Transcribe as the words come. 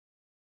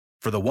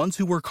For the ones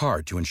who work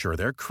hard to ensure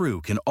their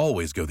crew can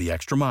always go the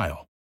extra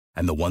mile,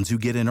 and the ones who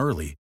get in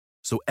early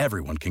so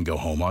everyone can go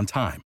home on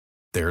time,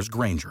 there's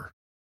Grainger,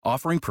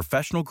 offering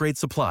professional-grade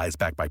supplies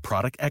backed by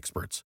product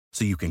experts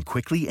so you can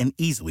quickly and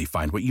easily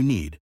find what you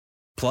need.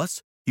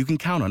 Plus, you can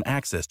count on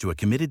access to a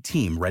committed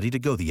team ready to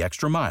go the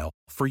extra mile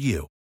for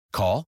you.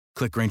 Call,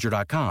 click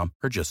Grainger.com,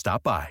 or just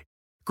stop by.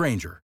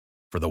 Grainger,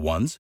 for the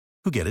ones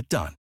who get it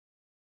done.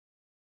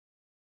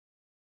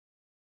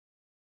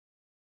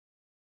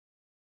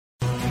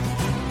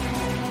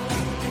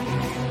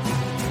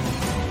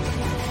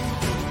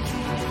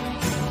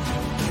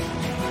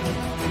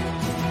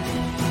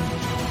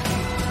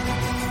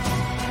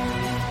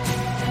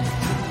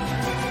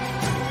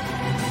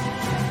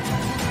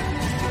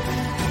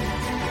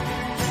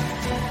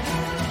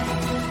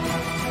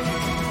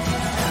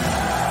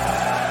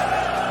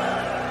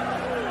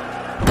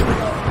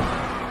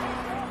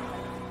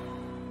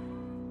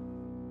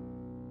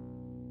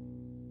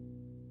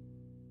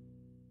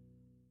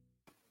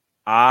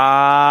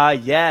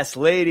 Yes,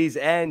 ladies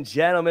and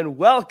gentlemen,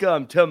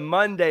 welcome to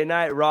Monday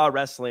Night Raw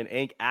Wrestling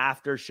Inc.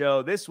 After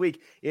Show. This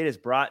week, it is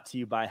brought to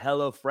you by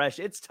HelloFresh.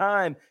 It's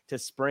time to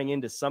spring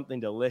into something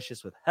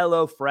delicious with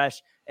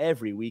HelloFresh.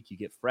 Every week, you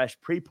get fresh,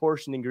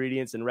 pre-portioned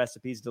ingredients and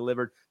recipes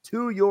delivered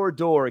to your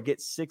door.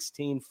 Get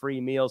 16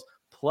 free meals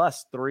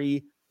plus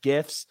 3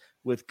 gifts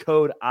with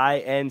code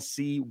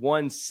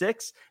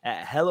INC16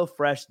 at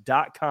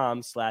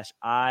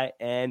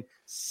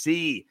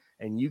HelloFresh.com/INC.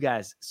 And you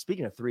guys,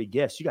 speaking of 3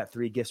 gifts, you got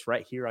 3 gifts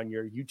right here on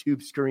your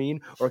YouTube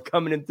screen or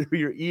coming in through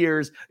your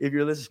ears if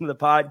you're listening to the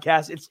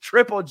podcast. It's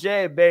Triple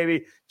J,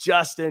 baby.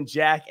 Justin,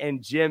 Jack,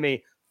 and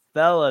Jimmy.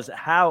 Fellas,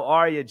 how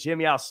are you?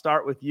 Jimmy, I'll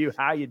start with you.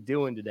 How you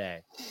doing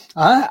today?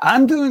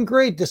 I'm doing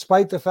great,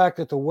 despite the fact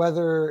that the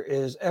weather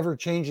is ever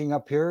changing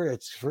up here.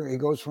 It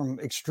goes from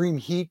extreme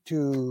heat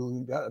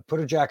to put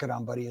a jacket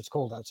on, buddy. It's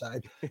cold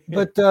outside.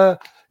 But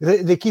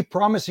they keep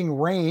promising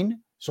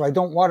rain, so I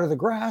don't water the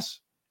grass.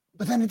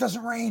 But then it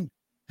doesn't rain.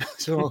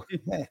 So,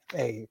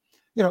 hey,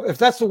 if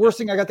that's the worst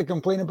thing I got to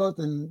complain about,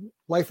 then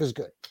life is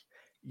good.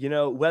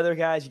 Weather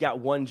guys, you got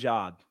one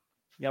job.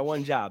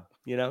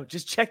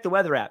 Just check the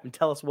weather app and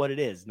tell us what it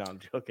is. No, I'm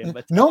joking.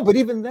 But no, but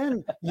even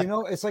then,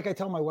 it's like I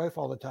tell my wife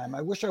all the time.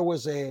 I wish I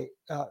was no,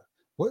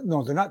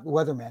 they're not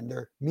weathermen.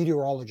 They're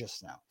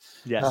meteorologists now.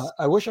 Yes.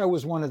 I wish I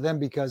was one of them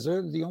because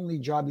they're the only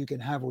job you can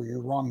have where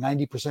you're wrong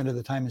 90% of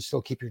the time and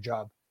still keep your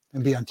job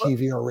and be on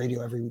TV or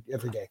radio every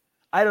day.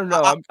 I don't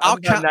know. I'm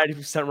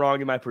 90%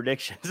 wrong in my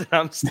predictions.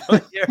 I'm still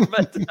here,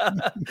 but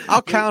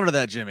I'll counter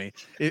that, Jimmy.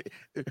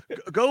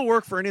 Go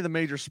work for any of the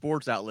major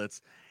sports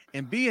outlets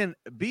and be a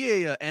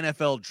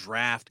NFL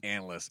draft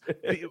analyst.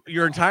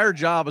 Your entire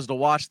job is to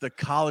watch the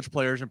college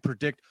players and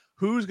predict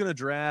who's going to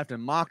draft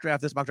and mock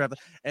draft this, mock draft that.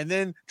 And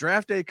then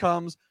draft day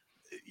comes.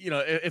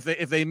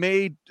 If they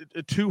made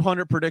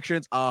 200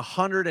 predictions,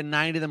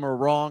 190 of them are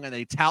wrong, and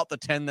they tout the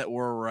 10 that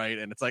were right.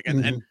 And it's like,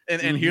 and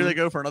here they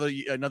go for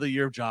another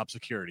year of job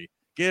security.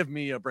 Give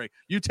me a break.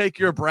 You take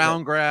your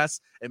brown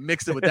grass and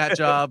mix it with that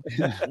job.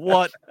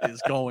 What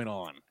is going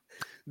on?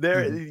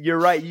 You're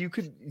right. You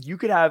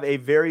could have a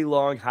very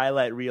long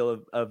highlight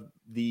reel of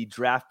the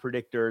draft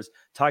predictors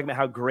talking about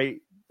how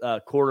great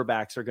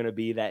quarterbacks are going to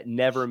be that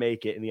never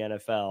make it in the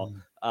NFL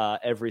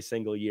every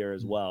single year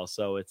as well.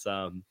 So it's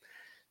you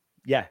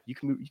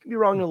can be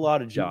wrong in a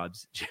lot of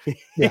jobs,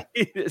 Jimmy. Yeah,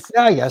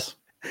 I guess.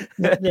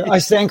 I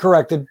stand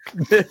corrected.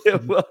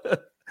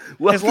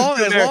 Well, as long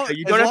you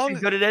don't have to be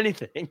good at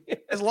anything.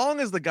 As long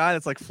as the guy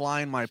that's like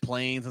flying my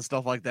planes and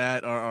stuff like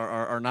that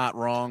are not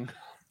wrong,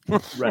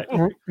 right?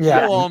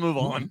 Yeah, we'll all move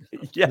on.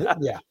 Yeah.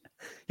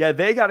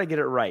 They got to get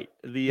it right.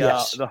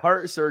 The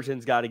heart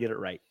surgeons got to get it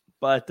right,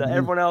 but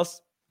everyone else,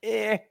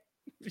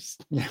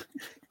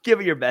 give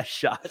it your best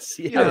shots.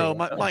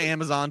 My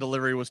Amazon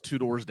delivery was 2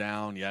 doors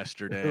down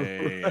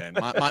yesterday, and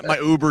my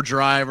Uber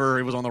driver,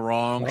 he was on the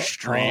wrong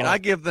street. I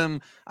give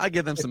them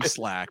some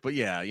slack, but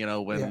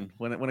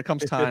when it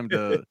comes time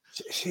to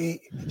see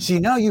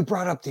now you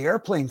brought up the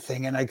airplane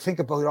thing, and I think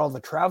about all the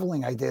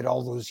traveling I did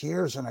all those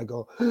years, and I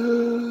go,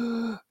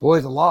 boy,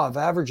 the law of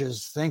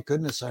averages. Thank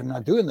goodness I'm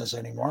not doing this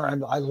anymore.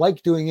 I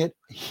like doing it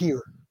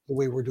here the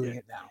way we're doing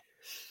it now.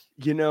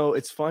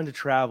 It's fun to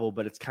travel,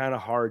 but it's kind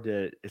of hard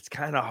to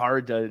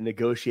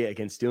negotiate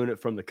against doing it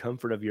from the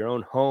comfort of your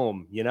own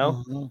home,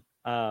 even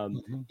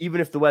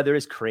if the weather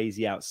is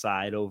crazy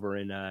outside over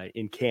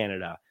in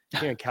Canada.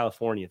 Here in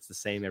California, it's the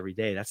same every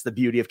day. That's the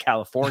beauty of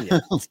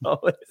California.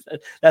 So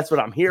that's what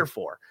I'm here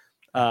for.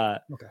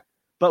 Okay.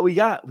 But we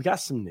got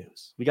some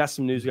news. We got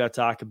to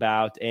talk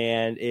about,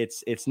 and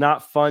it's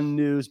not fun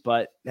news,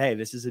 but hey,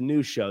 this is a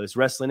news show. This is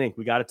Wrestling Inc.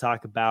 We got to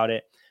talk about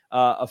it.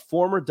 A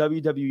former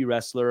WWE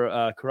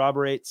wrestler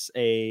corroborates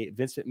a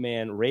Vince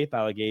McMahon rape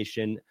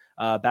allegation.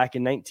 Back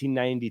in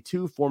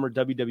 1992, former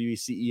WWE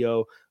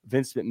CEO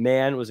Vince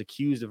McMahon was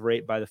accused of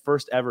rape by the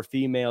first ever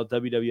female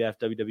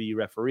WWE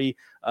referee,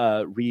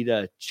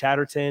 Rita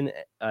Chatterton.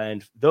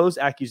 And those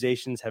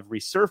accusations have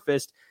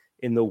resurfaced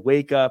in the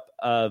wake up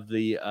of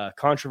the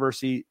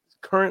controversy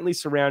currently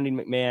surrounding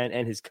McMahon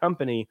and his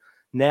company.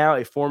 Now,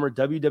 a former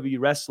WWE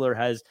wrestler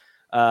has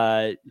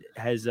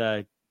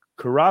has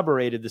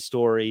corroborated the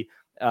story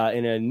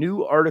in a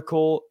new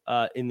article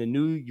in the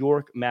New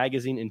York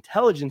magazine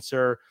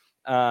Intelligencer.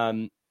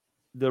 The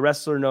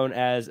wrestler known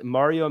as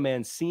Mario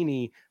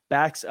Mancini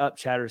backs up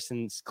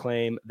Chatterson's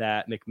claim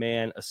that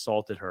McMahon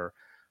assaulted her.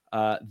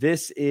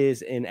 This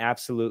is an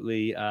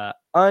absolutely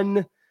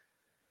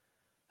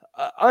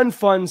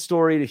unfun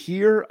story to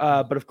hear.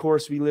 But of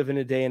course, we live in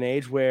a day and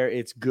age where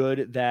it's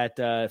good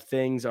that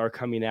things are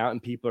coming out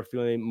and people are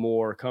feeling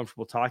more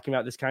comfortable talking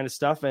about this kind of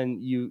stuff.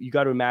 And you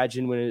got to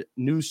imagine when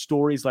news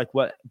stories like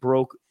what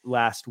broke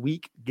last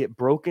week get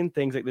broken,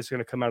 things like this are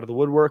going to come out of the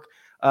woodwork.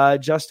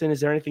 Justin, is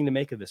there anything to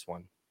make of this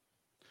one?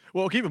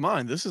 Well, keep in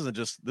mind, this isn't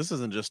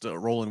just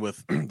rolling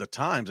with the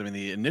times. I mean,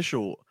 the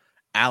initial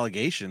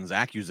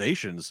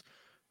accusations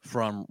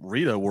from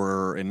Rita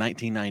were in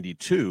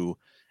 1992,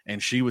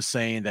 and she was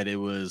saying that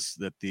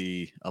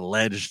the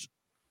alleged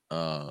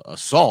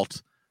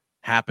assault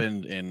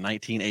happened in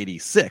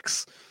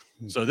 1986.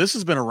 So this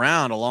has been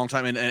around a long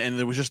time, and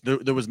there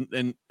was,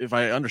 and if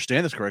I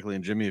understand this correctly,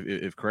 and Jimmy,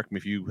 if correct me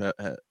if you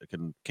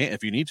can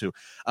if you need to,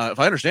 if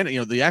I understand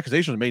it, the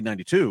accusation was made in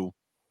 92.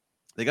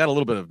 They got a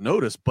little bit of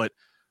notice, but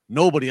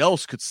nobody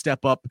else could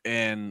step up,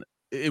 and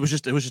it was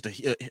just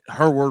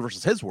her word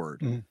versus his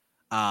word.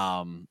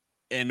 And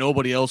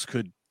nobody else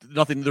could,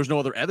 there's no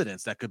other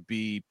evidence that could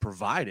be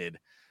provided.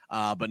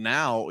 But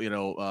now,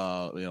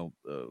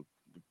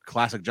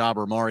 classic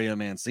jobber Mario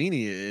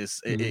Mancini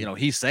is,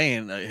 he's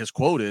saying, his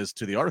quote is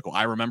to the article,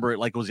 "I remember it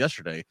like it was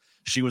yesterday.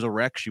 She was a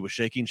wreck. She was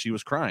shaking. She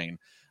was crying."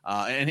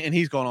 And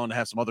he's gone on to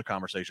have some other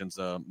conversations,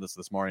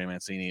 this Mario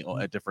Mancini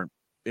at different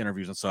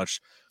interviews and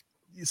such,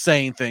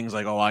 saying things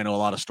like, "Oh, I know a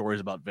lot of stories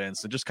about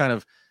Vince," and just kind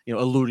of,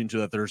 alluding to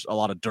that there's a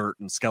lot of dirt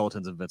and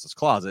skeletons in Vince's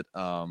closet.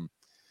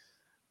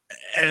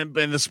 And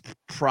this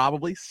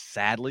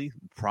sadly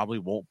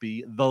won't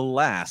be the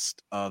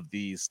last of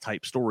these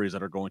type stories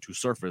that are going to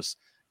surface,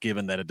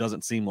 given that it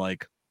doesn't seem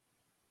like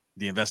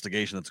the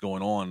investigation that's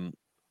going on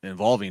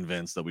involving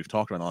Vince that we've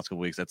talked about in the last couple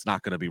of weeks, that's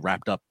not going to be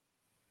wrapped up,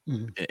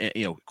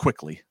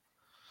 quickly.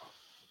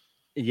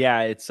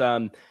 Yeah, it's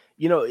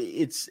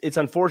it's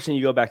unfortunate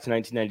you go back to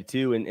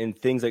 1992 and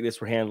things like this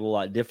were handled a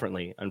lot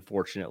differently,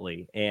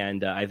 unfortunately.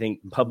 And I think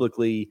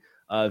publicly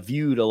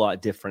viewed a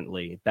lot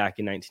differently back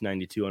in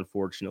 1992,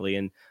 unfortunately.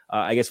 And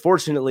I guess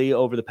fortunately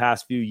over the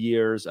past few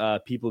years,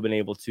 people have been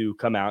able to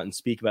come out and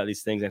speak about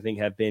these things, I think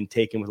have been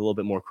taken with a little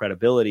bit more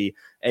credibility.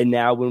 And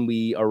now when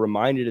we are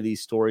reminded of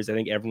these stories, I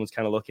think everyone's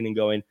kind of looking and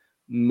going,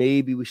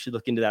 maybe we should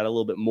look into that a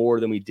little bit more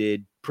than we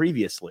did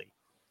previously.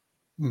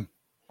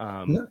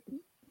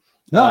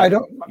 No, I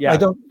don't. Yeah.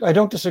 I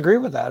don't disagree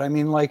with that. I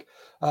mean,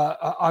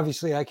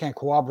 obviously, I can't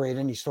corroborate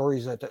any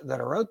stories that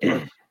are out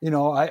there.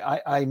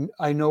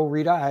 I know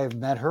Rita. I have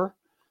met her.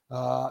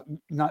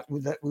 Not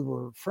that we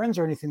were friends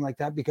or anything like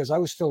that, because I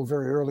was still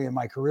very early in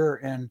my career,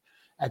 and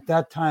at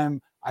that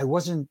time, I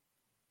wasn't,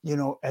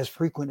 as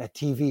frequent at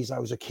TVs. I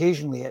was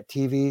occasionally at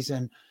TVs,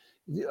 and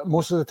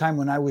most of the time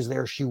when I was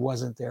there, she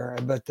wasn't there.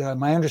 But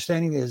my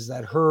understanding is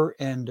that her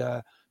and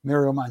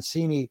Mario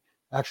Mancini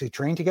actually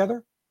trained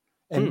together.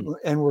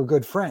 And we're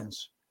good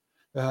friends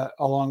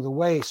along the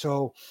way.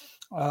 So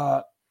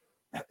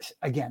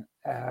again,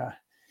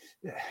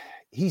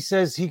 he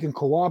says he can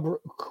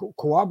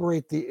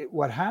corroborate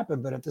what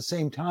happened, but at the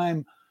same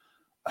time,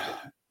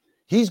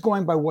 he's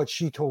going by what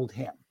she told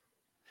him.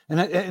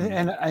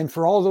 And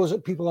for all those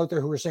people out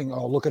there who are saying,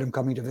 "Oh, look at him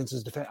coming to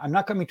Vince's defense," I'm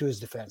not coming to his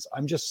defense.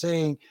 I'm just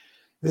saying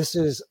this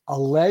is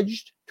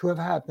alleged to have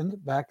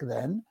happened back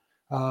then.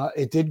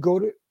 It did go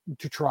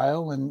to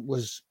trial and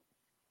was,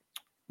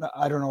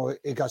 I don't know,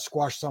 it got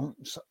squashed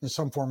in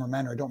some form or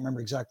manner. I don't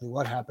remember exactly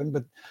what happened,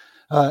 but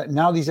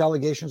now these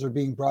allegations are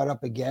being brought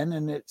up again.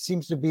 And it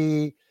seems to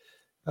be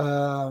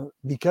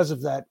because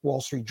of that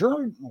Wall Street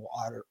Journal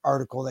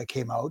article that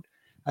came out.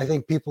 I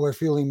think people are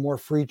feeling more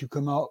free to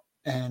come out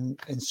and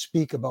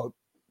speak about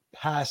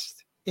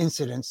past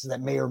incidents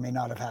that may or may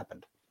not have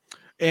happened.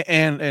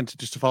 And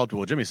just to follow up to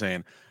what Jimmy's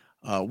saying,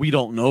 we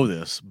don't know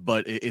this,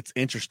 but it's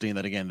interesting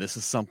that, again, this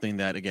is something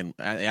that, again,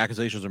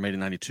 accusations are made in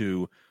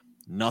 92.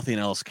 Nothing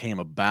else came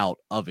about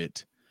of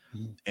it.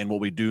 And what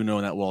we do know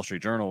in that Wall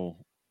Street Journal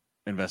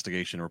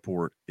investigation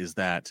report is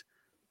that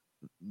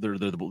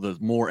the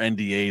more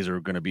NDAs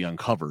are going to be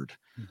uncovered.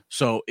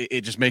 So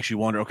it just makes you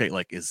wonder, okay,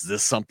 is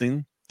this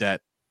something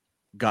that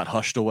got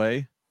hushed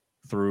away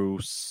through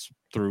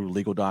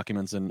legal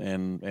documents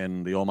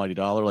and the almighty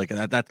dollar?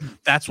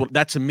 That's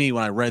what to me,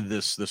 when I read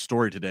this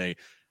story today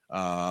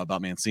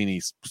about Mancini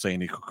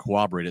saying he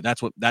corroborated,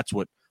 that's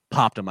what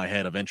popped in my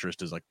head of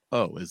interest, is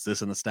is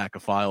this in the stack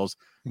of files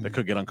that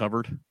could get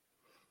uncovered?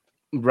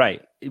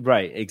 Right,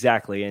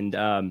 exactly.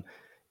 And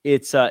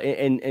it's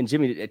and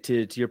Jimmy,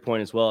 to your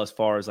point as well, as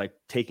far as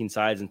taking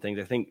sides and things,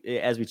 I think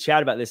as we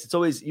chat about this,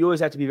 you always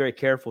have to be very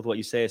careful with what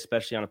you say,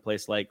 especially on a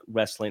place like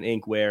Wrestling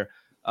Inc., where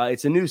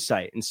it's a news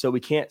site, and so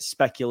we can't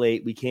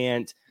speculate, we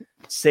can't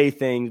say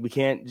things, we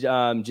can't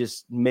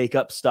just make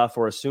up stuff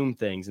or assume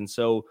things. And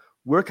so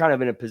we're kind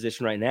of in a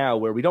position right now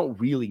where we don't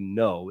really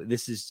know.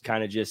 This is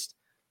kind of just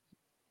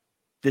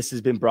this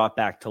has been brought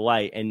back to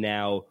light, and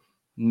now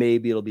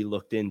maybe it'll be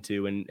looked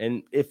into.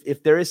 And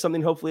if there is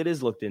something, hopefully it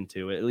is looked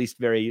into, at least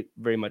very,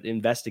 very much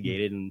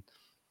investigated, and,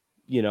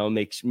 you know,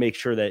 make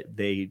sure that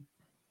they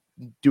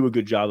do a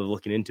good job of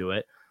looking into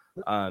it.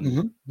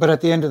 But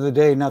at the end of the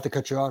day, not to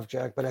cut you off,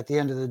 Jack, but at the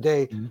end of the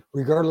day,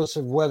 regardless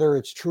of whether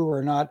it's true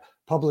or not,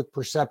 public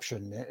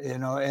perception, you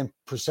know, and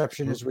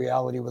perception is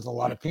reality with a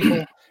lot of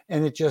people,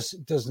 and it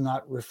just does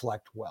not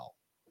reflect well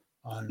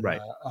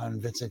on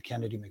Vincent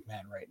Kennedy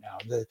McMahon right now.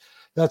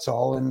 That's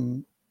all.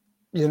 And,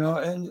 you know,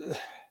 and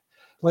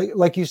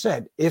like you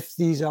said, if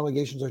these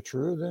allegations are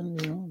true, then,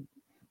 you know,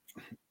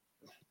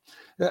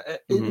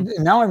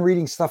 now I'm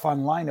reading stuff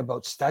online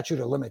about statute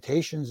of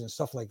limitations and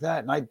stuff like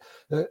that. And I,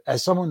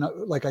 as someone,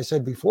 like I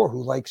said before,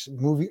 who likes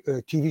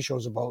TV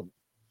shows about,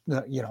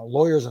 you know,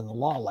 lawyers and the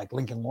law, like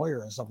Lincoln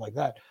Lawyer and stuff like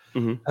that.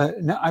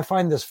 Now I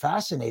find this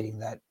fascinating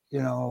that,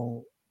 you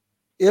know,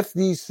 if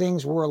these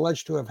things were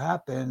alleged to have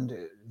happened,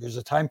 there's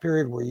a time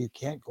period where you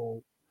can't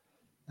go,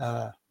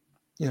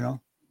 you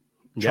know,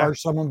 charge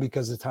someone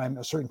because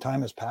a certain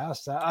time has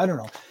passed. I don't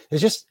know.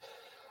 It's just,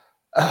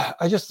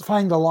 I just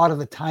find a lot of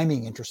the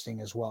timing interesting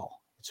as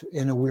well. It's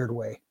in a weird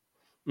way.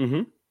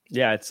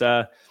 Yeah, it's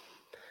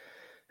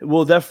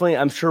we'll definitely,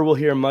 I'm sure we'll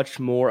hear much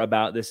more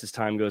about this as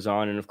time goes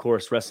on. And of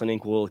course, Wrestling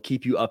Inc. will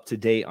keep you up to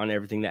date on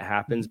everything that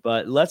happens.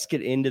 But let's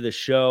get into the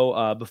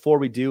show. Before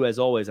we do, as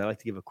always, I'd like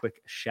to give a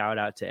quick shout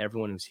out to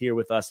everyone who's here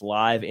with us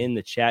live in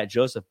the chat.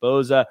 Joseph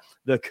Boza,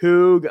 the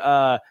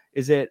Coog,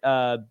 is it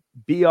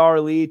BR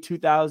Lee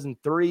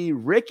 2003,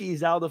 Ricky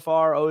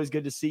Zaldafar, always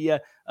good to see you.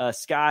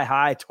 Sky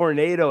High,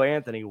 Tornado,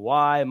 Anthony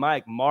Y,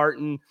 Mike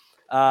Martin,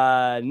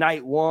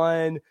 Night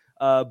One,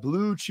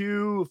 Blue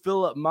Chew,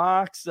 Philip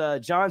Mox,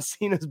 John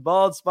Cena's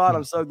Bald Spot.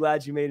 I'm so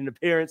glad you made an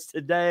appearance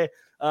today.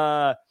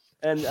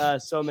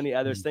 And so many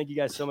others. Thank you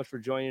guys so much for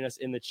joining us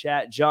in the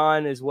chat.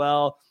 John as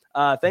well.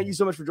 Thank you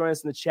so much for joining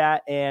us in the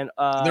chat. And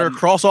they're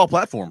across all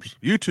platforms: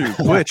 YouTube,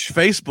 Twitch,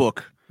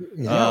 Facebook,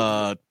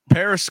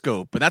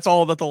 Periscope, and that's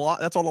all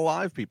the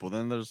live people.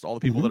 Then there's all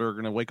the people that are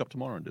going to wake up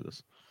tomorrow and do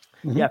this.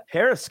 Yeah,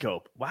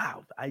 Periscope.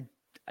 Wow,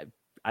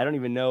 I don't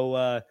even know.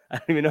 I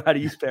don't even know how to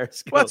use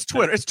Periscope. Well, it's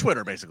Twitter. It's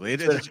Twitter basically.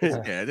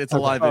 It's a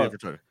live video for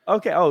Twitter.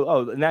 Okay.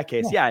 Oh, in that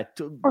case,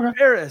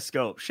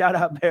 Periscope. Shout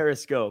out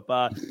Periscope.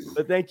 But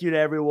thank you to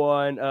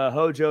everyone.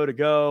 Hojo to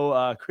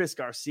go. Chris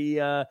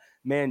Garcia,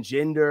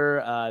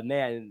 Manjinder,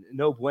 man,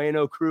 No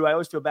Bueno crew. I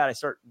always feel bad. I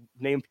start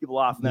naming people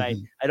off, and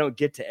then I don't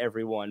get to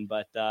everyone.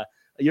 But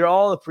you're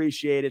all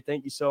appreciated.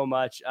 Thank you so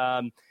much.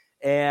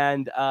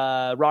 And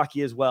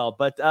Rocky as well.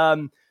 But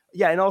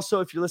yeah, and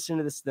also if you're listening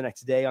to this the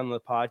next day on the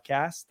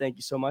podcast, thank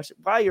you so much.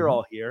 While you're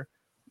all here,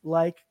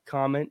 like,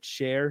 comment,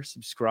 share,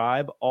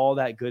 subscribe, all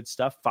that good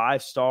stuff.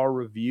 5-star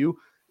review,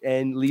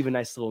 and leave a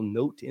nice little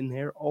note in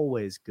there.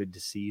 Always good to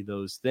see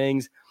those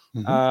things.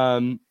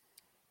 I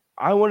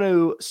want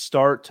to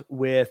start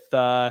with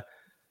the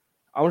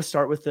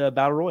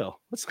Battle Royal.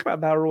 Let's talk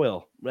about Battle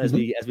Royal as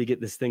we get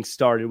this thing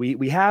started.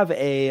 We have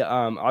a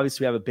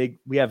obviously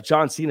we have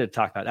John Cena to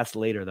talk about. That's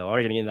later though.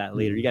 We're gonna get into that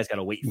later. You guys got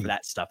to wait for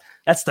that stuff.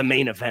 That's the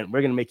main event.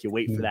 We're gonna make you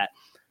wait for that.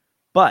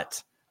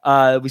 But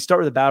we start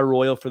with the Battle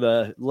Royal for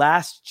the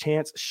last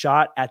chance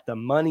shot at the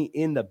Money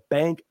in the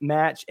Bank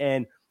match,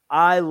 and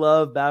I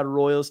love Battle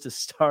Royals to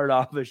start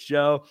off a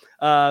show.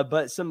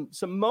 But some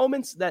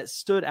moments that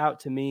stood out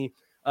to me.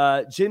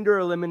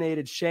 Jinder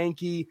eliminated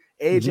Shanky,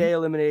 AJ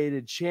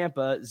eliminated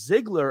Ciampa,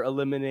 Ziggler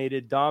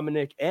eliminated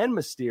Dominic and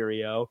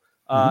Mysterio.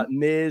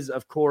 Miz,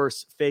 of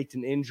course, faked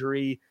an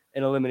injury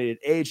and eliminated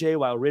AJ,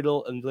 while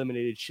Riddle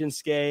eliminated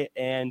Shinsuke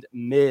and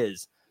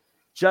Miz.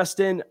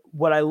 Justin,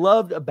 what I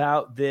loved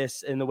about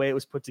this and the way it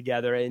was put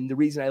together, and the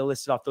reason I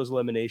listed off those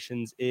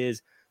eliminations,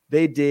 is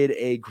they did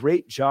a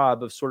great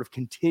job of sort of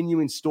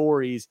continuing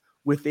stories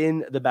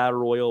within the Battle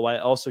Royal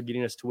while also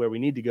getting us to where we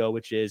need to go,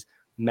 which is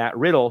Matt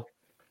Riddle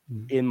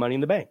in Money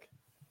in the Bank.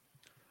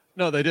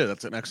 No, they did.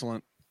 That's an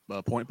excellent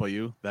point by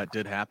you. That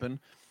did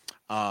happen.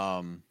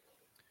 And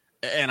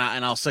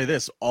I'll say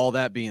this, all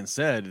that being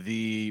said,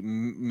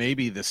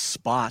 maybe the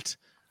spot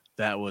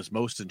that was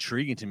most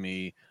intriguing to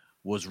me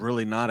was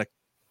really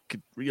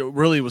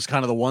really was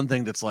kind of the one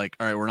thing that's like,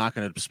 all right, we're not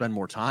going to spend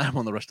more time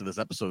on the rest of this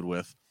episode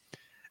with.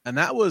 And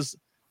that was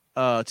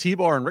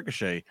T-Bar and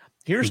Ricochet.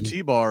 Here's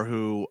T-Bar,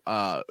 who,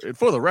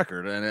 for the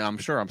record, and I'm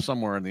sure I'm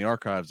somewhere in the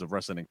archives of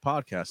Wrestling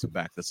Podcast to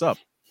back this up,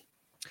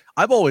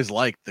 I've always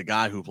liked the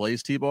guy who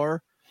plays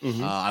T-Bar.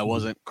 I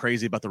wasn't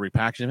crazy about the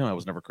repackaging of him. I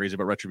was never crazy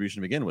about Retribution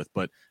to begin with.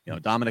 But, you know,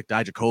 Dominic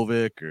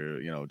Dijakovic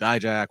or, you know,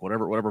 Dijak,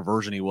 whatever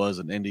version he was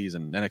in Indies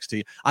and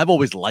NXT, I've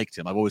always liked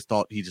him. I've always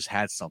thought he just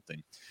had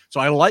something.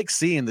 So I like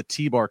seeing the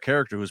T-Bar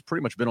character, who's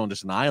pretty much been on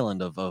just an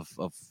island of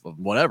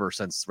whatever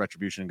since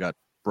Retribution got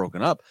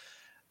broken up.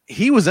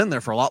 He was in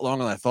there for a lot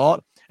longer than I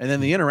thought. And then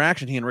the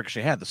interaction he and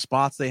Ricochet had, the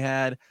spots they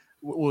had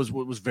was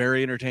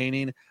very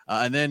entertaining.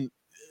 And then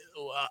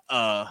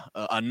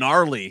a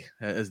gnarly,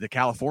 as the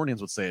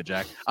Californians would say it,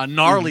 Jack, a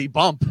gnarly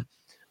bump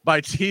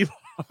by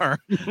T-Bar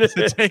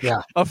to take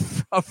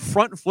a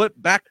front flip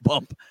back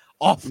bump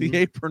off the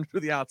apron to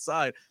the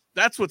outside.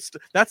 that's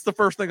the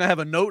first thing I have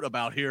a note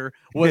about here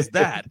was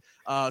that.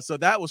 So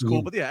that was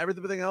cool. But yeah,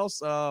 everything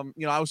else, I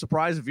was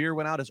surprised Veer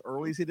went out as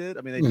early as he did.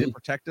 I mean, they did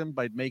protect him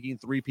by making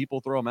 3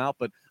 people throw him out,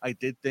 but I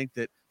did think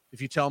that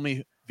if you give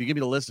me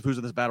the list of who's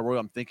in this battle royal,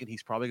 I'm thinking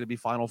he's probably going to be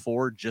Final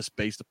Four just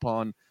based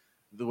upon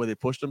the way they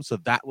pushed him. So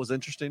that was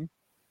interesting.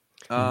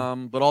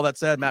 But all that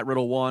said, Matt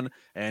Riddle won,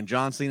 and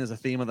John Cena is a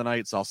theme of the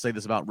night. So I'll say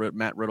this about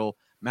Matt Riddle.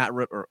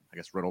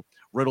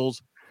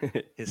 Riddle's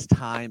his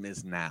time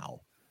is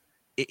now.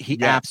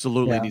 He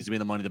absolutely needs to be in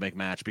the Money to Make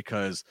match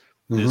because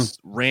this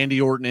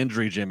Randy Orton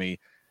injury, Jimmy,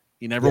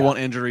 you never want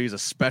injuries,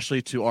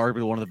 especially to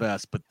arguably one of the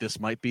best, but this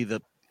might be to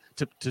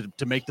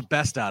make the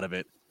best out of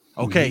it.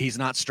 Okay, he's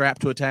not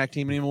strapped to a tag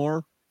team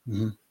anymore.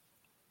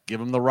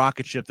 Give him the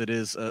rocket ship that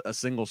is a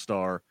single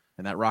star,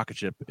 and that rocket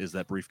ship is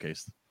that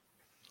briefcase.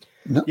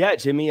 No. Yeah,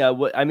 Jimmy,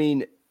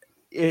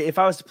 if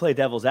I was to play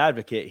devil's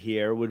advocate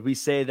here, would we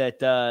say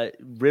that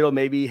Riddle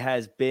maybe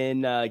has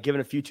been given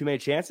a few too many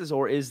chances,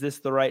 or is this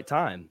the right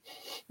time?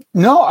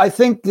 No, I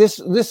think this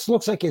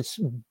looks like it's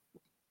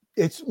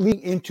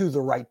leading into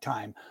the right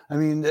time. I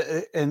mean,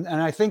 and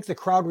I think the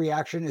crowd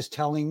reaction is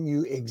telling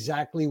you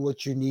exactly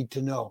what you need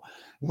to know.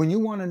 When you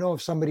want to know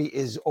if somebody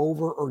is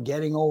over or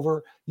getting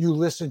over, you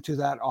listen to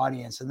that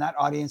audience, and that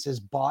audience is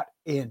bought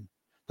in.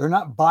 They're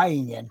not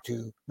buying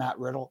into Matt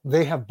Riddle.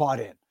 They have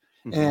bought in.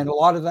 And a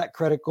lot of that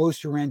credit goes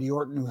to Randy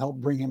Orton, who helped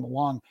bring him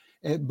along.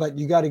 But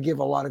you got to give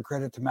a lot of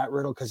credit to Matt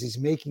Riddle because he's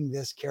making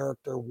this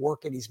character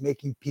work and he's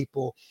making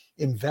people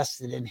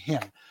invested in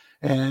him.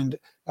 And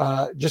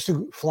just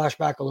to flash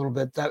back a little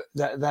bit,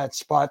 that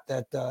spot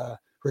that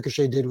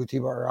Ricochet did with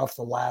T-Bar off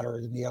the ladder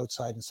and the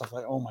outside and stuff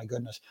like, oh my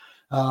goodness.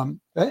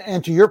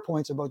 And to your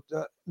points about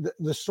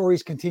the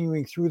stories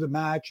continuing through the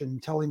match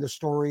and telling the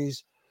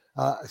stories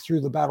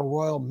through the Battle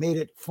Royal made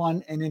it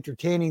fun and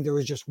entertaining. There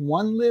was just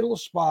one little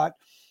spot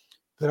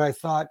that I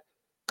thought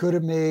could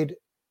have made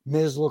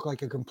Miz look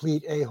like a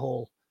complete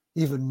a-hole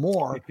even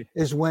more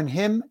is when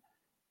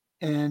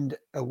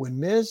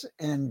Miz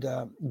and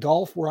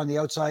Dolph were on the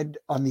outside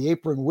on the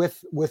apron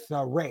with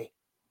Ray,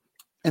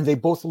 and they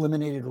both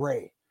eliminated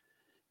Ray.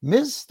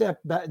 Miz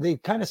stepped back. They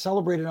kind of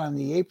celebrated on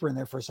the apron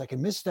there for a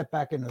second. Miz stepped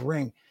back in the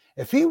ring.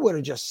 If he would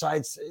have just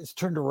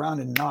turned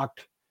around and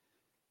knocked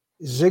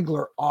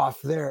Ziggler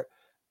off there,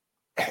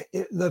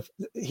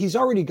 he's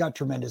already got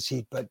tremendous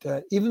heat, but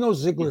even though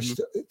Ziggler's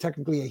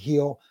technically a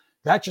heel,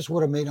 that just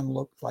would have made him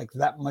look like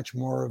that much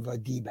more of a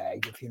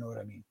D-bag, if you know what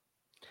I mean.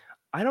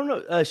 I don't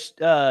know.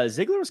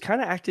 Ziggler was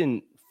kind of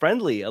acting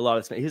friendly a lot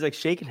of the time. He was like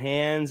shaking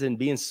hands and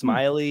being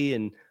smiley,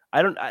 and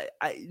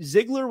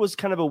Ziggler was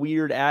kind of a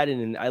weird add in,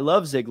 and I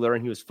love Ziggler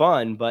and he was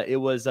fun, but it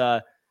was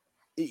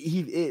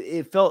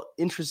it felt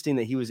interesting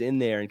that he was in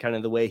there and kind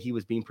of the way he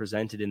was being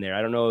presented in there.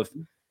 I don't know if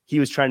he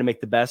was trying to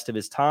make the best of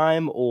his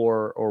time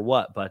or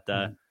what, but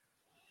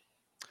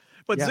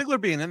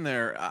Ziggler being in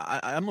there,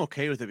 I'm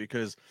okay with it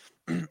because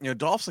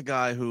Dolph's a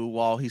guy who,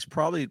 while he's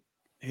probably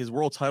his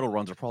world title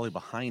runs are probably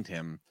behind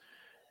him,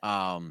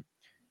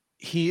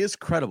 he is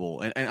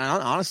credible and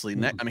honestly,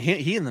 I mean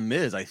he and the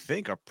Miz I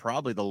think are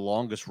probably the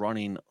longest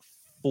running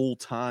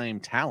full-time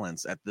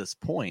talents at this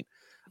point,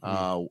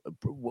 well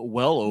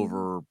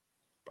over.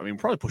 I mean,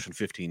 probably pushing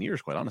 15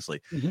 years, quite honestly.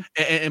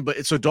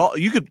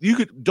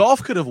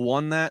 Dolph could have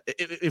won that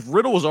if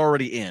Riddle was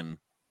already in.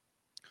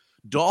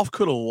 Dolph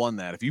could have won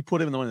that if you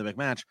put him in the Money in the Bank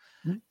match.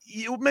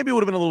 Maybe it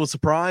would have been a little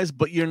surprise,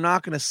 but you're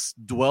not going to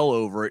dwell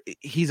over it.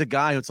 He's a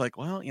guy who's like,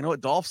 well, you know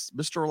what, Dolph's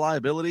Mr.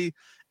 Reliability,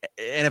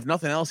 and if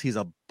nothing else, he's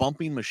a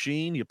bumping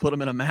machine. You put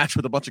him in a match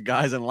with a bunch of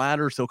guys and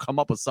ladders, he'll come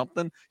up with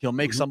something. He'll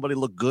make somebody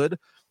look good.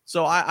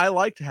 So I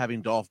liked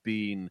having Dolph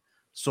being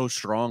so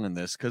strong in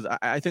this because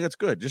I think it's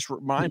good. Just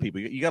remind people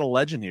you got a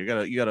legend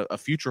here. You got a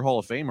future Hall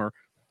of Famer.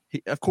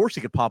 Of course,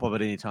 he could pop up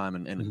at any time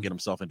and get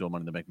himself into a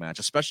Money in the Bank match,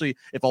 especially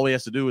if all he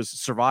has to do is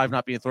survive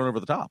not being thrown over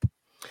the top.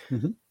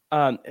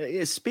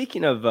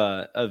 Speaking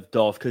of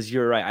Dolph, because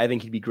you're right, I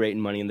think he'd be great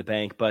in Money in the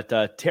Bank. But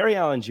Terry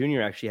Allen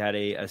Jr. actually had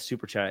a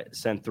super chat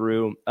sent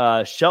through.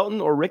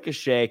 Shelton or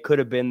Ricochet could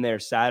have been there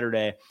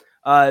Saturday.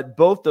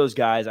 Both those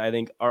guys, I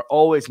think, are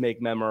always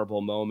make memorable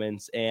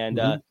moments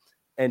and.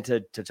 And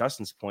to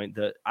Justin's point,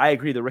 I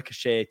agree the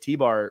Ricochet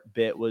T-Bar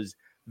bit was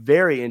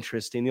very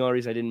interesting. The only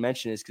reason I didn't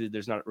mention it is because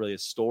there's not really a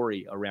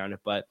story around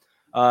it. But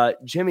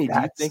Jimmy, do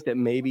you think that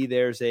maybe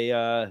there's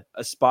a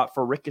spot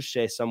for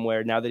Ricochet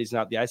somewhere now that he's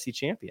not the IC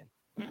champion?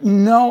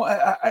 No,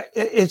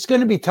 it's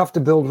going to be tough to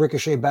build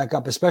Ricochet back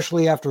up,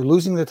 especially after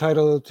losing the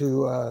title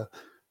to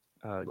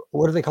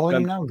what are they calling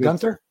him now?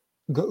 Gunther?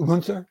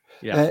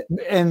 Yeah.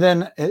 And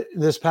then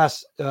this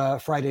past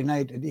Friday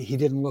night, he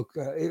didn't look,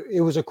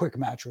 it was a quick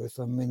match with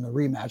him in the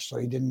rematch, so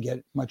he didn't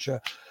get much.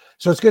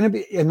 So it's going to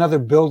be another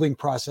building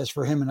process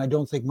for him, and I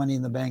don't think Money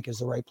in the Bank is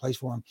the right place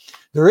for him.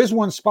 There is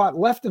one spot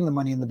left in the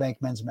Money in the Bank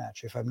men's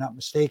match, if I'm not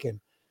mistaken.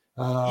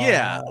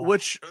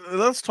 Which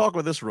let's talk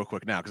about this real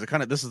quick now, because it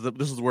kind of this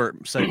is where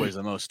it segues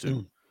the most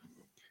to.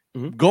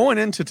 Going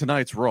into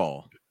tonight's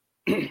Raw,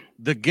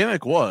 the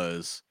gimmick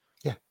was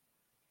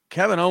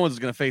Kevin Owens is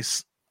going to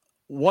face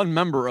one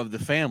member of the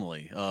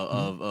family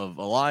of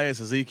Elias,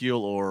 Ezekiel,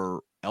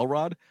 or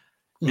Elrod.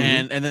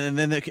 And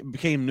then it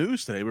became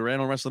news today. We ran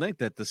on Wrestling Inc.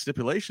 that the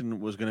stipulation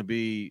was going to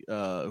be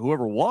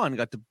whoever won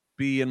got to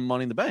be in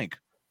Money in the Bank.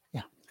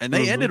 Yeah. And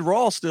they ended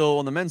Raw still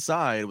on the men's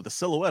side with a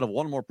silhouette of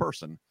one more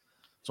person.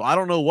 So I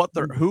don't know what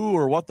they're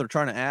what they're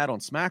trying to add on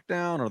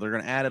SmackDown, or they're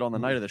going to add it on the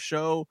night of the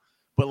show.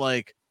 But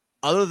like,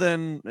 other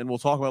than, and we'll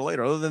talk about it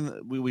later, other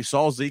than we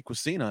saw Zeke with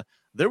Cena,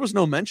 there was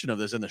no mention of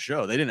this in the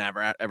show. They didn't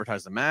ever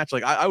advertise the match.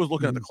 Like I was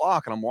looking at the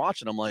clock and I'm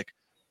watching. I'm like,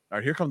 all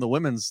right, here come the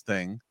women's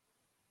thing.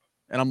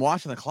 And I'm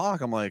watching the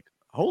clock. I'm like,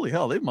 holy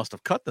hell, they must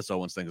have cut this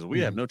Owens thing because we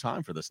have no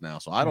time for this now.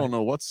 So I don't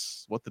know what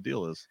the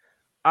deal is.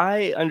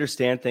 I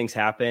understand things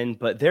happen,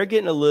 but they're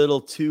getting a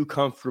little too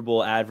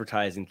comfortable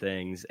advertising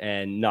things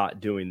and not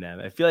doing them.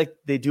 I feel like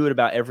they do it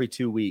about every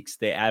 2 weeks.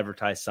 They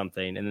advertise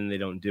something and then they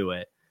don't do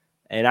it.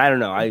 And I don't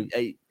know.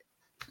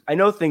 I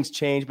know things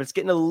change, but it's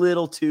getting a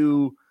little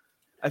too.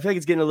 I feel like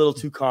it's getting a little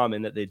too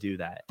common that they do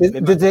that.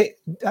 Did they?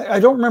 I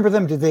don't remember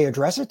them. Did they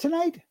address it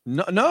tonight?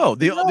 No.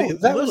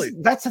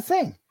 That's the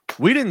thing.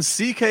 We didn't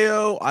see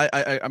KO.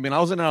 I mean, I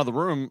was in and out of the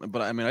room,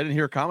 but I mean, I didn't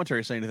hear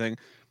commentary say anything.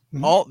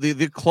 All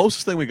the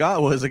closest thing we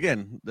got was,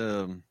 again,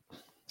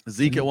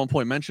 Zeke at one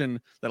point mentioned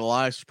that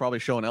Elias was probably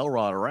showing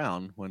Elrod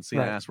around when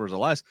Cena asked where's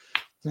Elias.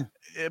 Yeah.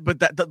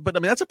 But I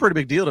mean, that's a pretty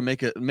big deal to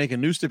make a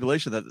new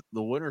stipulation that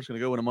the winner is going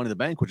to go into Money in the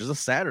Bank, which is a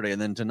Saturday,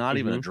 and then to not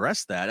even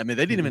address that. I mean,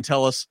 they didn't even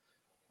tell us.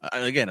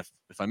 Again,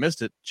 if I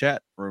missed it,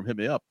 chat room, hit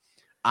me up.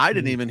 I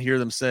didn't even hear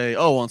them say,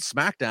 "Oh, on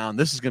SmackDown,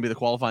 this is going to be the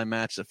qualifying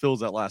match that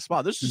fills that last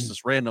spot." This is just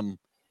this random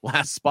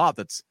last spot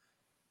that's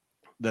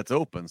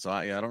open. So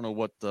I don't know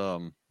what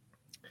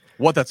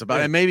that's about.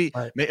 And maybe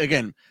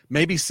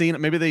Cena,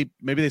 maybe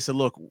they said,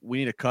 "Look, we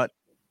need to cut."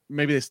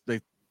 Maybe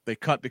they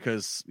cut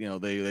because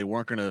they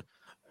weren't gonna.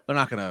 They're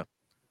not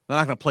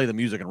gonna play the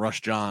music and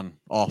rush John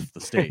off the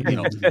stage.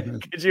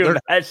 Could you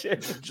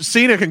imagine?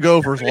 Cena can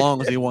go for as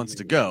long as he wants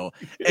to go,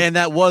 and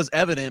that was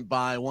evident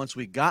by once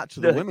we got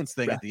to the women's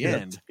thing at the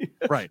end.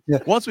 Right. Yeah.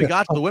 Once we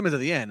got to the women's at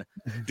the end,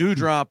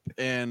 Doudrop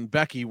and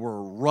Becky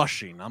were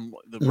rushing.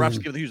 The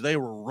refs give the hues. They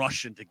were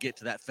rushing to get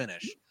to that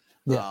finish,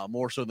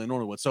 more so than they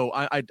normally would. So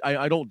I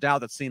don't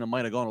doubt that Cena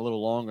might have gone a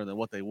little longer than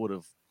what they would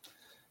have.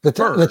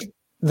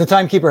 The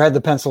timekeeper had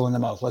the pencil in the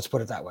mouth. Let's put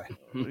it that way.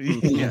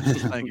 Yeah,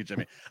 thank you,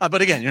 Jimmy.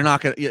 But again, you're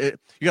not gonna. You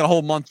got a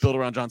whole month built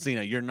around John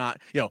Cena. You're not.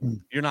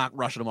 You're not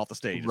rushing him off the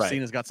stage. If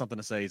Cena's got something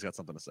to say, he's got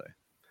something to say.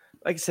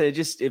 Like I said,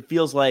 it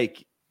feels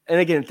like, and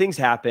again, things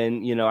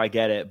happen. I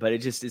get it, but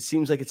it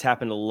seems like it's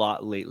happened a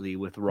lot lately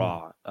with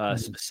Raw,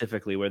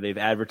 specifically, where they've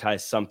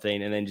advertised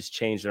something and then just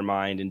changed their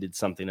mind and did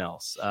something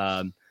else.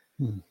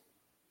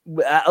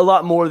 A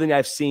lot more than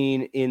I've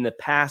seen in the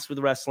past with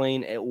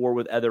wrestling or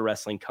with other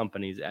wrestling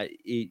companies. I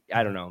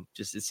don't know.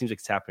 Just it seems like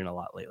it's happening a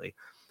lot lately.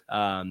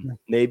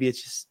 Maybe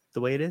it's just the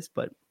way it is,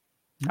 but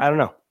I don't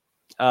know.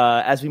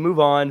 As we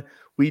move on,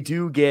 we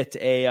do get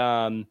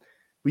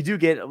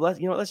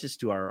let's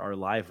just do our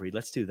live read.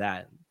 Let's do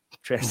that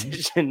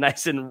transition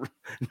nice and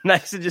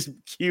just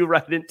cue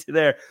right into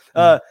there.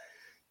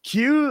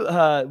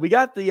 We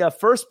got the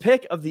first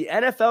pick of the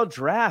NFL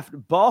draft.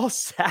 Ball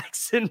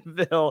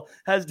Saxonville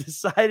has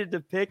decided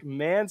to pick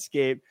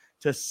Manscaped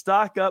to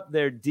stock up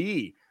their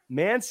D.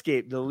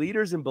 Manscaped, the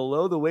leaders in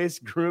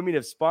below-the-waist grooming,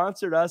 have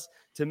sponsored us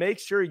to make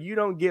sure you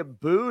don't get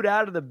booed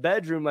out of the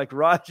bedroom like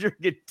Roger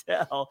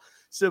Goodell.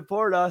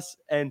 Support us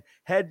and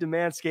head to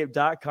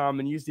manscaped.com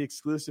and use the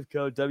exclusive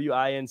code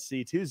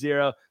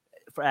WINC20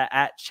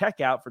 at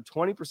checkout for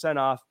 20%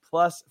 off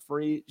plus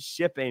free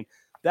shipping.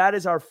 That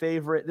is our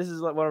favorite. This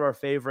is one of our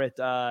favorite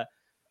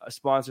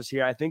sponsors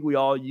here. I think we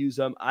all use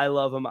them. I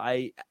love them.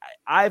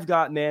 I've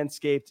got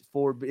Manscaped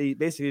for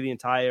basically the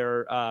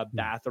entire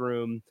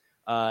bathroom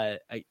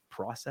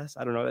process.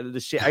 I don't know.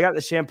 I got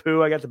the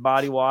shampoo. I got the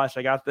body wash.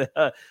 I got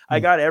I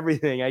got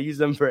everything. I use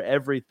them for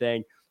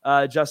everything.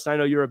 Justin, I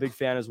know you're a big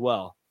fan as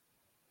well.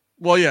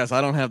 Well, yes, I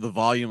don't have the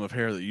volume of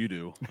hair that you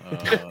do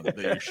that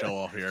you show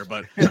off here,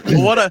 but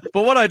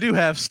what I do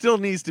have still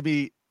needs to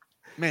be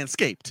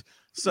Manscaped.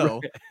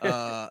 So,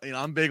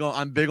 I'm big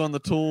on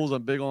the tools.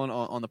 I'm big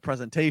on the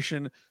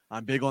presentation.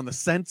 I'm big on the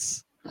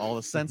scents, all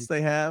the scents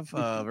they have.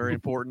 Very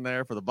important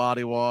there for the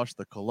body wash,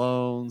 the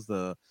colognes,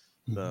 the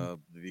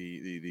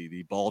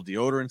ball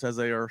deodorants, as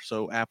they are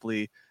so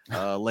aptly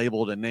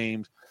labeled and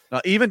named,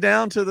 even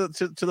down to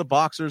the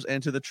boxers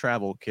and to the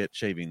travel kit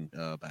shaving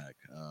bag.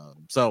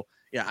 So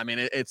yeah, I mean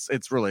it's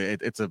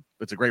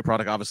a great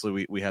product.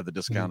 Obviously, we have the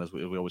discount as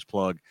we always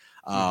plug.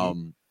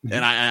 And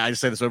I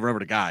just say this over and over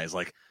to guys,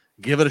 like,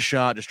 give it a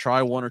shot. Just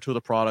try one or two of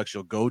the products.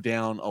 You'll go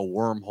down a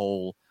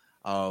wormhole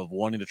of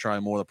wanting to try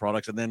more of the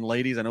products. And then,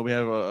 ladies, I know we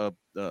have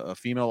a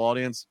female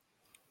audience.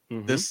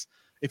 This,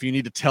 if you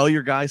need to tell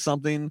your guy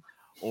something,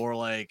 or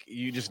like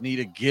you just need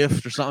a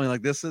gift or something,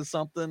 like this is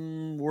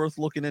something worth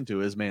looking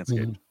into, is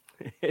Manscaped.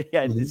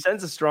 Yeah, it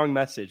sends a strong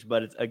message,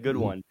 but it's a good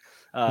one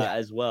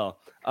as well.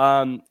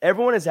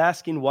 Everyone is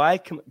asking why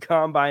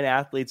combine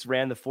athletes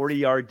ran the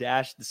 40-yard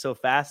dash so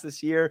fast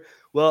this year.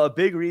 Well, a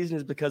big reason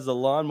is because the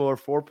Lawnmower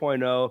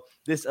 4.0,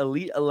 this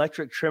elite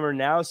electric trimmer,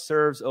 now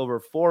serves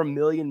over 4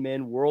 million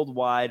men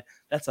worldwide.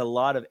 That's a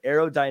lot of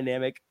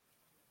aerodynamic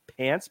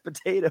pants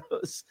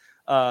potatoes.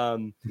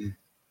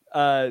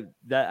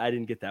 That I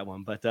didn't get that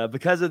one, but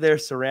because of their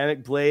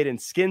ceramic blade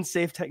and skin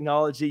safe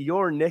technology,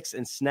 your nicks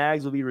and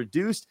snags will be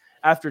reduced.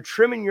 After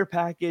trimming, your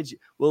package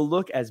will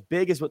look as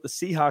big as what the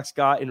Seahawks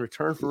got in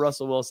return for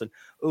Russell Wilson.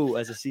 Ooh,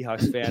 as a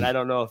Seahawks fan, I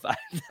don't know if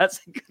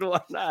that's a good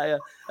one.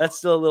 That's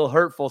still a little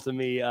hurtful to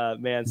me,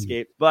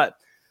 Manscaped. But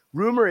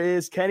rumor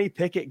is Kenny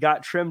Pickett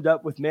got trimmed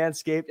up with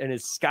Manscaped and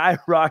is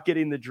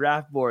skyrocketing the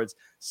draft boards.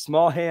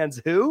 Small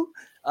hands who?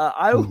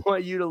 I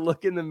want you to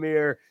look in the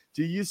mirror.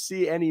 Do you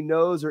see any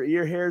nose or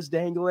ear hairs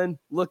dangling?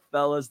 Look,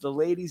 fellas, the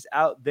ladies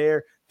out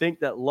there think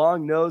that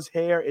long nose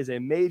hair is a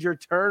major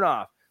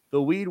turnoff.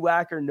 The Weed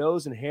Whacker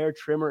nose and hair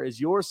trimmer is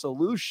your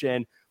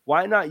solution.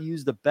 Why not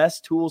use the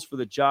best tools for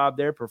the job?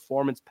 Their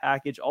performance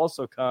package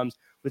also comes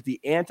with the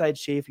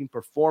anti-chafing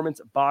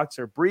performance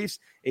boxer briefs,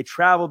 a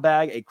travel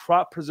bag, a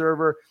crop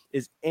preserver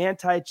is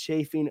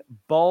anti-chafing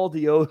ball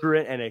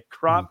deodorant, and a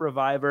crop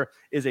reviver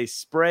is a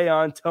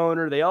spray-on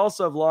toner. They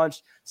also have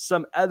launched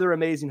some other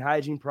amazing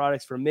hygiene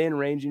products for men,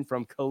 ranging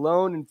from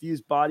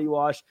cologne-infused body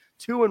wash,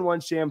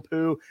 2-in-1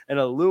 shampoo, and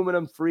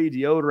aluminum-free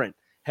deodorant.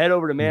 Head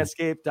over to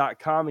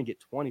manscaped.com and get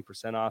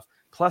 20% off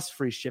plus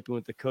free shipping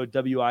with the code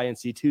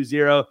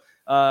WINC20.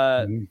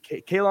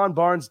 Kalon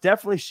Barnes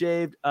definitely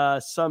shaved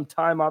some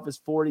time off his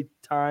 40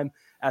 time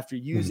after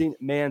using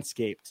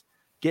Manscaped.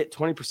 Get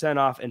 20%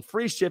 off and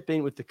free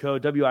shipping with the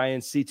code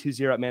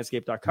WINC20 at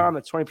manscaped.com.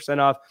 That's 20%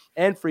 off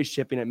and free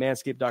shipping at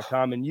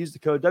manscaped.com, and use the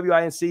code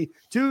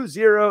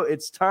WINC20.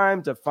 It's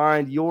time to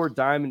find your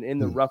diamond in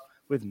the rough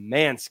with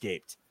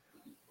Manscaped.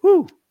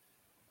 Whew.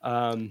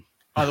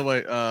 By the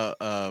way,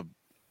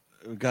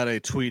 we got a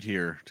tweet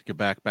here to get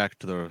back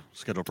to the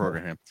scheduled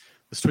program here.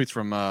 This tweet's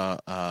from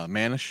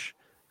Manish.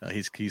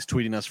 He's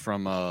tweeting us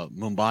from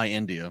Mumbai,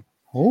 India.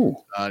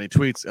 Oh, and he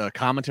tweets,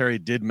 commentary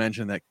did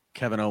mention that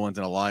Kevin Owens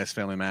and Elias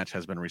family match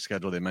has been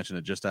rescheduled. They mentioned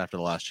it just after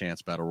the Last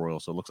Chance Battle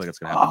Royal, so it looks like it's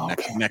going to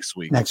happen next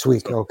week. Next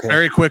week, so okay.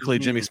 Very quickly,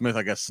 Jimmy Smith,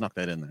 I guess, snuck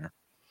that in there.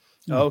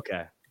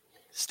 Okay.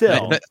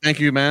 Still. Thank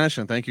you, Manish,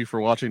 and thank you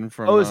for watching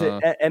from... Oh, is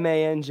it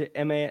M-A-N-J?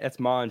 That's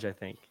Manj, I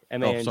think.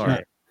 M-A-N-J. Oh,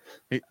 sorry.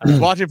 He's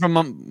watching from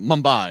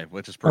Mumbai,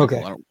 which is pretty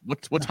okay. cool.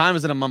 What time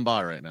is it in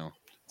Mumbai right now?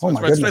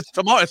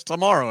 It's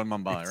tomorrow in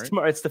Mumbai,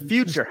 right? It's the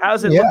future.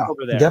 How's it look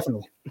over there?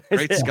 Definitely.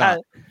 Great Scott.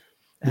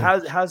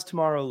 How's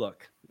tomorrow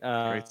look?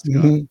 Great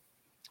Scott.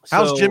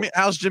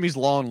 How's Jimmy's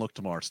lawn look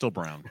tomorrow? It's still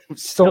brown.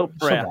 Still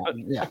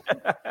brown. Yeah.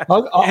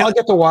 I'll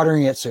get to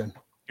watering it soon.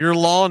 Your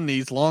lawn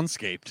needs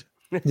lawnscaped.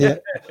 Yeah,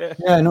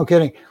 no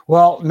kidding.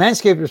 Well,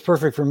 Manscaped is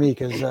perfect for me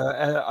because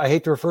I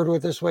hate to refer to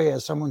it this way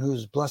as someone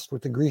who's blessed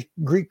with the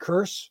Greek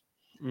curse.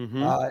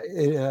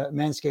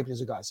 Manscaped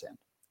is a godsend.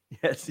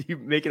 Yes, you're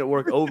making it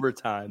work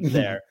overtime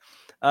there.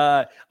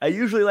 I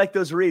usually like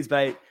those reads,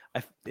 but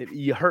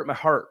you hurt my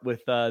heart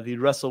with the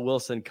Russell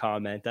Wilson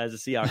comment. As a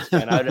Seahawks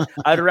fan,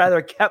 I'd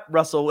rather kept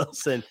Russell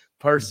Wilson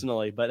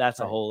personally, but that's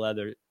a whole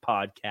other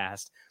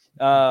podcast.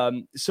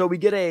 So we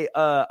get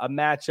a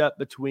matchup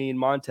between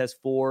Montez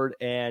Ford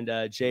and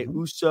Jey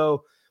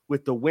Uso,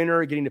 with the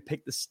winner getting to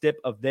pick the stip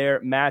of their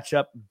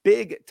matchup.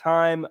 Big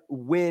time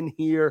win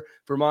here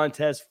for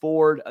Montez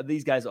Ford.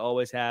 These guys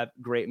always have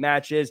great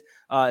matches.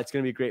 It's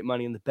going to be great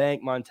money in the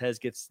bank. Montez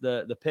gets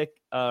the pick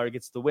or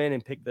gets the win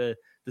and pick the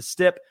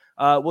stip.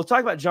 We'll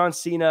talk about John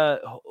Cena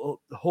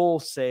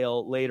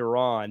wholesale later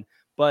on.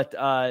 But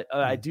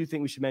I do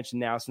think we should mention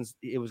now, since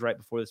it was right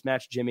before this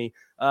match, Jimmy,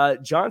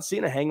 John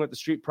Cena hanging with the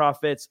Street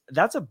Profits.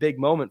 That's a big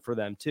moment for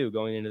them, too,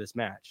 going into this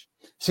match.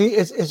 See,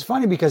 it's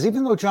funny because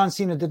even though John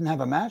Cena didn't have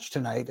a match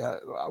tonight,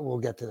 we'll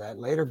get to that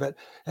later, but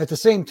at the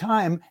same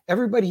time,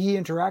 everybody he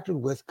interacted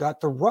with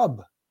got the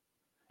rub.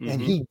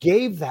 And he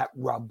gave that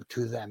rub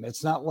to them.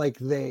 It's not like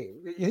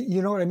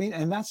you know what I mean?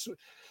 And that's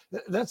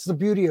the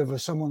beauty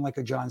of someone like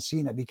a John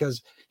Cena,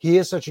 because he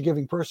is such a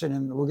giving person,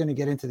 and we're going to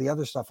get into the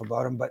other stuff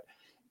about him, but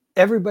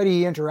everybody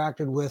he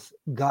interacted with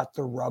got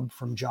the rub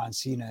from John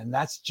Cena, and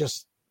that's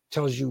just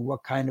tells you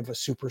what kind of a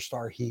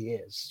superstar he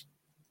is.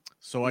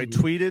 So I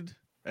tweeted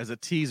as a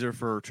teaser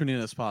for tuning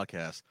in this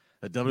podcast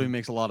that WWE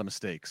makes a lot of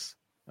mistakes.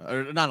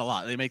 Or not a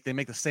lot. They make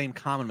the same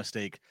common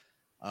mistake,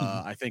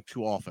 I think,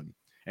 too often.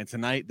 And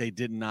tonight they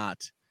did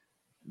not.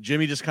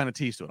 Jimmy just kind of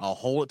teased to it. I'll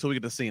hold it till we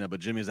get to Cena, but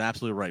Jimmy is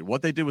absolutely right.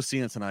 What they did with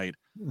Cena tonight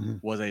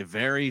was a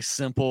very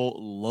simple,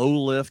 low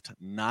lift,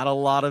 not a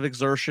lot of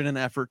exertion and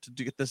effort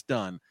to get this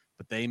done,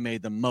 but they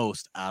made the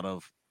most out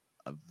of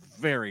a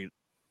very,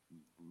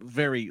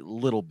 very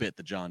little bit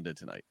that John did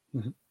tonight.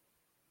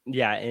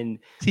 Yeah, and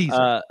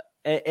teaser.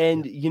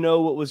 And you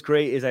know what was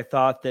great is I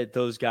thought that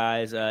those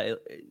guys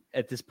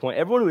at this point,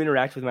 everyone who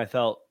interacted with him, I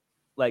felt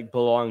like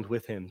belonged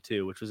with him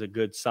too, which was a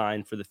good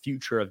sign for the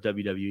future of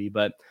WWE.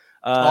 But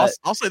I'll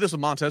say this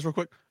with Montez real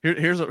quick.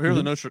 Here's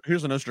a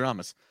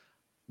Nostradamus.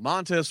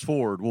 Montez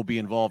Ford will be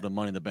involved in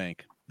Money in the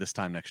Bank this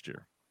time next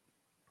year,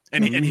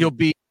 and he'll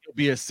be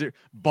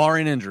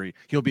barring injury,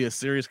 he'll be a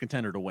serious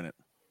contender to win it.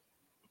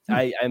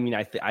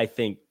 I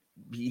think.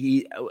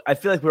 I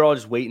feel like we're all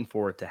just waiting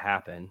for it to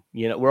happen.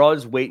 You know, we're all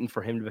just waiting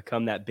for him to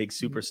become that big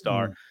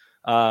superstar.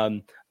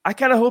 I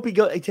kind of hope he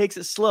takes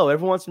it slow.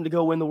 Everyone wants him to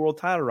go win the world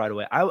title right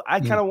away. I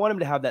kind of want him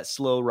to have that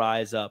slow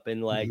rise up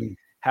and like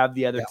have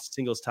the other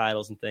singles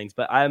titles and things.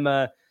 But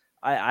I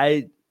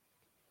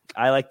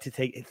like to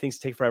take things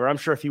take forever. I'm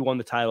sure if he won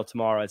the title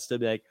tomorrow, I'd still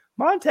be like,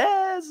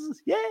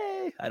 Montez,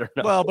 yay! I don't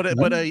know. Well,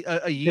 but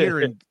a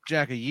year in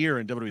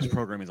WWE's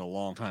programming is a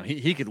long time.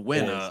 He could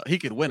win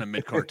a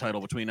mid card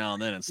title between now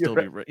and then and still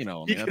be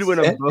he could win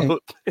a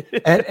vote.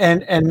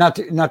 and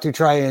not to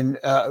try and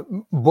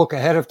book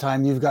ahead of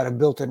time. You've got a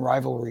built-in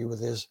rivalry with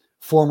his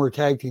former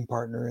tag team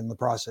partner in the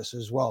process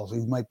as well,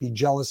 who might be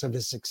jealous of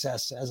his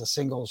success as a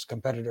singles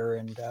competitor.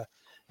 And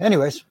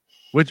anyways,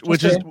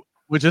 which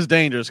is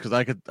dangerous because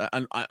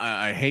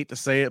I hate to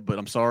say it, but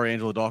I'm sorry,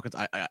 Angelo Dawkins.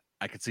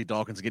 I could see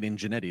Dawkins getting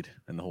Janetti'd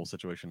in the whole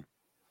situation.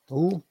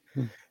 Ooh.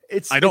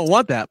 I don't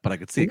want that, but I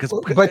could see it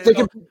but they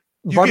can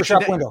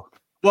barbershop window.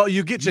 Well,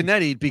 you get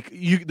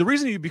Jannetty. The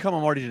reason you become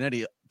a Marty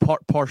Jannetty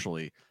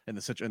partially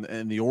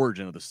in the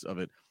origin of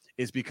it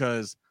is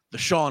because the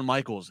Shawn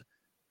Michaels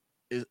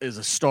is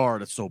a star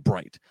that's so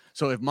bright.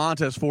 So if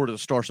Montez Ford is a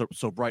star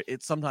so bright,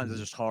 it's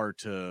just hard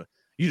to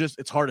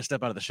it's hard to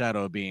step out of the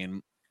shadow of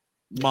being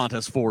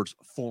Montez Ford's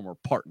former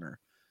partner.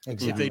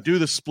 Exactly. If they do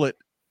the split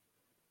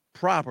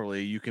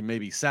properly, you can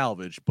maybe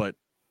salvage, but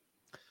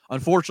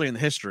unfortunately in the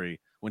history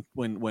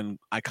when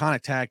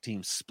iconic tag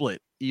teams split,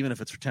 even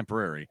if it's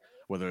temporary,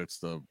 whether it's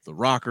the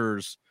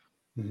Rockers,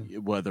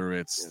 whether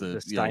it's the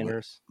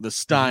Steiners, the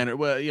Steiner,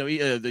 well,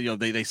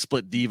 they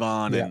split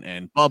Devon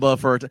and Bubba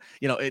for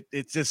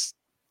it's just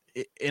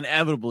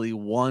inevitably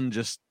one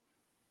just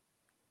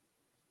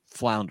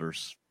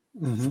flounders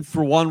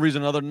for one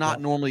reason or another, not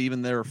normally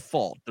even their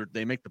fault.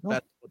 They make the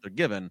bet what they're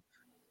given,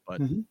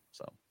 but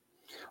so.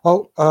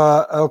 Oh,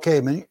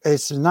 okay.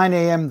 It's 9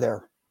 a.m.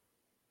 there.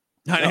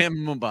 9 a.m. in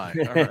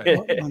Mumbai. All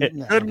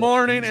right. Good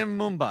morning in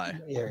Mumbai.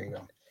 There you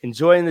go.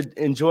 Enjoying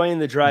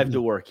the drive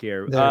to work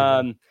here.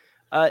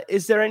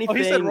 Is there anything? Oh,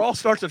 he said Raw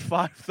starts at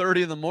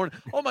 5:30 in the morning.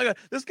 Oh my God,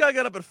 this guy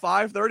got up at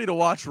 5:30 to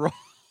watch Raw.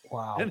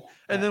 Wow.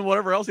 And then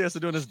whatever else he has to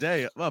do in his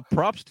day. Well,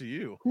 props to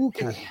you.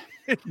 Okay.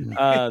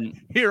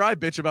 Here I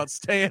bitch about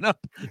staying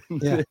up.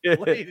 Yeah.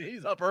 Late.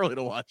 He's up early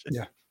to watch it.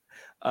 Yeah.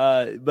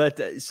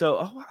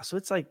 So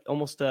it's like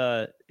almost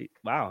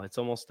it's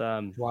almost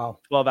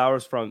 12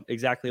 hours from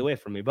exactly away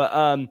from me, but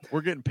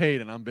we're getting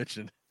paid and I'm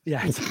bitching.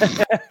 Yeah.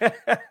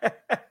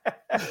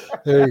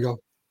 There you go.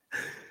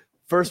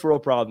 First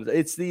world problems.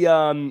 It's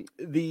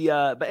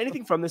but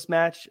anything from this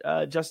match,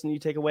 Justin, you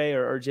take away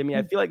or Jimmy?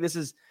 I feel like this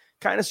is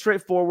kind of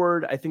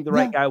straightforward. I think the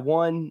right guy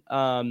won.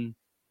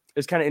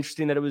 It's kind of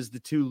interesting that it was the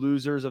two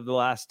losers of the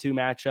last two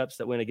matchups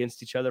that went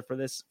against each other for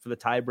the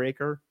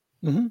tiebreaker.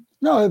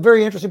 No,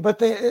 very interesting. But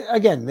they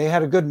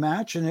had a good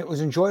match and it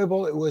was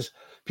enjoyable.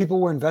 People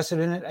were invested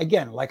in it.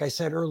 Again, like I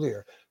said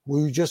earlier,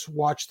 we just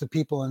watched the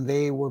people and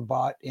they were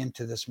bought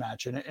into this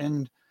match.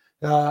 And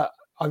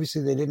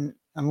obviously they didn't,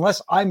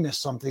 unless I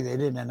missed something, they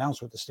didn't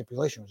announce what the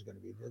stipulation was going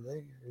to be, did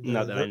they?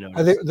 Not that I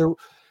know.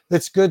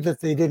 It's good that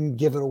they didn't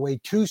give it away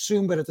too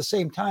soon, but at the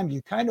same time,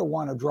 you kind of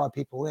want to draw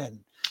people in.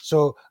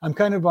 So I'm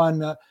kind of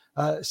on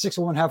 6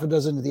 of one, half a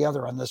dozen of the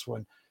other on this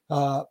one.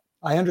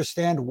 I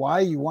understand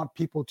why you want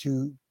people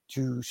to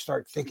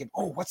start thinking,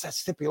 oh, what's that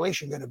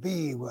stipulation going to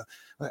be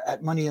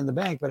at Money in the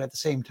Bank? But at the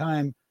same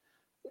time,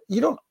 you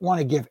don't want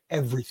to give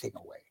everything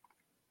away.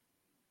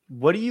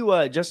 What do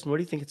you, Justin, what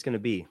do you think it's going to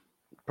be?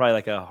 Probably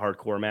like a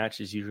hardcore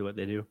match is usually what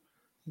they do.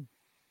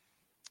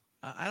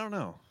 I don't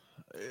know.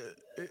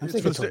 I'm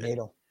thinking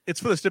tornado. It's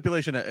for the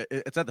stipulation.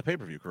 It's at the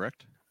pation,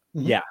 correct?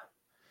 Yeah.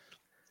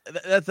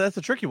 That's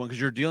a tricky one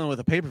because you're dealing with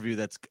a pay-per-view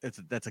that's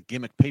a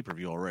gimmick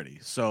pay-per-view already.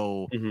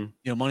 So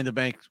Money in the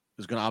Bank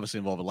is going to obviously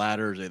involve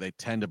ladders. They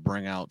tend to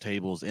bring out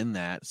tables in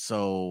that.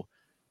 So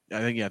I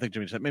think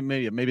Jimmy said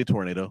maybe a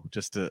tornado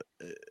just to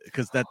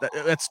because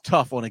that's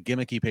tough on a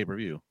gimmicky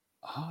pay-per-view.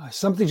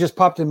 Something just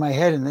popped in my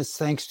head, and this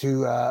thanks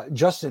to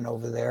Justin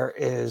over there.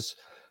 Is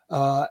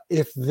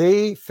if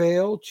they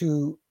fail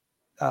to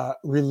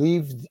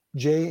relieve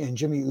Jay and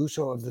Jimmy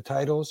Uso of the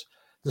titles,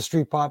 the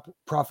Street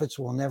Profits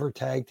will never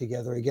tag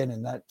together again,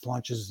 and that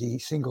launches the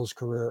singles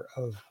career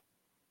of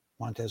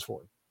Montez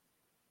Ford.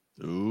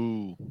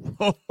 Ooh.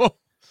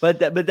 But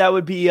that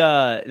would be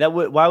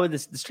why would the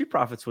Street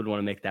Profits would want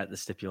to make that the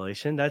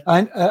stipulation? That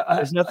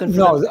there's nothing.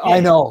 I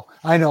know,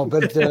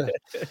 but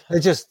it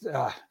just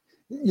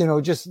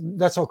just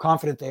that's how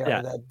confident they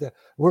are that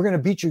we're going to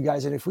beat you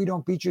guys, and if we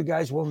don't beat you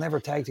guys, we'll never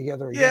tag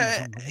together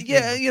again.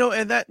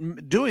 And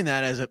that doing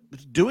that as a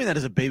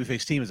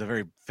babyface team is a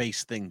very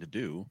face thing to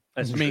do.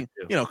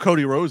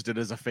 Cody Rhodes did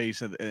as a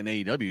face in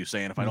AEW,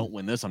 saying if I don't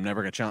win this, I'm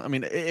never going to challenge. I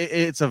mean,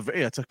 it's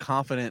a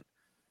confident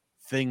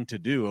thing to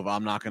do. Of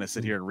I'm not going to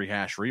sit here and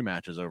rehash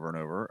rematches over and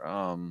over.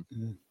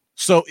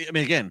 So I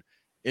mean, again,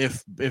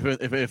 if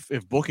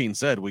booking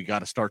said we got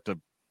to start to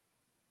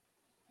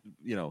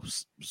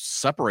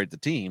separate the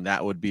team,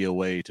 that would be a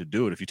way to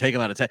do it. If you take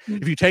them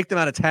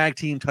out of tag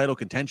team title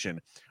contention,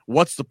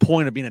 what's the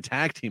point of being a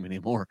tag team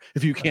anymore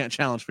if you can't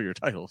challenge for your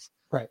titles?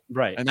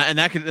 Right. And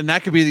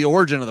that could be the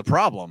origin of the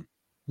problem,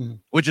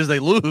 which is they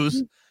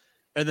lose,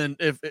 And then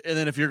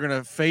if you're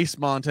gonna face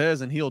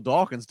Montez and heel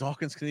Dawkins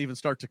can even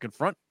start to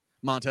confront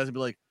Montez and be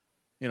like,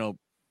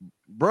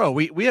 bro,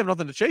 we have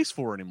nothing to chase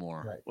for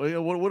anymore. Right.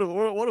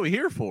 What are we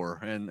here for?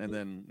 And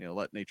then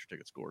let nature take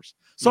its course.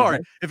 Sorry,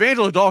 if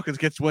Angelo Dawkins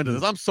gets wind of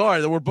this, I'm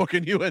sorry that we're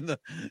booking you in the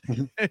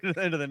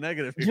into the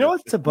negative. You know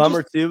what's a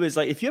bummer too is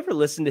like if you ever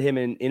listen to him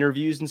in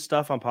interviews and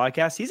stuff on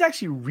podcasts, he's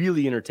actually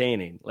really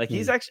entertaining. Like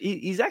he's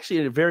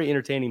actually a very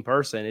entertaining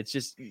person. It's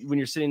just when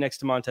you're sitting next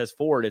to Montez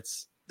Ford,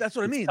 that's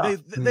what I mean.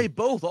 They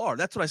both are.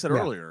 That's what I said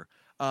earlier.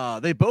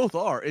 They both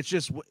are. It's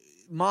just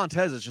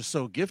Montez is just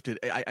so gifted.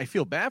 I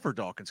feel bad for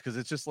Dawkins because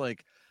it's just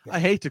like I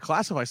hate to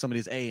classify somebody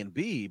as A and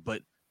B,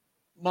 but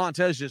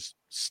Montez just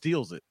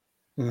steals it.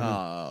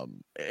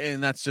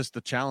 And that's just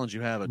the challenge you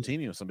have of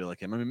teaming with somebody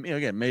like him. I mean,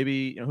 again,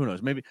 maybe who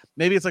knows? Maybe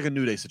it's like a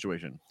New Day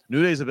situation.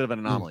 New Day is a bit of an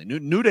anomaly.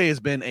 New Day has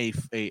been a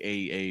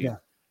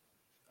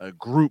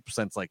group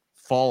since like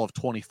fall of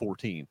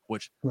 2014,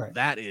 which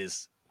that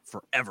is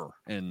forever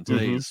in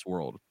today's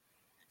world.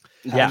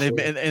 Yeah, and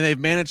they've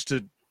managed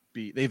to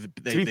be. To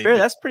be fair,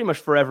 that's pretty much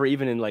forever,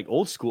 even in like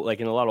old school,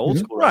 like in a lot of old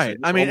school. Right.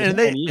 I mean,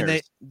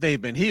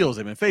 they've been heels,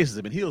 they've been faces,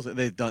 they've been heels.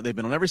 They've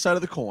been on every side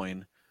of the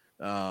coin.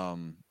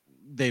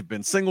 They've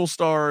been single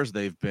stars,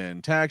 they've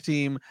been tag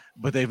team,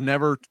 but they've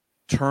never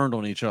turned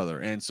on each other.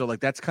 And so like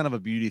that's kind of a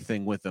beauty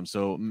thing with them.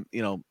 So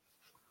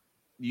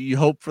you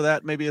hope for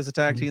that maybe as a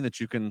tag team that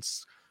you can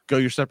go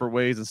your separate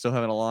ways and still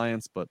have an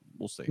alliance, but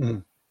we'll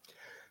see.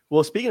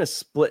 Well, speaking of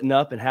splitting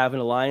up and having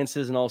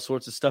alliances and all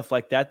sorts of stuff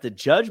like that, the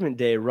Judgment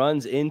Day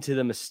runs into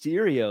the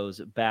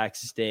Mysterios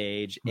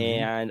backstage,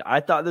 and I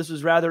thought this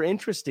was rather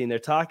interesting. They're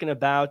talking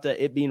about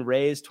it being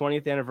Rey's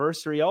 20th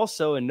anniversary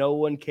also, and no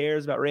one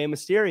cares about Rey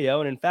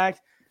Mysterio. And in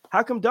fact,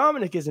 how come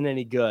Dominic isn't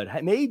any good?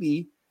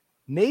 Maybe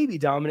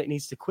Dominic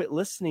needs to quit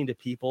listening to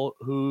people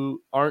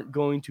who aren't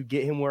going to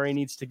get him where he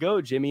needs to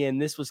go, Jimmy.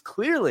 And this was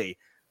clearly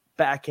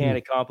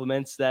backhanded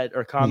comments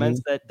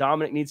that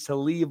Dominic needs to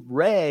leave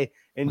Rey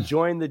and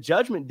join the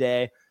Judgment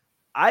Day.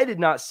 I did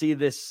not see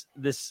this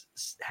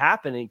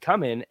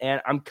coming,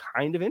 and I'm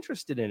kind of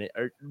interested in it.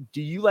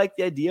 Do you like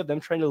the idea of them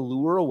trying to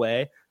lure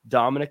away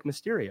Dominic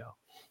Mysterio?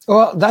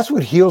 Well, that's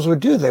what heels would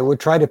do. They would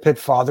try to pit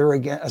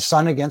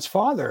son against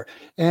father.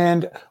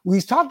 And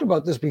we've talked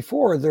about this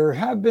before. There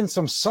have been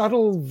some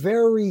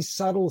very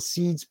subtle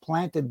seeds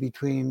planted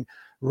between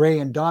Rey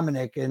and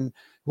Dominic, and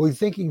we're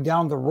thinking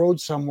down the road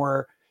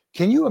somewhere.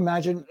 Can you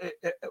imagine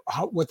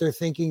what they're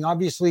thinking?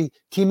 Obviously,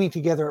 teaming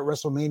together at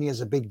WrestleMania is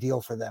a big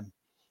deal for them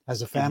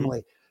as a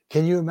family.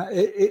 Can you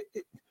imagine?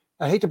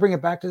 I hate to bring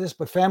it back to this,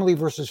 but family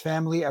versus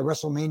family at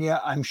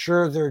WrestleMania, I'm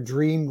sure their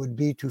dream would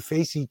be to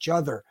face each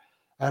other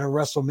at a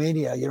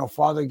WrestleMania.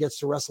 Father gets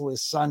to wrestle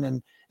his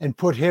son and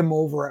put him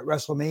over at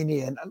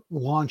WrestleMania and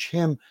launch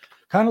him,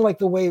 kind of like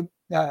the way,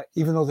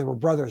 even though they were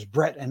brothers,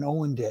 Brett and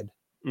Owen did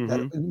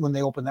when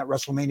they opened that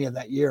WrestleMania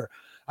that year.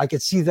 I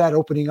could see that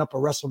opening up a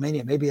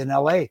WrestleMania, maybe in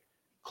LA,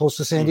 close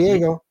to San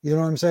Diego. You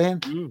know what I'm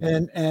saying?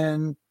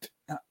 And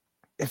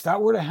if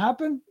that were to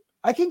happen,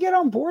 I can get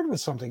on board with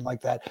something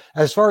like that.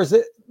 As far as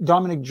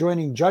Dominic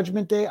joining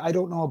Judgment Day, I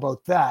don't know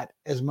about that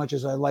as much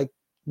as I like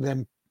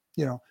them,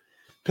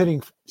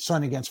 pitting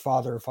son against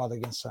father or father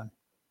against son.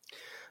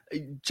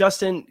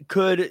 Justin,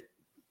 could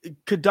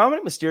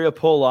Dominic Mysterio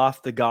pull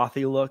off the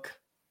gothy look?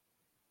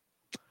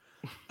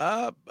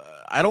 I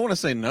don't want to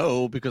say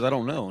no because I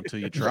don't know until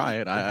you try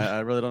it. I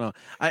really don't know.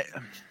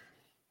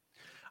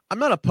 I'm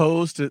not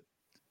opposed to.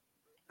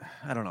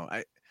 I don't know.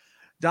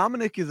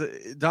 Dominic.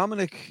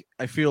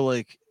 I feel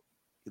like,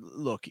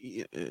 look,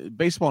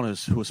 based upon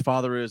who his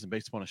father is and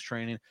based upon his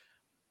training,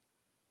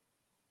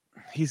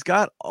 he's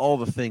got all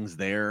the things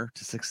there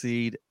to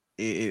succeed.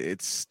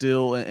 It's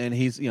still, and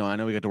he's, I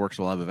know we got to work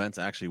some live events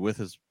actually with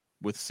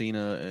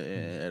Cena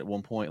at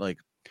one point. Like,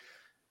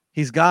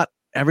 he's got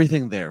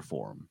everything there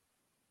for him.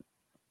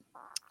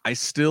 I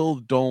still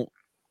don't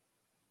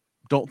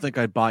think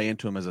I'd buy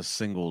into him as a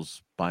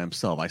singles by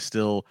himself. I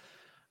still,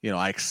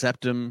 I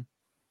accept him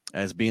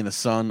as being the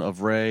son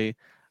of Rey.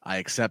 I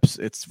accept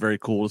it's very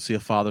cool to see a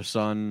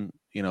father-son,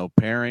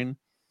 pairing.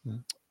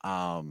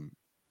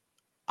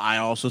 I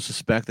also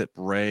suspect that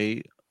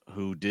Rey,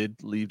 who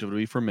did leave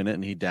WWE for a minute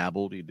and he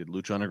did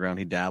Lucha Underground,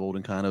 he dabbled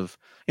in kind of,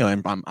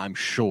 and I'm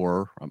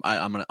sure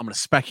I'm gonna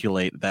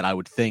speculate that I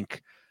would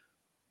think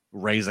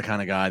Rey's the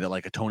kind of guy that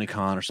like a Tony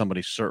Khan or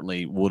somebody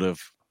certainly would have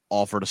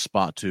offered a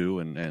spot to,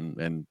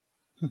 and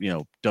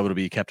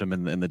WWE kept him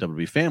in the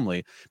WWE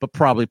family. But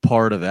probably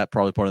part of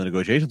the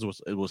negotiations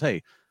was,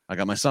 hey, I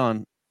got my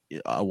son,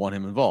 I want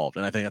him involved,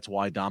 and I think that's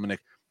why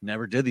Dominic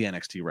never did the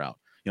NXT route.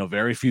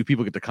 Very few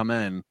people get to come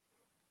in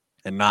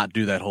and not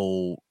do that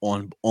whole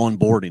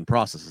onboarding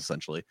process.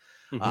 Essentially,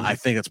 I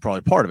think that's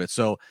probably part of it.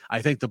 So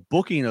I think the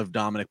booking of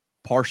Dominic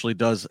partially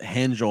does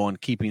hinge on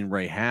keeping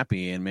Rey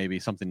happy and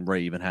maybe something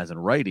Rey even has in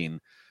writing.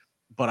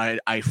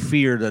 But I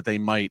fear that they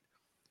might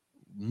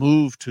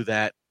move to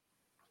that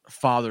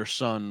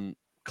father-son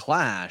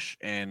clash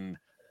and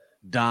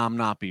Dom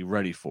not be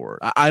ready for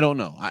it. I don't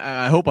know.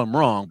 I hope I'm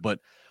wrong, but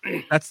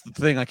that's the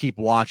thing I keep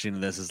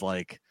watching. This is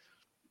like,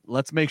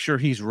 let's make sure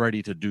he's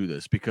ready to do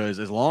this, because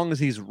as long as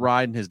he's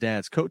riding his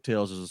dad's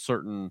coattails, there's a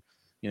certain,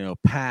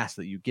 pass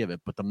that you give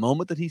it. But the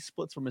moment that he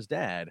splits from his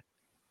dad,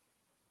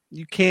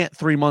 you can't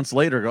 3 months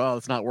later go, oh,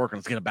 it's not working,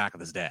 let's get it back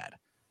with his dad.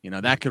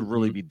 That could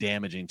really be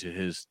damaging to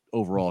his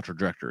overall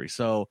trajectory.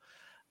 So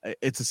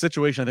it's a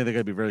situation I think they got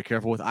to be very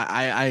careful with.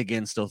 I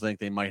again still think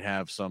they might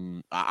have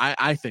some.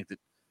 I think that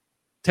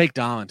take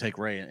Dom and take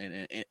Rey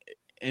and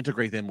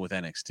integrate them with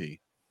NXT.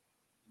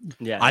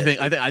 Yeah,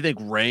 I think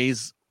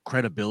Rey's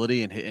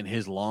credibility and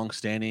his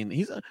long-standing.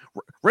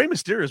 Rey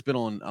Mysterio has been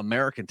on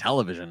American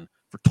television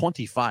for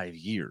 25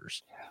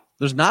 years.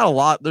 There's not a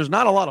lot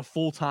of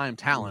full-time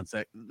talents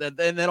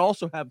that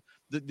also have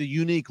the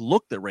unique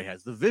look that Rey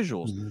has, the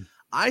visuals. Mm-hmm.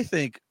 I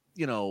think,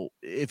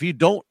 if you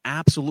don't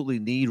absolutely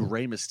need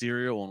Rey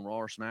Mysterio on Raw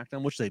or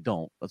SmackDown, which they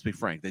don't, let's be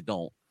frank, they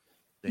don't.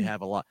 They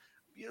have a lot.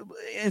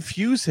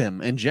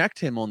 Inject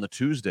him on the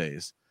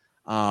Tuesdays,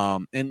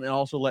 and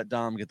also let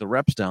Dom get the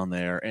reps down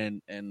there,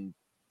 and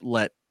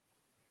let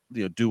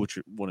do what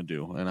you want to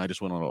do. And I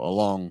just went on a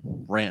long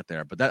rant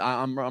there, but that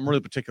I'm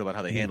really particular about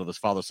how they handle this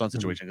father-son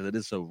situation, because it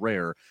is so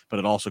rare, but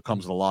it also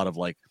comes with a lot of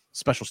like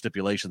special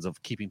stipulations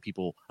of keeping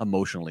people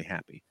emotionally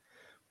happy.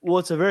 Well,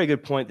 it's a very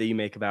good point that you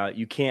make about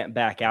you can't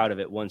back out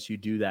of it once you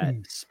do that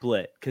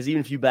split. Because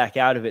even if you back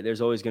out of it, there's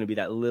always going to be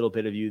that little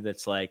bit of you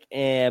that's like,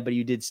 but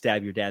you did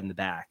stab your dad in the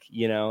back.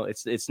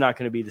 It's not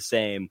going to be the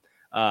same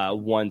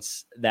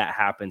once that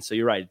happens. So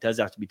you're right. It does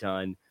have to be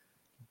done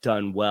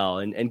well.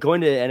 And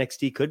going to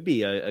NXT could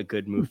be a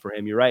good move for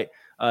him. You're right.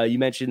 You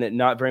mentioned that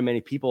not very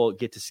many people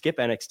get to skip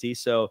NXT.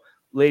 So,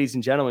 ladies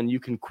and gentlemen, you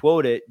can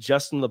quote it.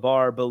 Justin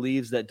LaBar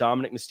believes that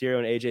Dominic Mysterio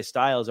and AJ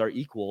Styles are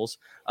equals.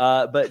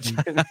 But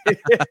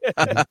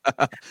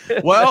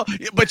well,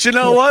 but you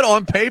know what?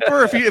 On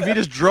paper, if you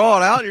just draw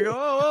it out, you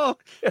go,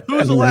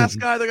 who's the last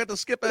guy that got to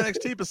skip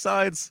NXT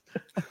besides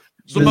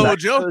Samoa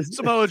Joe?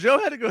 Samoa Joe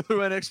had to go through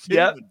NXT.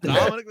 Yep. But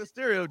Dominic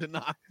Mysterio did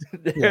not.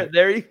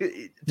 They're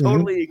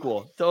totally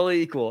equal.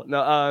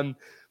 No,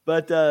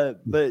 But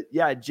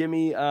yeah,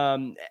 Jimmy,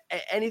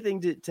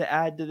 anything to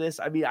add to this?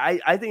 I mean,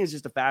 I think it's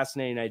just a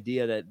fascinating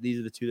idea that these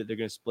are the two that they're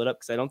going to split up,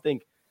 because I don't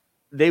think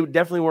they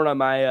definitely weren't on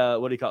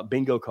my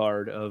bingo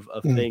card of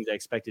things I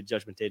expected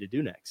Judgment Day to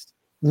do next.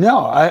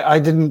 No, I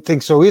didn't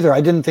think so either. I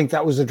didn't think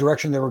that was the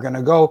direction they were going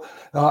to go.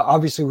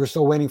 Obviously, we're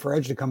still waiting for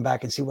Edge to come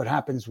back and see what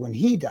happens when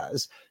he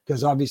does,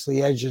 because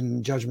obviously Edge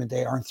and Judgment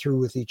Day aren't through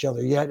with each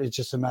other yet. It's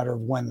just a matter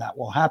of when that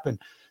will happen.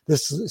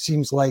 This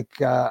seems like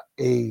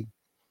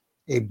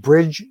a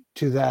bridge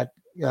to that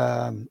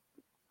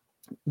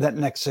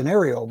next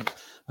scenario.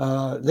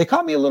 They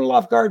caught me a little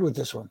off guard with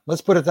this one.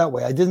 Let's put it that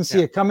way. I didn't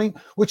see it coming,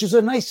 which is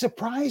a nice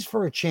surprise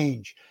for a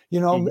change.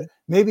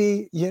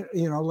 Maybe,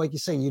 like you're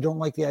saying, you don't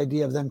like the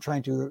idea of them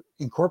trying to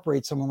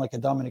incorporate someone like a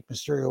Dominic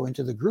Mysterio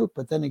into the group.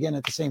 But then again,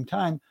 at the same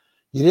time,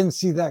 you didn't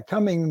see that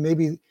coming.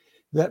 Maybe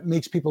that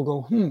makes people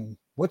go,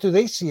 what do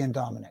they see in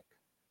Dominic?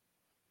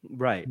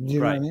 Right. Do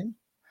you know what I mean?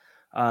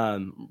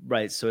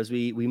 Right. So as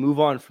we move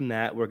on from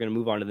that, we're going to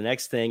move on to the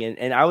next thing.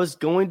 And I was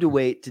going to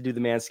wait to do the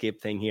Manscaped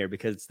thing here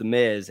because it's the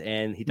Miz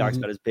and he talks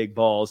about his big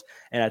balls.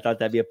 And I thought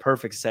that'd be a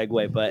perfect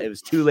segue, but it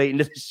was too late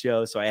into the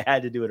show. So I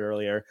had to do it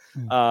earlier.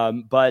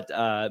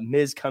 But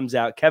Miz comes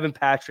out, Kevin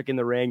Patrick in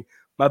the ring,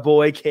 my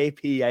boy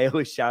KP. I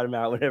always shout him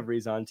out whenever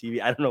he's on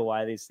TV. I don't know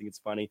why they think it's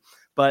funny,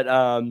 but,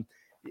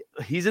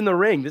 he's in the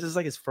ring. This is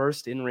like his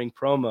first in-ring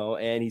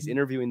promo, and he's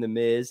interviewing the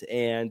Miz,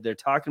 and they're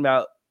talking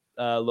about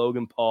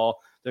Logan Paul.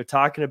 They're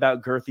talking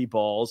about girthy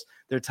balls.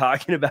 They're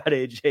talking about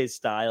AJ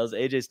Styles.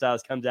 AJ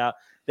Styles comes out.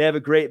 They have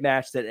a great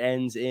match that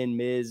ends in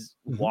Miz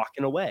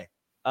walking away.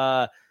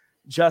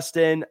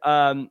 Justin,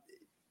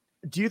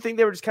 do you think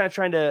they were just kind of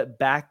trying to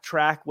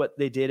backtrack what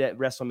they did at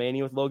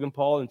WrestleMania with Logan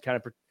Paul and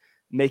kind of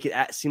make it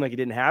seem like it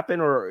didn't happen?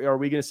 Or are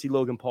we going to see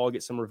Logan Paul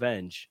get some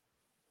revenge?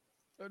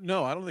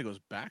 No, I don't think it was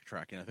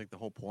backtracking. I think the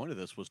whole point of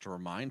this was to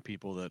remind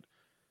people that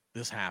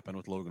this happened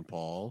with Logan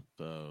Paul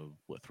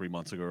 3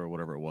 months ago or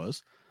whatever it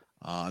was.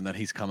 And that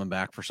he's coming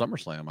back for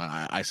SummerSlam.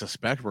 I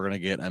suspect we're going to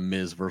get a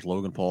Miz versus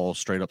Logan Paul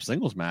straight up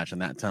singles match.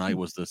 And that tonight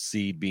was the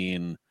seed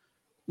the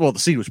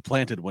seed was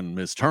planted when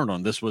Miz turned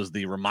on. This was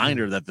the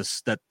reminder that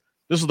this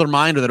is the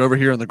reminder that over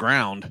here on the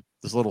ground,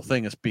 this little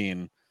thing is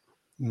being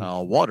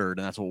watered.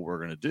 And that's what we're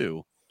going to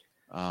do.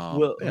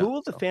 Who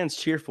will the fans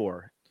cheer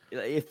for?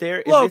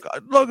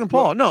 Logan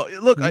Paul. No,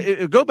 look,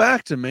 go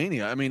back to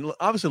Mania. I mean,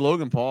 obviously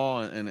Logan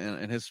Paul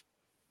and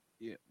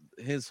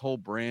his whole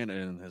brand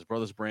and his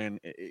brother's brand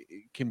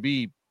it can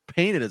be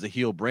painted as a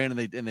heel brand,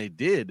 and they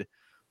did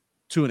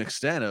to an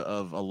extent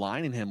of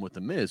aligning him with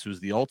the Miz, who's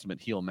the ultimate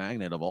heel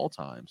magnet of all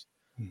times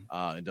in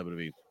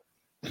WWE.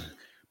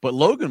 But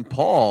Logan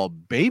Paul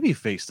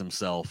baby-faced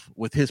himself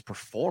with his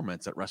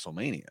performance at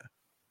WrestleMania.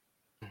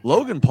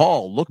 Logan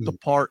Paul looked the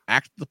part,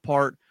 acted the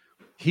part.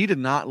 He did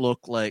not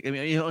look like, I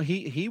mean,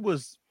 he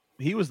was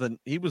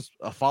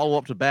a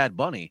follow-up to Bad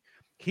Bunny.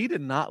 He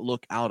did not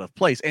look out of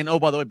place. And, oh,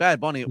 by the way, Bad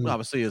Bunny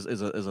obviously is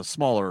a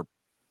smaller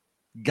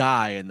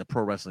guy in the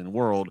pro wrestling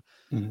world,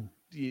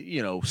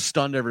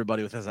 stunned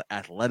everybody with his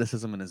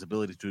athleticism and his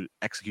ability to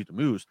execute the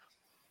moves.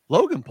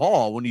 Logan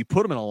Paul, when you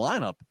put him in a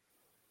lineup,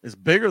 is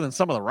bigger than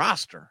some of the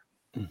roster.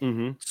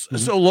 Mm-hmm.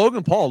 So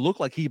Logan Paul looked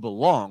like he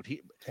belonged.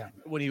 Yeah.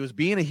 When he was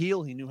being a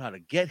heel, he knew how to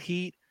get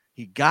heat.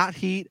 He got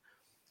heat.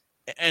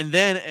 And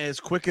then as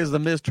quick as the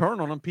Miz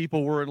turned on him,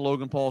 people were in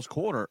Logan Paul's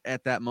corner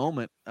at that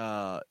moment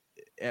at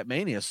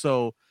Mania.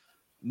 So,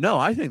 no,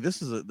 I think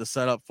this is the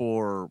setup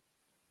for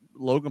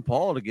Logan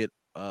Paul to get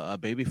a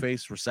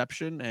babyface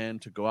reception and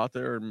to go out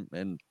there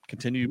and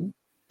continue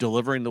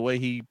delivering the way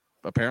he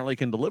apparently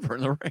can deliver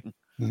in the ring.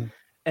 Mm-hmm.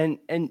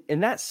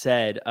 And that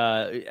said,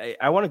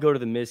 I want to go to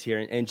the Miz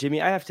here, and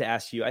Jimmy, I have to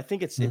ask you. I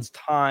think it's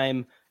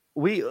time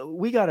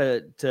we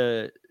gotta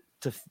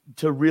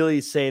to really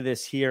say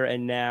this here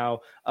and now,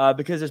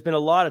 because there's been a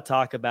lot of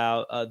talk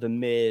about the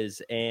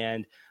Miz,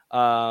 and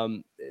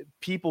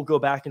people go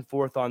back and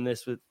forth on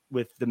this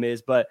with the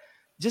Miz, but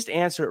just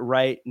answer it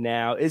right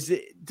now.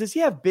 Does he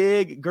have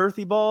big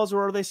girthy balls,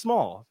 or are they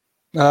small?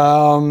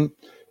 Man,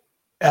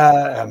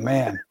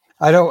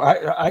 I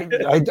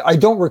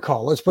don't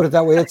recall. Let's put it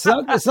that way. It's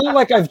not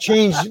like I've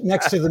changed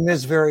next to the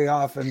Miz very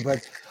often,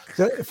 but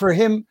for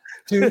him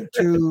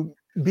to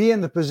be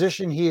in the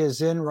position he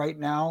is in right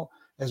now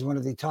as one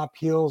of the top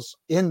heels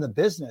in the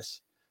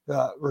business,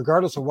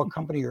 regardless of what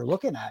company you're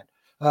looking at,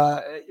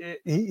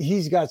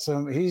 he's got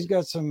some.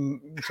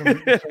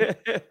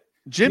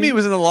 Jimmy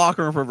was in the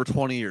locker room for over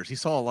 20 years. He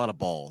saw a lot of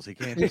balls. He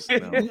can't just.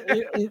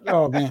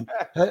 Oh man,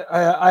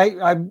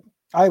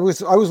 I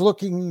was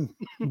looking.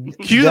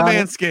 Cue the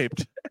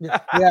Manscaped.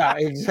 Yeah,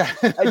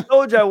 exactly. I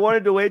told you I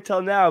wanted to wait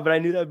till now, but I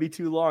knew that would be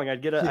too long.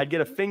 I'd get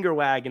a finger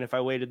wagging if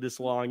I waited this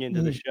long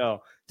into the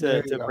show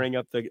to bring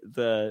up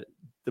the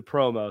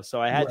promo.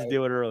 So I had to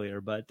do it earlier,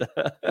 but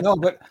no,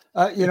 but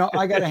I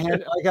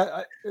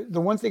got the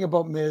one thing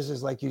about Miz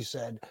is, like you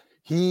said,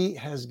 he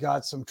has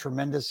got some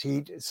tremendous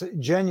heat. It's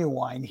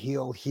genuine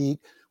heel heat,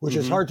 which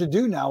is hard to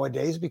do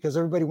nowadays because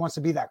everybody wants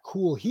to be that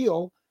cool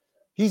heel.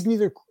 He's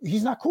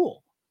not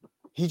cool.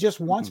 He just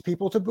wants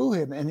people to boo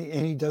him, and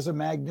he does a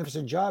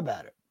magnificent job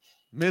at it.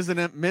 Miz and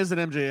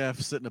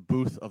MJF sit in a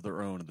booth of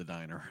their own at the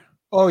diner.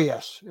 Oh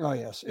yes.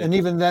 And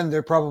even then,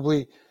 they're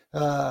probably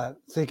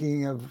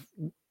thinking of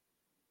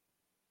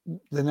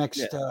the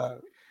next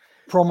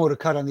promo to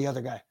cut on the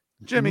other guy.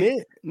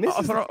 Jimmy, Miz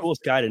is the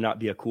coolest guy to not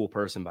be a cool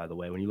person, by the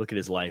way, when you look at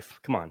his life.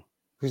 Come on.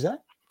 Who's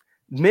that?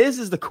 Miz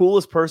is the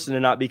coolest person to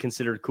not be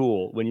considered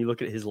cool when you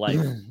look at his life.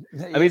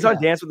 I mean, he's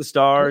on Dance with the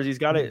Stars. He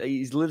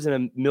lives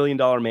in $1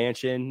 million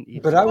mansion.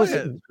 But I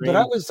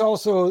was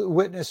also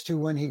witness to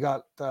when he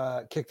got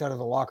kicked out of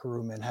the locker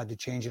room and had to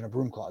change in a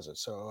broom closet.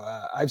 So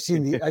I've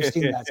seen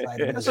that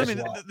side of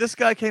it. This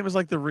guy came as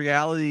like the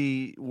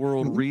reality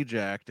world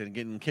reject and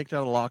getting kicked out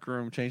of the locker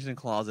room, changing in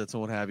closets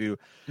and what have you,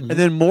 and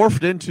then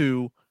morphed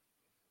into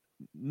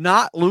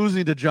not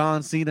losing to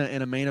John Cena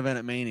in a main event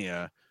at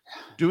Mania.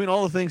 Doing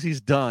all the things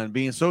he's done,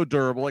 being so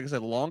durable, like I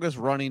said, longest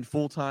running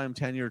full-time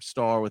tenured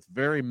star with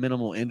very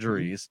minimal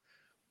injuries.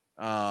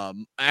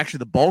 Actually,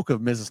 the bulk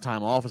of Miz's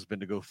time off has been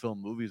to go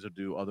film movies or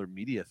do other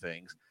media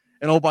things.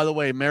 And oh, by the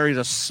way, marries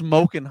a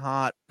smoking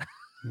hot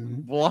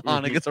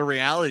blonde against a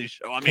reality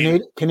show. I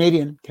mean,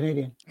 Canadian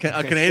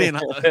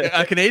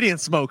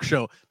smoke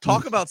show.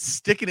 Talk about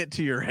sticking it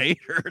to your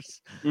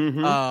haters.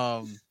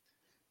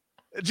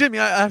 Jimmy,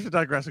 I have to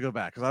digress and go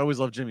back because I always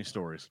love Jimmy's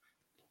stories.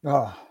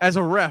 As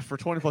a ref for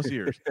 20 plus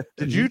years,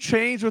 did you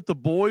change with the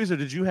boys or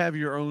did you have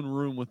your own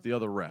room with the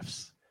other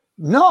refs?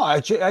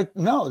 No,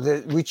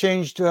 we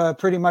changed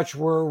pretty much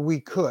where we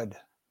could.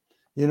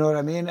 You know what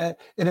I mean? And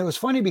it was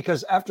funny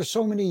because after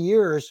so many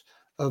years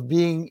of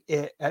being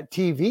at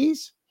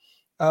TVs,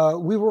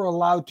 we were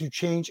allowed to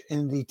change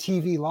in the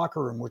TV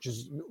locker room, which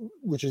is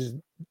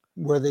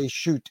where they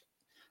shoot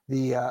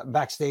the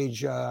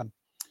backstage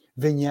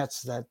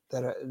vignettes that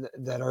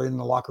are in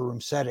the locker room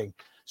setting.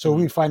 So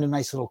we find a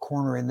nice little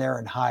corner in there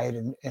and hide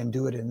and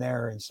do it in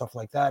there and stuff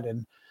like that.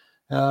 And,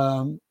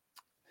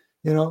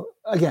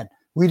 again,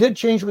 we did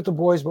change with the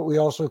boys, but we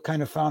also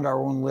kind of found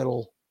our own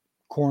little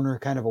corner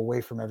kind of away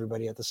from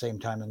everybody at the same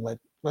time and let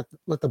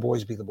the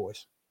boys be the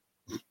boys.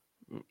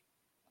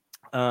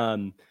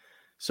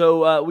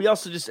 So we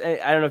also just, I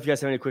don't know if you guys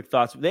have any quick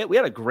thoughts. We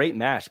had a great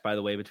match, by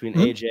the way, between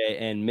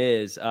AJ and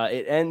Miz.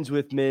 It ends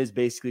with Miz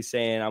basically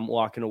saying, I'm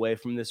walking away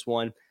from this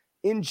one.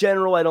 In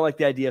general, I don't like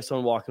the idea of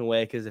someone walking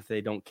away because if they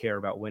don't care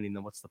about winning,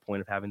 then what's the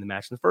point of having the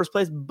match in the first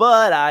place?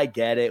 But I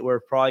get it. We're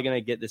probably going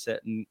to get this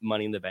at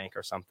Money in the Bank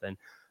or something.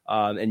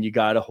 And you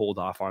got to hold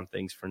off on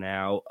things for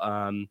now.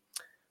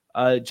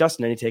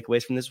 Justin, any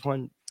takeaways from this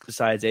one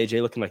besides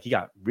AJ looking like he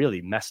got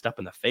really messed up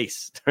in the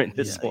face during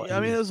this one? Yeah, I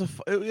mean, it was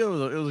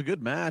a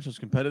good match. It was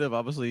competitive.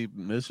 Obviously,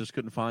 Miz just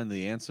couldn't find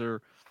the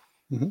answer.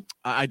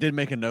 I did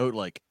make a note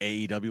like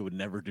AEW would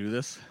never do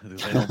this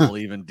because they don't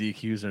believe in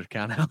DQs or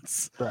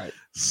countouts. Right.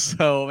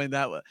 So I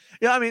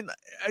mean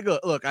I go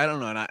look. I don't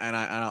know, and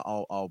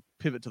I'll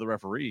pivot to the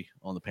referee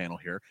on the panel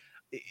here.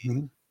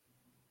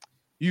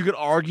 You could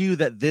argue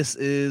that this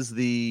is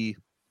the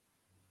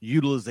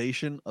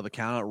utilization of a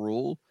countout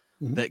rule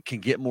that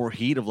can get more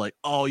heat of like,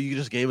 oh, you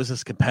just gave us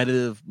this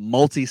competitive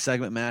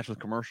multi-segment match with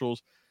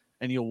commercials,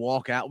 and you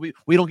walk out.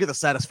 We don't get the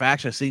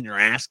satisfaction of seeing your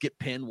ass get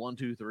pinned 1,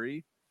 2,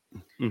 3.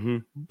 Mm-hmm.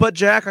 But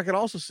Jack, I can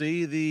also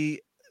see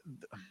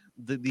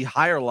the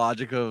higher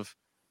logic of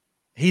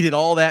he did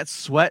all that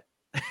sweat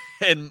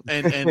and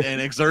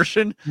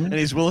exertion, and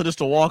he's willing just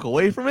to walk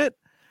away from it.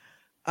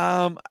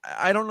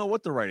 I don't know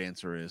what the right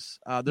answer is.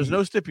 There's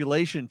no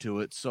stipulation to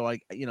it, so I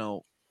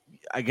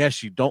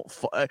guess you don't.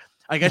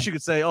 I guess you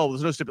could say, oh,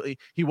 there's no stipulation.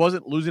 He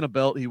wasn't losing a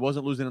belt. He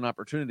wasn't losing an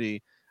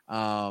opportunity.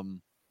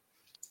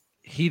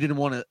 He didn't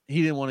want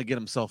to get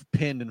himself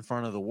pinned in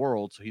front of the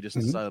world, so he just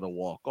decided to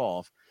walk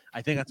off.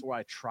 I think that's where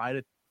I try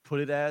to put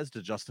it as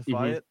to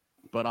justify it,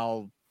 but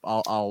I'll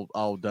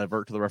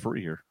divert to the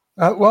referee here.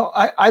 Well,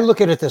 I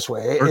look at it this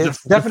way.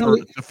 It's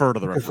definitely defer to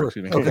the referee.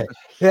 Excuse me. Okay.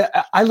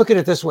 Yeah, I look at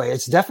it this way.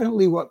 It's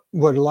definitely what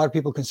a lot of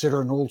people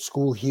consider an old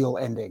school heel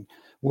ending,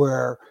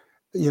 where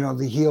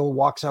the heel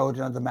walks out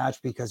of the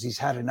match because he's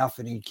had enough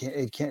and he can't,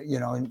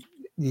 and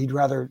he'd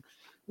rather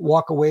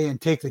walk away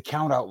and take the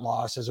count out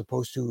loss as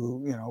opposed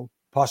to,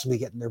 possibly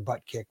getting their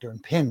butt kicked or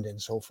pinned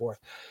and so forth.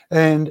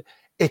 And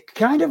it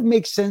kind of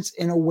makes sense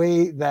in a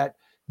way that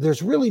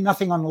there's really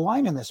nothing on the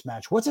line in this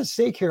match. What's at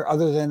stake here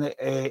other than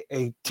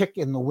a tick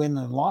in the win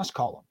and loss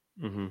column?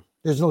 Mm-hmm.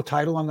 There's no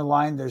title on the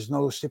line. There's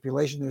no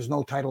stipulation. There's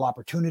no title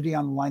opportunity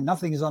on the line.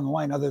 Nothing is on the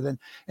line other than,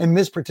 and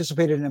Miz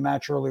participated in a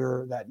match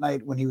earlier that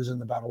night when he was in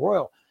the Battle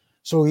Royal.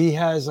 So he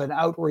has an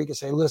out where he can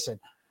say, listen,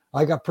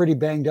 I got pretty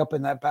banged up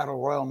in that Battle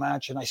Royal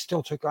match and I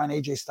still took on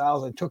AJ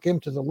Styles and took him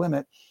to the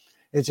limit.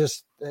 It's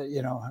just,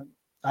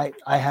 I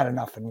had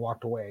enough and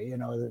walked away.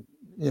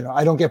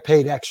 I don't get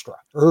paid extra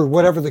or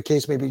whatever the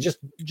case may be.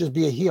 Just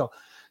be a heel.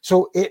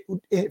 So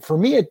it for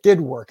me it did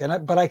work,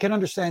 but I can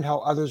understand how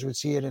others would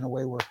see it in a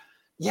way where,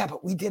 yeah,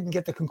 but we didn't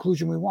get the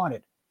conclusion we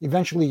wanted.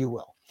 Eventually, you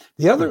will.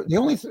 The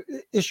only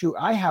issue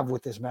I have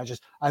with this match is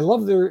I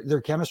love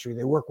their chemistry.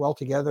 They work well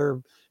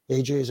together.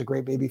 AJ is a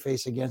great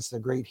babyface against a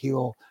great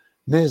heel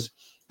Miz.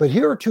 But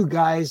here are two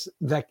guys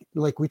that,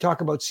 like we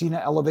talk about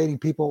Cena elevating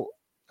people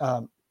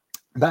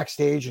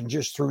backstage and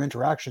just through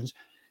interactions.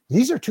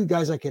 These are two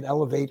guys that could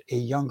elevate a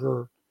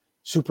younger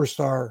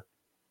superstar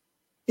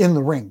in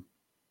the ring.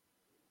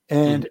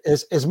 And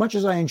as much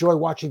as I enjoy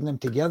watching them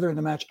together in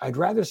the match, I'd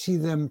rather see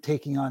them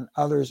taking on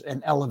others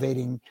and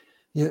elevating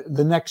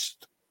the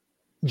next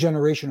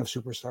generation of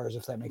superstars,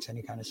 if that makes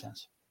any kind of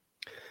sense.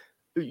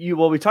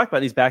 We talked about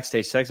these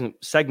backstage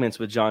segments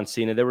with John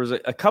Cena. There was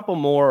a couple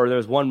more, or there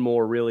was one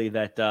more really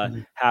that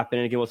happened.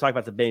 And again, we'll talk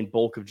about the main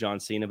bulk of John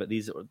Cena, but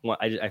these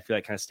I feel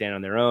like kind of stand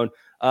on their own.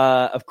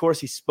 Of course,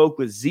 he spoke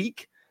with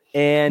Zeke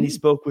and he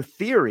spoke with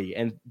Theory,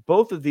 and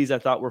both of these I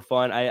thought were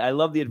fun. I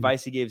love the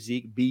advice he gave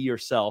Zeke: be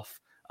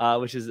yourself,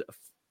 which is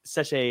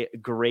such a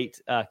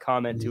great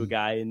comment to a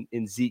guy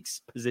in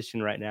Zeke's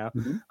position right now.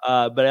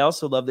 But I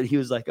also love that he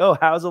was like, "Oh,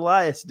 how's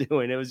Elias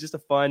doing?" It was just a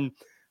fun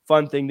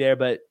thing there.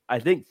 But I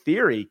think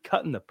Theory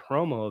cutting the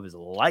promo of his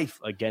life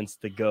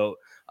against the GOAT.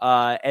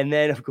 And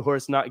then, of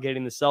course, not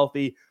getting the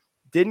selfie.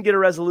 Didn't get a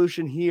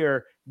resolution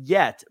here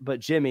yet. But,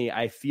 Jimmy,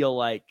 I feel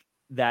like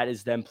that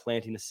is them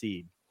planting a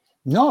seed.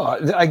 No,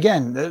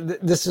 again,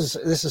 this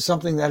is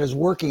something that is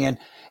working.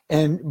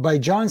 And by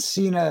John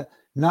Cena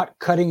not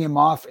cutting him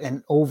off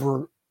and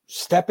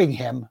overstepping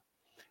him,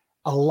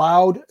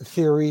 allowed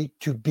Theory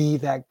to be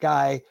that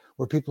guy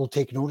where people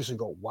take notice and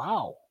go,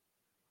 wow,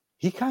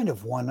 he kind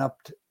of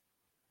one-upped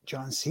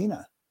John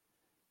Cena.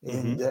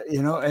 And,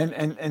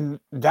 and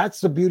that's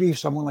the beauty of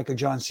someone like a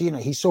John Cena.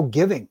 He's so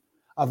giving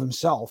of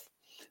himself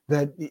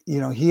that,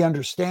 he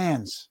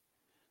understands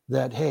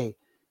that, hey,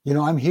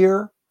 I'm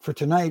here for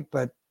tonight,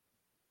 but,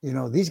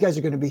 these guys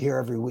are going to be here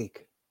every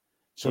week.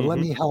 So let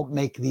me help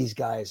make these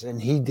guys. And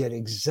he did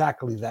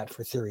exactly that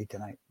for Theory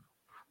tonight.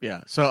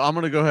 Yeah. So I'm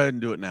going to go ahead and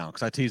do it now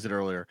because I teased it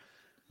earlier.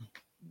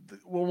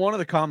 Well, one of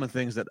the common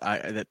things that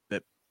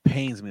that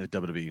pains me with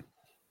WWE,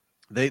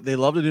 they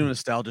love to do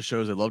nostalgia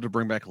shows. They love to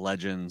bring back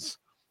legends,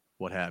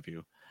 what have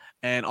you.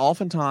 And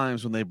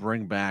oftentimes when they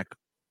bring back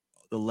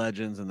the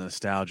legends and the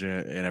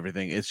nostalgia and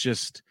everything, it's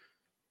just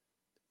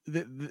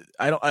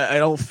I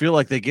don't feel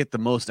like they get the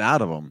most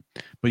out of them.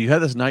 But you had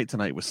this night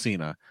tonight with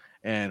Cena,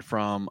 and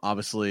from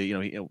obviously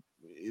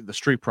the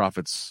Street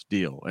Profits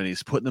deal, and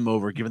he's putting them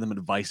over, giving them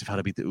advice of how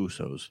to beat the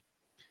Usos,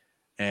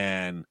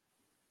 and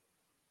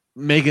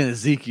making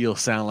Ezekiel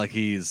sound like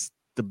he's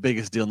the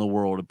biggest deal in the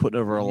world, and putting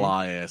over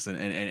Elias,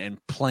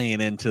 and playing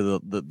into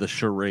the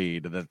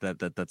charade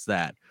that's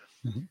that.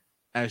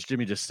 As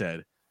Jimmy just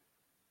said,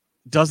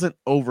 doesn't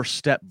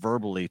overstep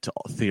verbally to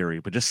Theory,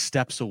 but just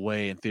steps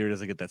away, and Theory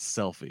doesn't get that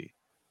selfie.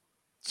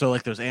 So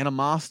like there's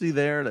animosity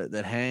there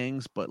that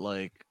hangs, but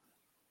like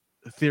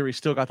Theory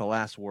still got the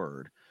last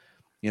word.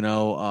 We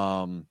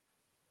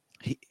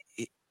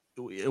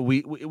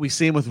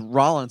see him with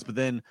Rollins, but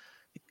then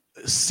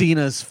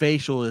Cena's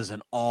facial is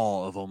in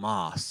awe of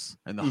Omos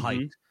and the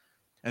height.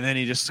 And then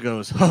he just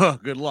goes,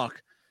 good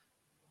luck.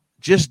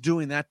 Just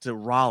doing that to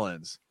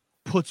Rollins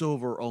puts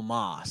over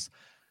Omos.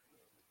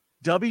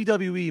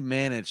 WWE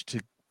managed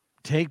to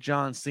take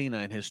John Cena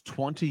and his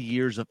 20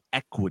 years of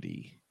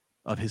equity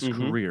of his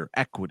career,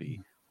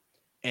 equity,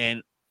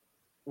 and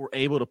were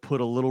able to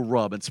put a little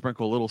rub and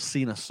sprinkle a little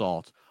Cena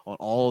salt on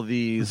all of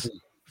these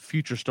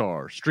future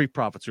stars, Street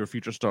Profits who are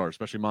future stars,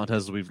 especially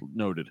Montez, as we've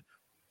noted,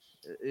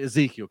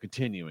 Ezekiel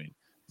continuing,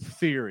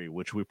 Theory,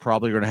 which we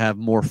probably are going to have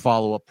more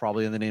follow-up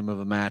probably in the name of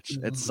a match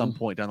at some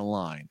point down the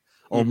line.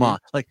 Omos,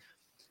 like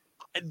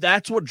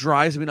that's what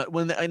drives me.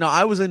 When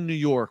I was in New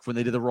York when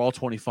they did the Raw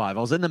 25,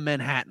 I was in the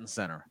Manhattan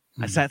Center.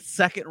 I sat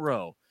second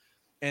row,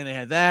 and they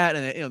had that,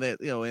 and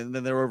and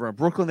then they were over in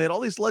Brooklyn. They had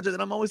all these legends,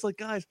 and I'm always like,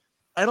 guys,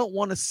 I don't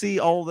want to see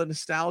all the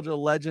nostalgia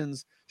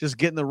legends just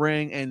get in the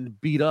ring and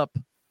beat up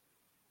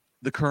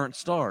the current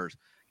stars.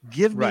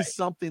 Give me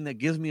something that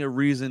gives me a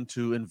reason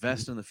to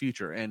invest in the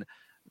future. And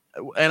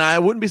I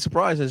wouldn't be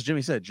surprised, as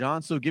Jimmy said,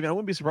 John still giving. I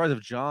wouldn't be surprised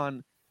if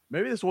John,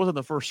 maybe this wasn't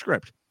the first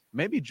script.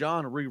 Maybe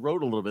John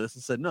rewrote a little bit of this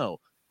and said, no,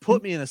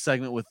 put me in a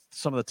segment with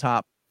some of the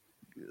top,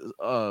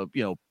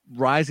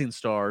 rising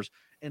stars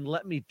and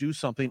let me do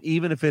something,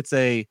 even if it's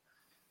a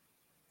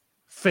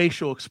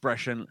facial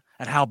expression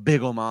at how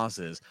big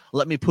Omos is.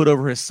 Let me put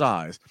over his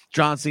size.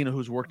 John Cena,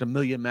 who's worked a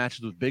million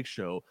matches with Big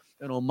Show,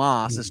 and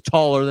Omos is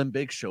taller than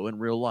Big Show in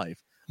real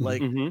life.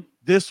 Like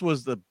this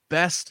was the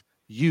best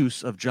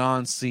use of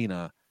John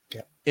Cena.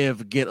 Yeah.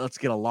 Let's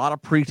get a lot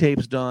of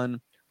pre-tapes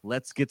done.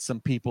 Let's get some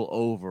people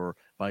over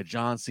by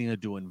John Cena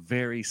doing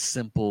very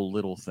simple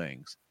little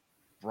things.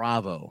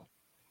 Bravo.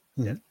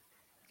 Yeah.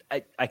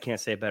 I can't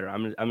say it better.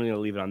 I'm going to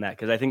leave it on that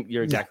because I think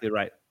you're exactly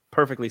right.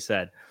 Perfectly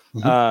said.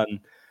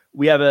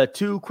 We have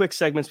 2 quick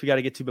segments we got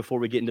to get to before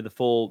we get into the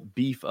full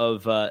beef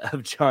of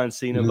John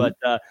Cena. But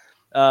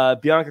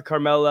Bianca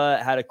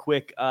Carmella had a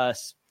quick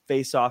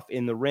face-off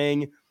in the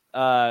ring.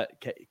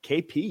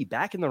 KP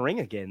back in the ring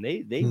again.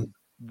 They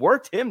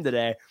worked him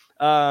today.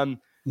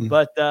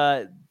 But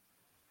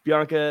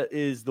Bianca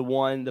is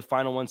the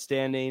final one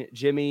standing.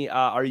 Jimmy,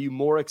 are you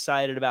more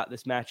excited about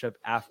this matchup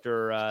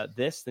after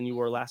this than you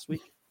were last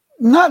week?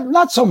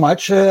 Not so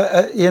much.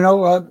 I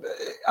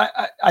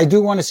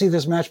do want to see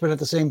this match, but at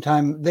the same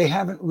time, they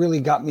haven't really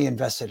got me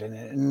invested in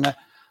it. And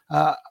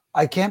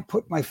I can't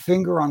put my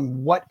finger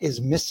on what is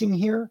missing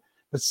here,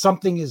 but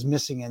something is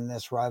missing in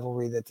this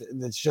rivalry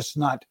that's just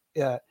not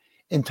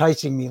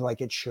enticing me like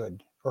it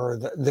should, or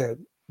that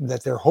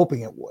they're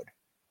hoping it would.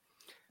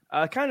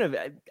 I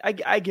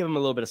give them a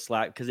little bit of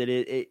slack because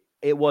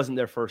it wasn't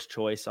their first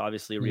choice.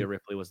 Obviously, Rhea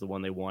Ripley was the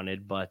one they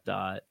wanted, but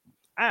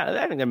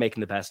I think they're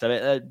making the best of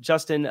it.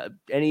 Justin,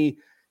 any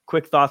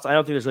quick thoughts? I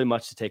don't think there's really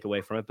much to take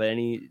away from it, but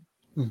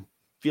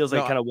feels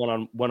like kind of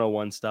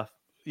 101 stuff.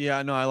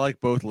 Yeah, no, I like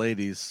both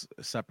ladies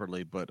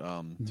separately, but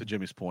to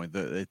Jimmy's point,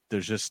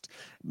 there's just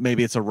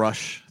maybe it's a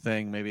rush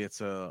thing, maybe it's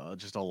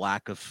just a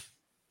lack of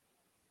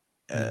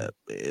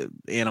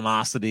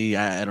animosity.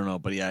 I don't know,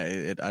 but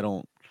yeah,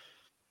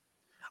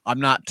 I'm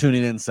not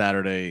tuning in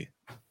Saturday.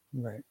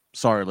 Right.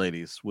 Sorry,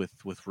 ladies, with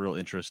real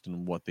interest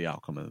in what the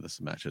outcome of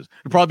this match is.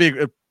 It'll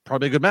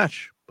probably a good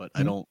match, but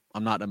I'm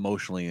not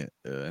emotionally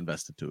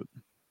invested to it.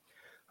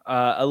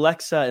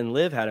 Alexa and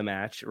Liv had a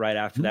match right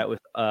after that with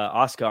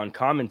Asuka on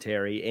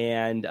commentary,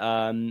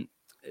 and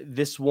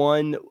this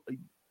one,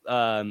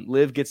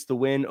 Liv gets the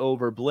win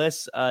over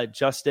Bliss.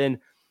 Justin,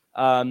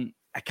 I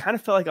kind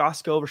of felt like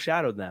Asuka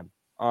overshadowed them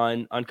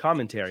on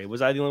commentary.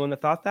 Was I the only one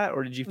that thought that,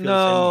 or did you feel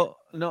the same?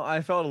 No,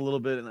 I felt a little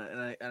bit,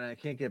 and I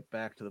can't get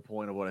back to the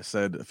point of what I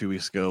said a few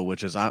weeks ago,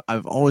 which is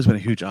I've always been a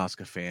huge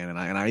Asuka fan, and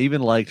I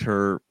even liked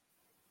her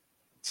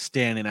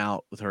standing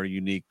out with her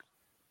unique,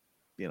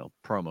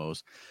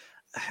 promos.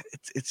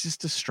 It's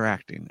just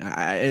distracting.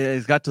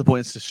 It's got to the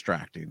point it's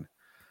distracting.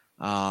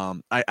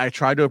 I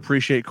tried to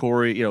appreciate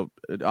Corey.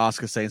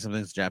 Asuka saying some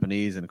things in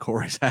Japanese, and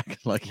Corey's acting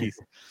like he's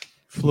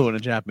fluent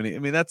in Japanese. I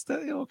mean, that's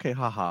okay,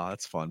 haha,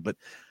 that's fun, but.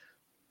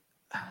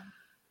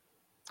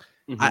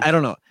 I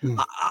don't know.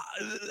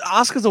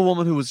 Asuka's a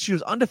woman she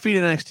was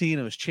undefeated in NXT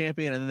and was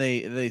champion, and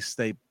then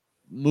they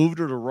moved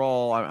her to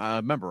Raw. I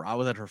remember I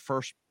was at her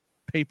first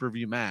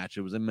pay-per-view match.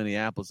 It was in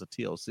Minneapolis at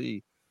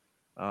TLC,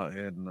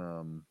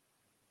 in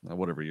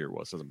whatever year it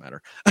was, doesn't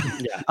matter.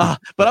 Yeah.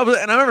 But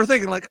I remember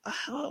thinking like,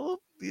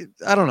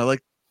 I don't know,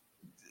 like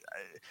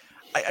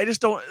I just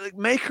don't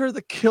make her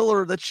the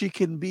killer that she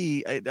can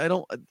be. I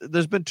don't.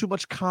 There's been too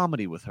much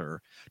comedy with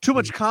her,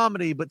 much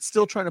comedy, but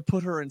still trying to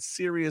put her in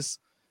serious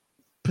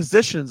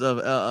positions of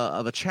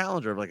a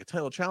challenger, like a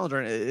title challenger,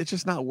 and it's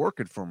just not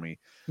working for me.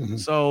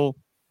 So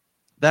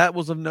that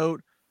was of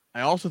note.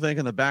 I also think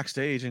in the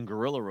backstage in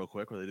Gorilla, real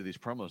quick, where they do these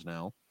promos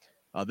now,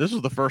 this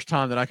was the first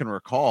time that I can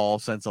recall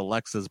since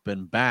Alexa's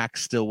been back,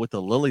 still with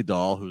the Lily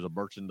doll, who's a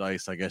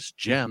merchandise, I guess,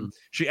 gem.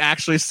 She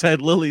actually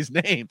said Lily's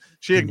name.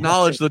 She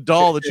acknowledged the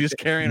doll that she's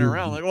carrying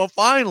around. Like, well,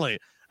 finally,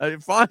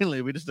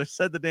 we just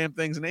said the damn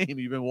thing's name.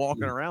 You've been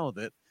walking around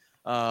with it.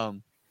 I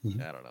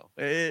don't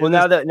know.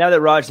 Now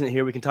that Raj isn't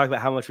here, we can talk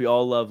about how much we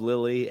all love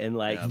Lily and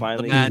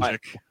finally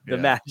the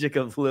magic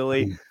of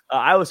Lily.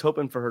 I was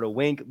hoping for her to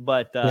wink,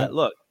 but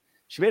look,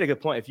 she made a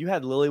good point. If you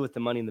had Lily with the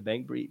Money in the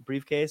Bank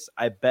briefcase,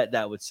 I bet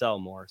that would sell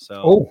more.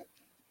 So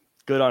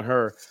good on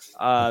her.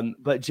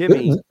 But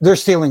Jimmy, they're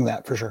stealing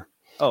that for sure.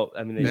 Oh,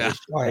 I mean, they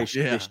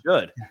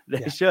should.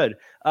 They should.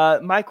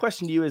 My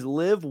question to you is: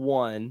 Liv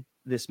won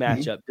this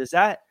matchup. Does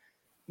that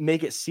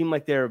make it seem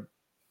like they're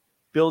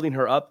building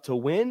her up to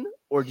win,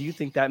 or do you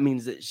think that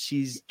means that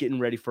she's getting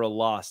ready for a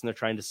loss and they're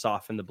trying to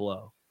soften the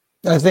blow?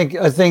 I think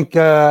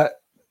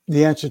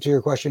the answer to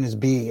your question is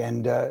B.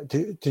 And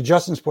to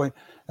Justin's point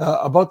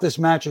about this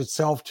match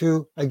itself,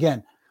 too,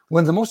 again,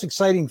 when the most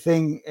exciting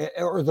thing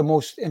or the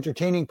most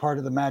entertaining part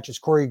of the match is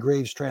Corey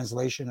Graves'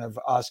 translation of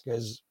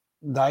Asuka's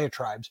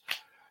diatribes,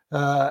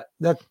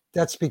 that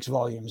speaks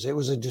volumes. It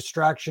was a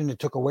distraction. It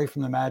took away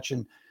from the match,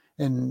 and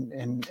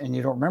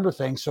you don't remember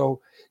things.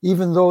 So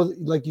even though,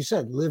 like you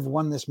said, Liv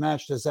won this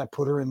match, does that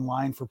put her in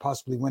line for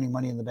possibly winning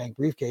Money in the Bank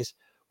briefcase?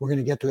 We're going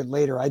to get to it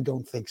later. I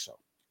don't think so.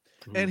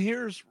 And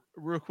here's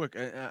real quick,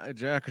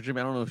 Jack or Jimmy,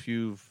 I don't know if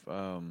you've,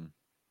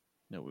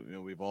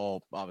 we've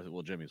all obviously,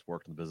 well, Jimmy's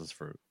worked in the business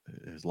for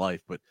his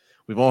life, but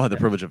we've all had the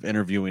privilege of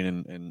interviewing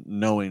and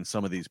knowing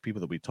some of these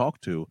people that we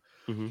talk to.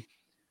 Mm-hmm.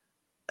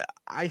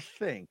 I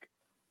think,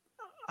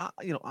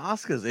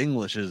 Asuka's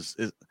English is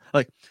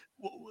like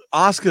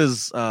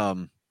Asuka's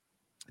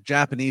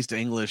Japanese to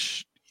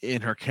English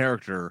in her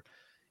character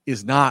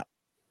is not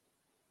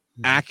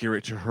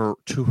accurate to her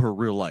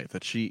real life.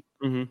 That she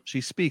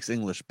speaks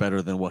English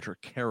better than what her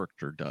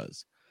character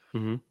does.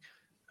 Mm-hmm.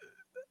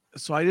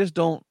 So I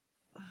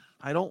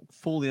don't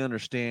fully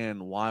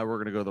understand why we're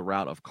going to go the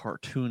route of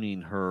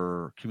cartooning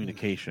her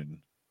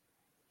communication.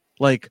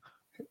 Like,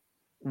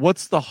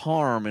 what's the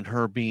harm in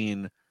her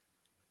being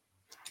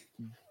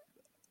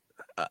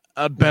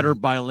a better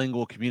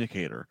bilingual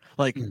communicator?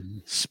 Like,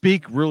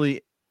 speak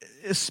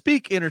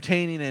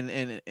entertaining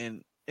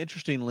and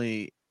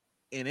interestingly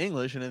in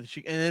English, and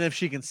then if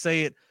she can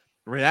say it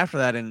right after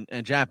that in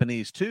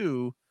Japanese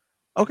too,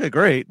 okay,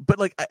 great. But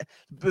like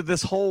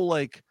this whole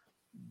like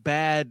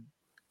bad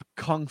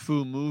kung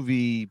fu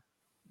movie,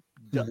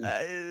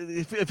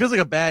 it feels like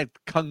a bad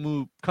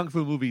kung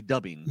fu movie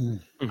dubbing.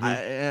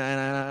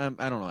 I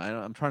don't know.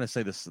 I'm trying to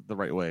say this the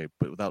right way,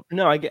 but without.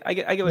 No, I get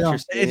what you're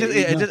saying.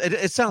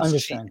 It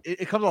sounds cheap.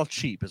 It comes off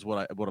cheap, is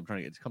what I'm trying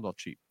to get. It comes off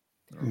cheap.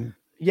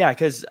 Yeah,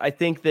 because I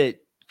think that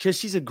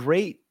she's a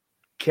great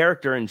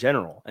character in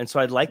general, and so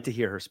I'd like to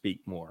hear her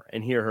speak more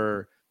and hear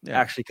her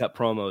actually cut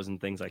promos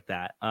and things like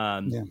that.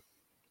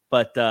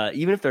 But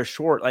even if they're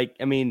short, like,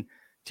 I mean,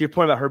 to your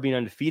point about her being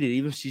undefeated,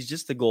 even if she's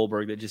just the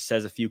Goldberg that just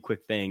says a few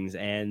quick things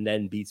and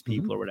then beats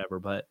people or whatever,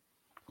 but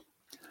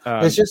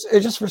it's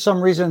just for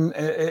some reason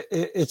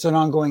it's an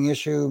ongoing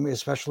issue,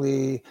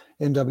 especially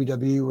in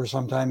WWE, where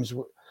sometimes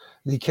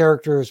the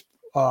character's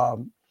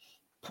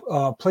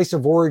place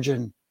of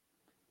origin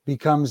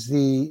becomes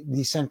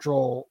the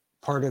central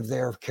part of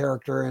their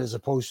character, as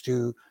opposed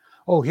to,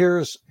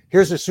 here's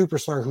a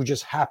superstar who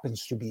just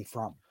happens to be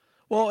from.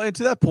 Well, and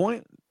to that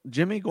point,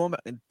 Jimmy, going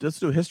back, let's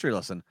do a history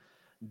lesson.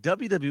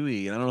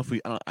 WWE, and I don't know if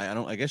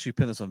I guess you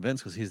pin this on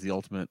Vince because he's the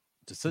ultimate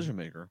decision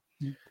maker.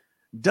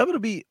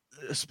 WWE,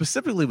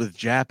 specifically with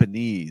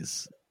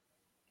Japanese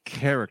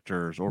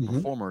characters or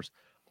performers,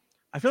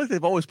 I feel like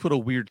they've always put a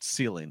weird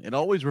ceiling. It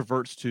always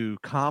reverts to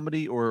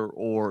comedy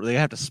or they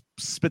have to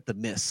spit the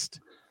mist.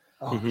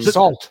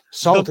 Salt.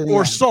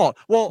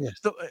 Well,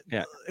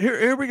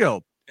 here we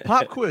go.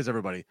 Pop quiz,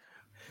 everybody.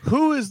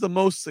 Who is the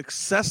most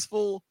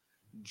successful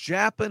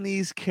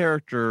Japanese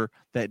character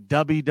that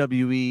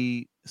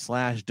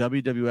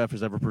WWE/WWF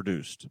has ever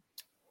produced?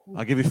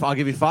 I'll give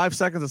you 5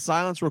 seconds of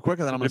silence real quick,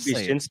 and then I'm going to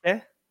say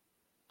Shinsuke?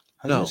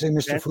 I was going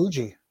to say Mr.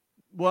 Fuji.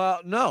 Well,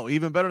 no,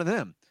 even better than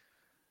him.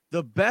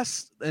 The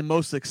best and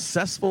most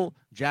successful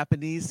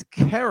Japanese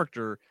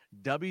character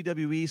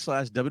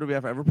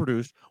WWE/WWF ever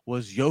produced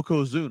was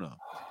Yokozuna,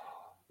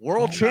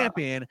 world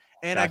champion,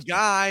 and a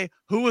guy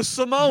who was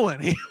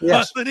Samoan. He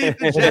wasn't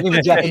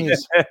even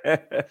Japanese.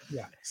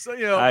 So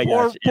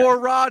poor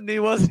Rodney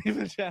wasn't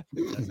even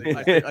Japanese.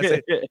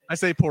 I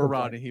say poor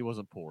Rodney. He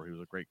wasn't poor. He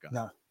was a great guy.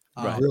 No.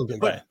 Real good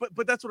guy.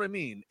 But that's what I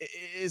mean.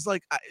 It's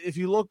like, if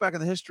you look back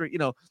in the history,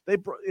 they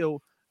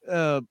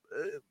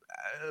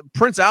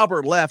Prince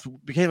Albert left,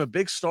 became a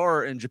big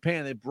star in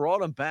Japan. They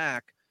brought him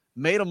back,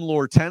 made him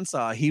Lord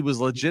Tensai. He was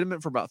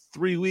legitimate for about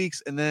 3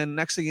 weeks, and then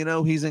next thing you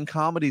know, he's in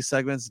comedy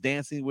segments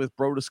dancing with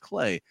Brodus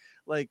Clay.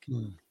 Like,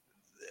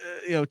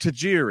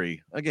 Tajiri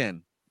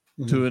again,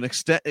 to an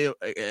extent,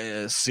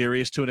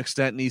 serious to an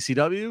extent in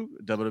ECW,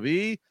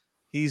 WWE.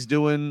 He's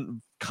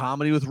doing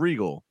comedy with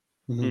Regal.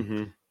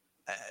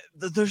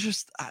 There's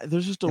just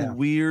a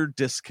weird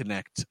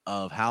disconnect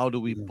of how do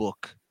we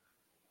book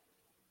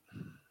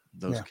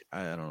those.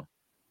 I don't know.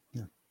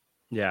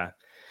 Yeah,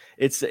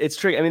 it's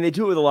tricky. I mean, they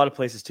do it with a lot of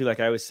places too. Like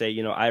I always say,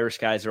 Irish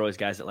guys are always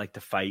guys that like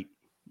to fight.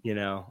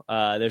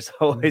 There's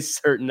always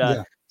certain.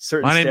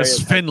 My name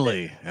is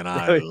Finley, and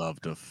I love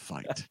to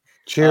fight.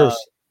 Cheers.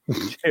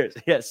 Cheers.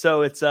 Yeah.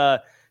 So it's so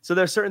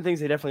there's certain things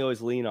they definitely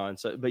always lean on.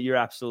 So, but you're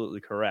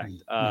absolutely correct.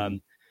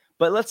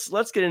 But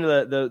let's get into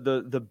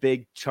the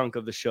big chunk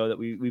of the show that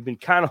we've been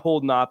kind of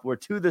holding up. We're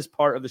to this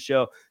part of the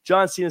show.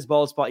 John Cena's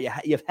bald spot.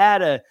 You've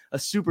had a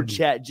super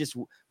chat just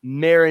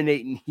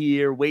marinating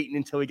here, waiting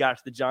until we got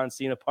to the John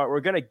Cena part. We're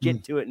gonna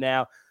get to it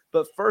now.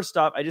 But first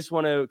off, I just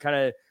want to kind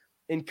of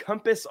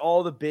encompass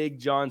all the big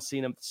John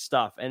Cena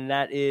stuff, and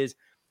that is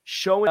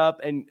showing up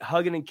and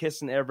hugging and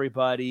kissing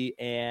everybody,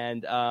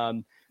 and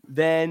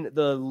then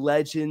the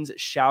legends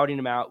shouting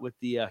him out with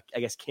the I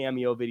guess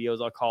cameo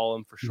videos, I'll call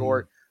them for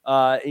short,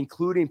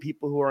 including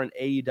people who are in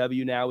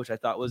AEW now, which I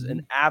thought was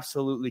an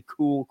absolutely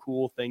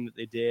cool thing that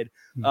they did.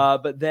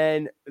 But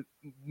then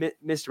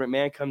Mr.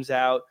 McMahon comes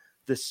out,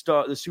 the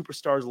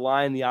superstars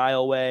line the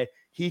aisle way.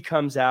 He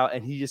comes out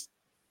and he just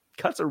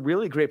cuts a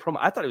really great promo.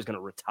 I thought he was going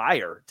to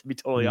retire, to be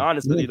totally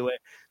honest with you,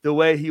 the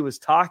way he was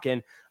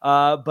talking.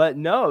 But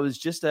no, it was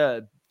just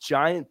a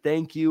giant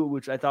thank you,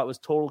 which I thought was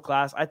total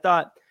class. I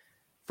thought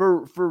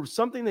for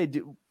something they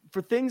do,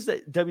 for things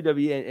that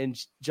WWE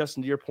and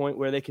Justin, to your point,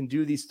 where they can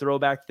do these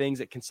throwback things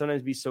that can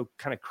sometimes be so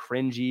kind of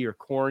cringy or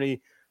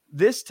corny,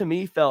 this to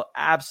me felt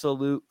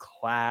absolute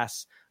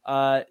class.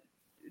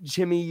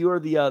 Jimmy, you're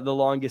the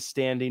longest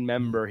standing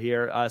member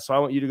here. So I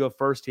want you to go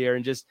first here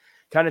and just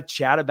kind of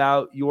chat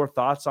about your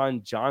thoughts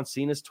on John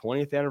Cena's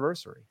 20th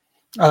anniversary.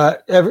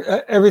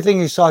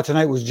 Everything you saw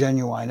tonight was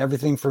genuine.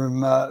 Everything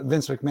from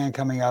Vince McMahon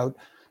coming out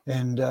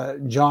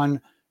and John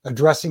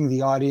addressing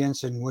the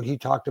audience and what he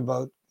talked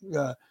about.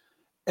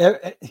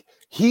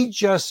 He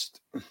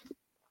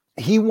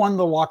won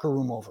the locker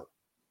room over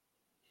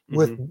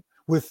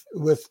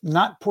with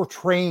not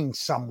portraying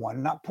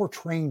someone, not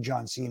portraying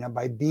John Cena,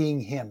 by being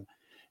him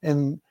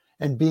and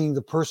being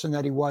the person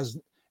that he was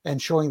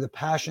and showing the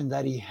passion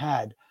that he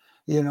had.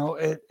 You know,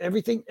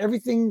 everything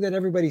that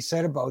everybody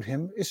said about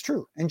him is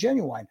true and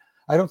genuine.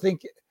 I don't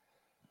think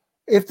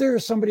if there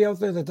is somebody out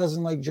there that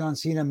doesn't like John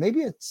Cena,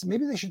 maybe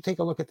they should take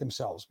a look at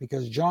themselves,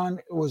 because John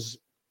was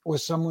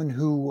someone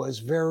who was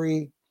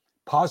very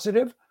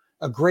positive,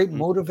 a great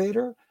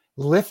motivator,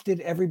 lifted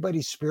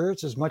everybody's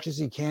spirits as much as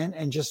he can,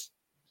 and just,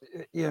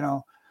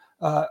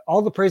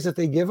 all the praise that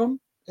they give him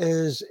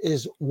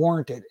is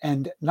warranted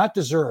and not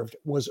deserved,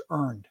 was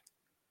earned.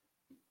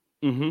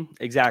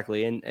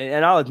 Exactly.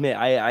 And I'll admit,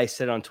 I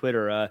said on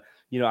Twitter, I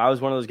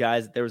was one of those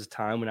guys. There was a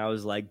time when I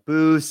was like,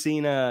 boo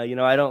Cena,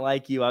 I don't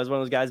like you. I was one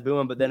of those guys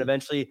booing, but then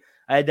eventually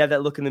I had to have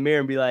that look in the mirror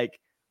and be like,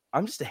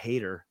 I'm just a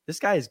hater. This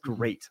guy is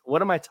great.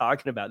 What am I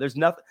talking about? There's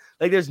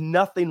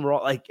nothing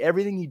wrong. Like,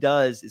 everything he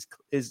does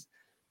is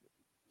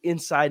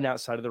inside and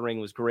outside of the ring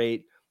was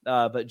great.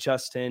 But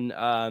Justin,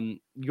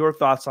 your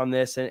thoughts on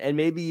this, and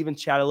maybe even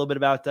chat a little bit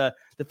about the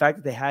fact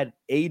that they had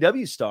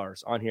AEW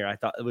stars on here,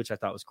 which I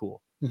thought was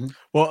cool.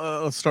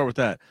 Well, let's start with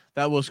that.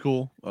 That was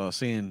cool.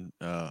 Seeing,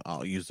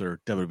 I'll use their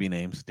WWE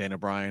names: Daniel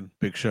Bryan,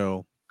 Big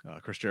Show,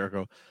 Chris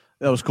Jericho.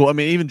 That was cool. I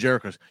mean, even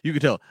Jericho's. You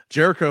could tell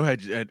Jericho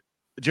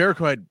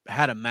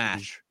had a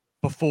match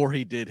before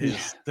he did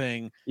his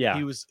thing. Yeah,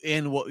 he was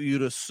in what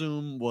you'd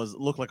assume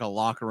looked like a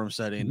locker room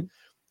setting.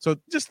 So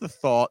just the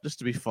thought, just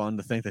to be fun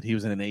to think that he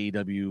was in an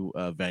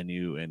AEW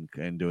venue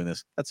and doing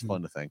this. That's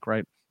fun to think,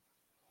 right?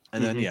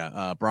 And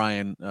then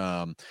Brian,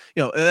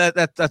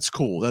 that's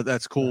cool.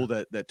 That's cool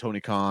that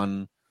Tony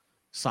Khan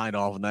signed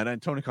off on that.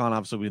 And Tony Khan,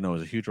 obviously, we know,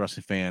 is a huge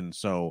wrestling fan,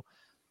 so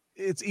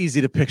it's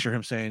easy to picture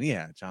him saying,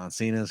 "Yeah, John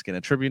Cena's getting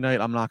a tribute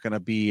night. I'm not going to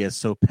be as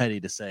so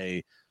petty to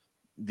say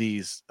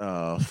these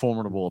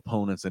formidable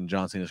opponents in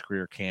John Cena's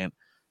career can't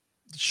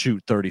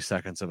shoot 30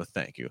 seconds of a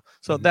thank you."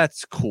 So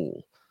that's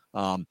cool.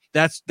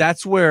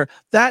 That's where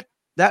that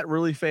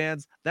really,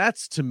 fans,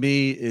 that's to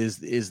me is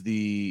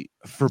the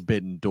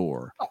forbidden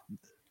door.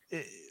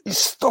 You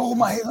stole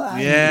my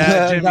line.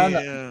 Yeah,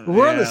 Jimmy,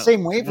 we're on the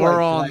same wavelength.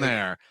 We're on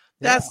there.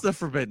 That's the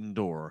forbidden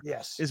door.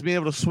 Yes, is being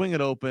able to swing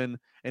it open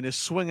and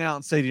just swing out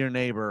and say to your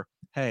neighbor,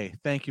 "Hey,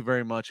 thank you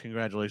very much.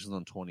 Congratulations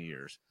on 20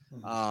 years."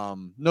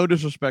 No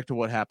disrespect to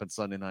what happened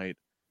Sunday night,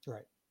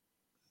 right,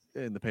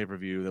 in the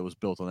pay-per-view that was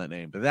built on that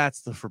name, but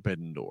that's the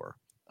forbidden door.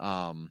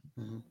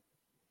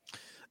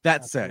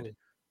 That said,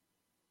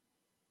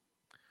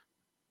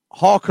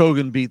 Hulk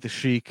Hogan beat the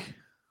Sheik.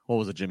 What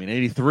was it, Jimmy? In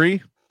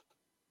 83?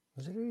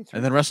 Was it 83?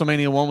 And then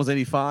WrestleMania 1 was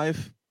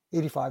 85?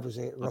 85 was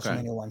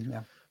WrestleMania 1,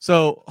 yeah.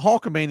 So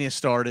Hulkamania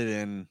started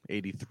in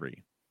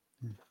 83.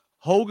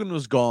 Hogan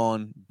was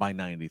gone by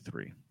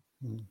 93.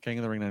 King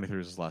of the Ring 93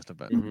 was his last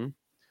event.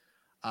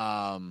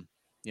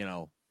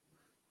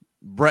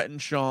 Brett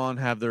and Shawn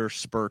have their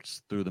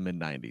spurts through the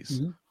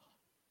mid-90s.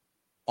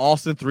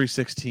 Austin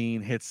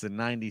 316 hits in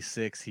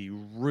 96. He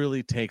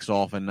really takes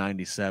off in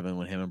 97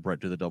 when him and Brett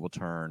do the double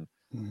turn.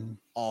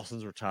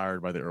 Austin's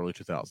retired by the early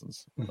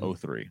 2000s,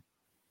 03.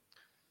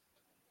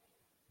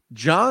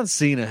 John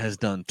Cena has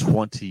done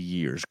 20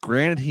 years.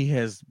 Granted, he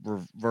has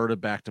reverted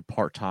back to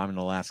part-time in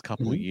the last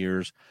couple of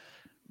years.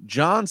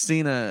 John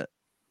Cena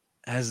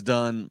has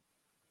done,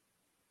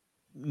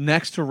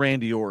 next to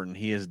Randy Orton,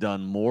 he has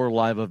done more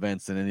live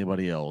events than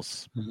anybody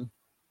else.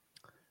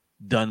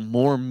 Done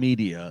more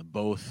media,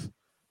 both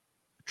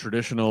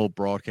traditional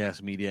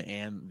broadcast media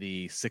and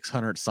the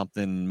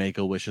 600-something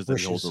Make-A-Wishes that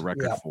he holds the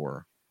record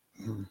for.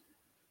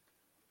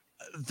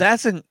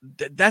 That's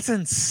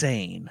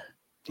insane.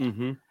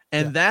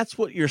 And that's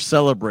what you're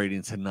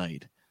celebrating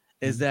tonight,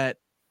 is that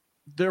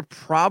there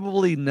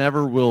probably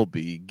never will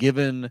be,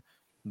 given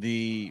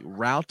the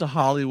route to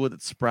Hollywood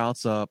that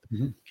sprouts up,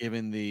 Mm-hmm.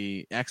 given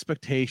the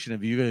expectation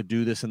of you going to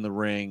do this in the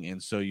ring.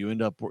 And so you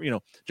end up,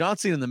 John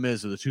Cena and The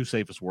Miz are the two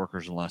safest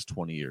workers in the last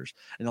 20 years.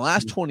 In the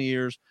last 20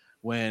 years,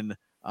 when,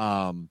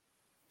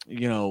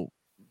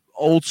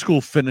 old school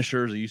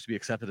finishers that used to be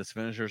accepted as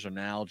finishers are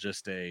now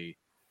just a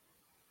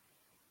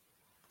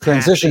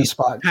Passing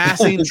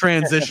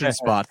transition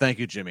spot. Thank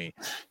you, Jimmy.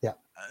 Yeah.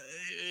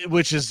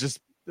 Which is just,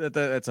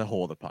 that's a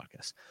whole other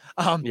podcast.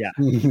 Yeah.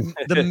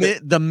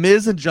 The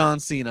Miz and John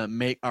Cena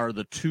are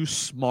the two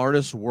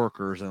smartest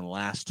workers in the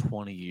last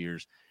 20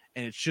 years,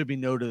 and it should be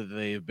noted that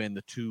they have been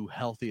the two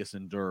healthiest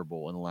and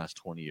durable in the last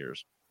 20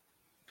 years.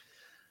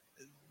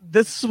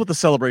 This is what the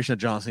celebration of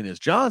John Cena is.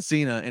 John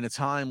Cena, in a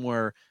time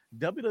where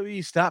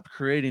WWE stopped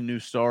creating new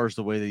stars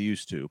the way they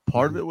used to.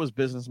 Part of it was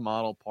business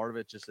model. Part of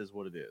it just is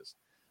what it is.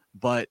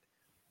 But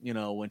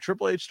when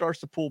Triple H starts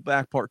to pull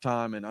back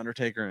part-time and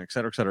Undertaker and et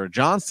cetera,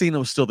 John Cena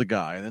was still the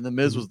guy. And then The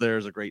Miz was there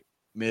as a great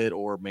mid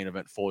or main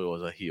event foil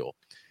as a heel.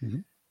 Mm-hmm.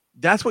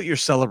 That's what you're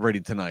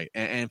celebrating tonight.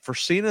 And for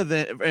Cena,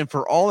 and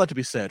for all that to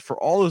be said,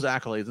 for all those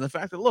accolades and the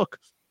fact that, look,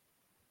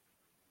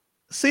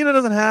 Cena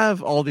doesn't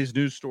have all these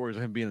news stories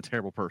of him being a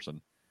terrible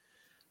person.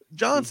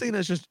 John Cena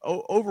is just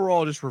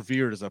overall just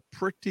revered as a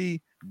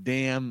pretty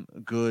damn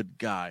good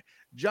guy.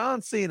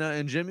 John Cena,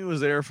 and Jimmy was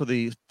there for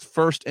the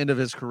first end of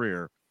his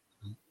career,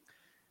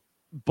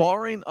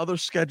 barring other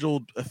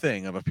scheduled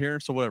thing of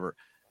appearance or whatever.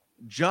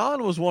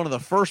 John was one of the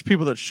first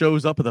people that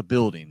shows up at the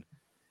building.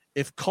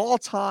 If call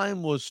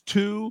time was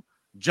 2,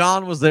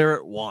 John was there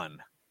at 1.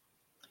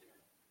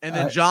 And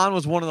then John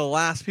was one of the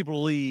last people to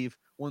leave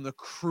when the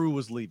crew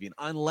was leaving,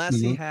 unless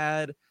he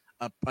had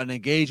an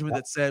engagement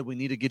that said, we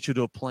need to get you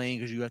to a plane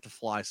because you have to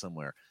fly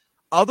somewhere.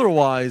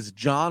 Otherwise,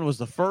 John was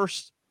the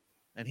first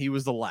and he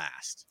was the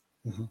last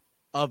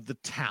of the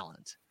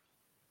talent.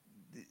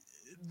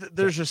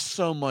 There's just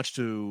so much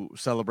to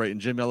celebrate.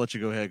 And Jimmy, I'll let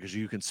you go ahead because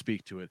you can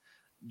speak to it.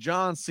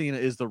 John Cena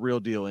is the real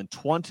deal. In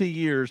 20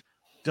 years,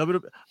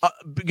 you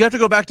have to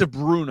go back to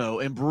Bruno,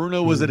 and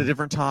Bruno was at a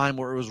different time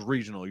where it was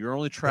regional. You're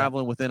only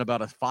traveling within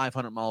about a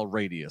 500-mile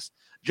radius.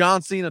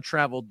 John Cena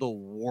traveled the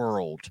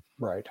world,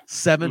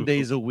 7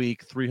 days a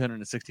week,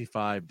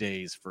 365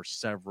 days for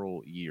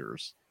several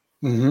years.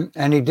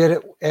 And he did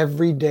it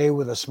every day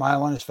with a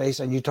smile on his face.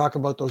 And you talk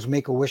about those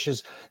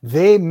Make-A-Wishes.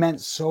 They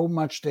meant so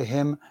much to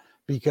him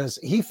because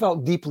he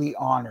felt deeply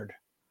honored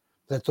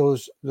that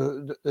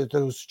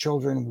those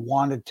children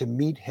wanted to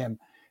meet him.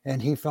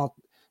 And he felt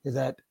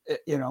that,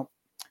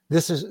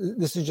 this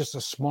is just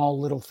a small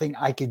little thing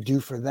I could do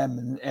for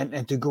them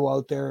and to go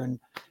out there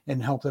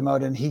and help them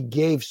out. And he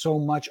gave so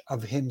much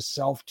of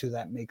himself to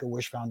that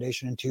Make-A-Wish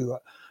Foundation and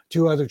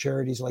to other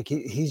charities. Like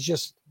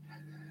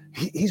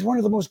he's one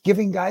of the most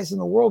giving guys in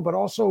the world, but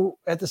also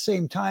at the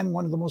same time,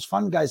 one of the most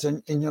fun guys.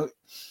 And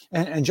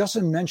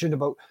Justin mentioned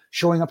about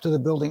showing up to the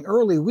building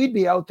early. We'd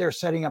be out there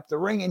setting up the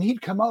ring and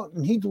he'd come out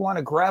and he'd want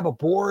to grab a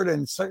board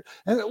and say,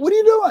 what are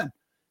you doing?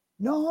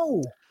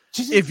 No.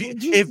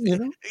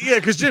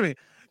 Because Jimmy,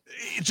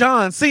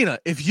 John Cena,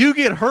 if you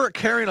get hurt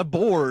carrying a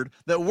board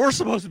that we're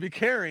supposed to be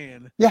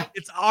carrying,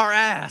 it's our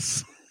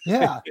ass.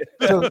 Yeah.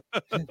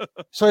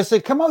 So I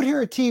say, come out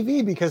here at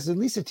TV, because at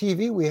least at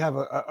TV we have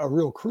a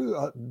real crew,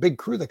 a big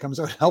crew that comes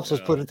out and helps us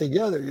put it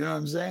together. You know what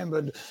I'm saying?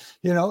 But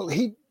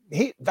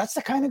he that's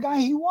the kind of guy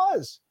he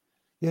was,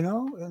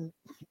 and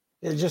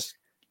it's just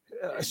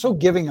so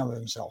giving of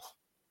himself.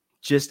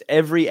 Just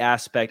every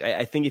aspect.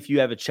 I think if you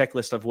have a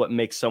checklist of what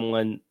makes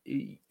someone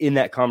in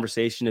that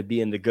conversation to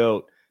be in the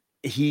GOAT,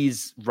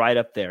 he's right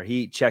up there.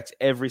 He checks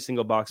every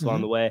single box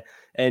along the way.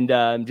 And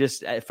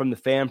just from the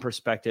fan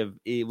perspective,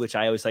 which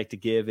I always like to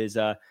give, is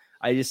I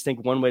just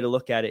think one way to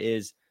look at it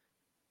is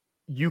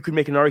you could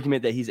make an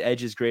argument that he's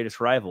Edge's greatest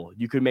rival.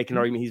 You could make an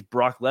argument he's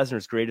Brock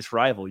Lesnar's greatest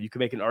rival. You could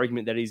make an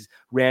argument that he's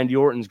Randy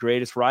Orton's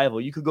greatest rival.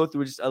 You could go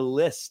through just a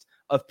list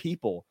of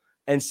people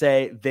and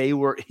say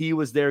he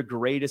was their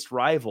greatest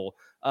rival,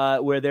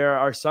 where there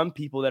are some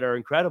people that are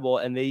incredible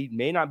and they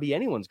may not be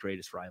anyone's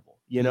greatest rival.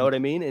 You know what I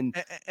mean?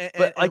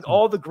 But like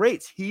all the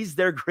greats, he's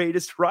their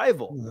greatest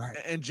rival. Right.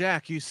 And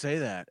Jack, you say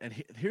that.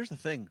 And here's the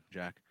thing,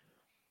 Jack.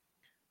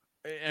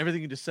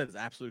 Everything you just said is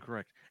absolutely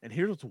correct. And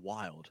here's what's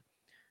wild.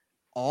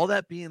 All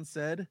that being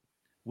said,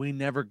 we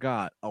never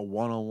got a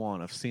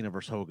one-on-one of Cena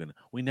versus Hogan.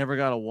 We never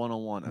got a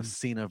one-on-one of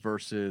Cena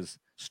versus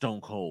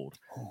Stone Cold.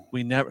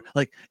 We never,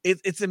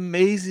 it's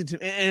amazing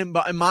to, and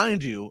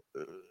mind you,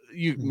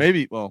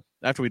 maybe,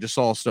 after we just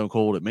saw Stone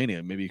Cold at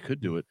Mania, maybe you could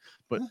do it,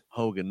 but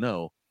Hogan,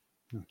 no.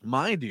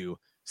 Mind you,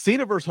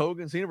 Cena versus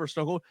Hogan, Cena versus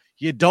Stone Cold,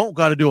 you don't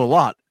got to do a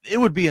lot. It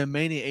would be a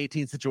Mania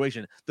 18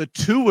 situation. The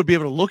two would be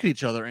able to look at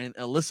each other and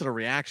elicit a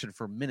reaction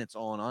for minutes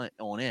on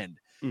end.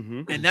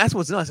 And that's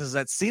what's nuts, is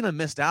that Cena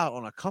missed out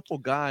on a couple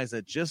guys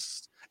that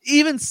just,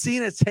 even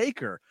Cena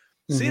Taker.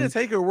 Cena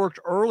Taker worked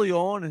early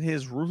on in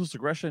his Ruthless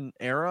Aggression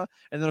era.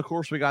 And then, of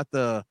course, we got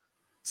the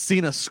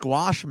Cena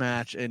squash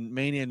match in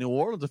Mania New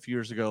Orleans a few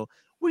years ago.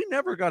 We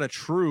never got a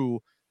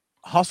true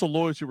hustle,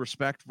 loyalty,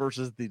 respect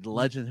versus the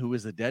legend who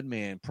is the dead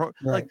man.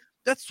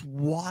 that's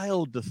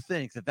wild to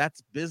think that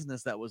that's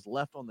business that was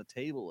left on the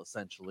table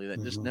essentially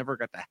that just never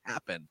got to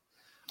happen.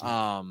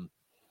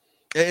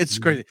 It's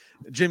crazy.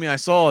 Jimmy, I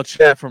saw a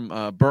chat from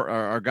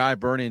our guy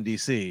Bernie in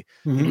DC.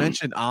 He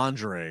mentioned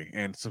Andre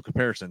and some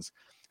comparisons.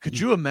 Could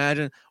you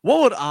imagine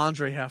what would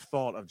Andre have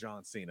thought of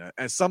John Cena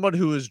as someone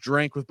who has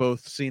drank with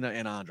both Cena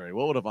and Andre?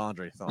 What would have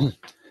Andre thought?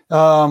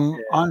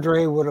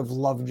 Andre would have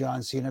loved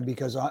John Cena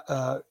because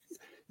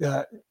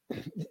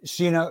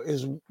Cena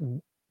is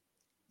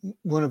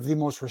one of the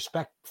most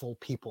respectful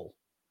people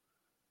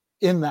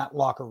in that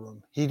locker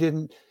room. He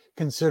didn't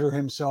consider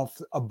himself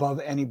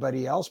above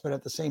anybody else, but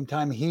at the same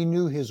time, he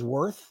knew his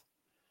worth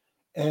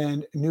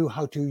and knew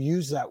how to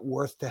use that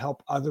worth to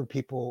help other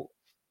people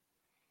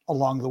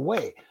along the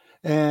way.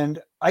 And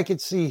I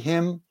could see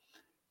him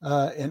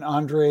and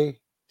Andre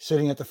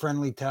sitting at the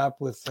friendly tap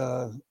with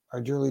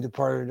our dearly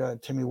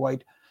departed Timmy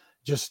White,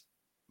 just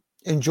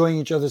enjoying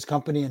each other's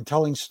company and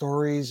telling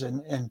stories,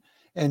 and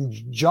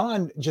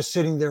John just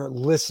sitting there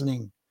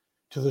listening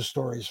to the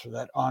stories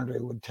that Andre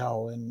would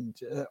tell. And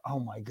oh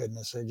my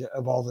goodness,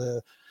 of all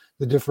the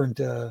different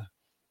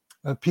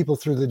people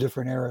through the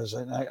different eras.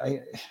 And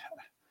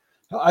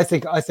I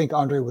think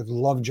Andre would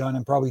love John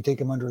and probably take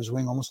him under his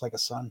wing almost like a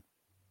son.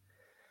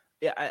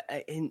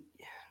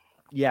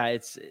 Yeah,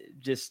 it's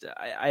just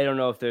I don't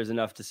know if there's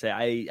enough to say.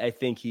 I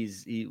think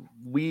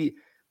we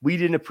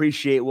didn't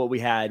appreciate what we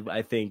had,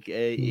 I think,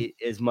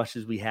 as much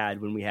as we had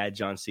when we had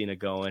John Cena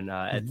going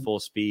at full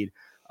speed.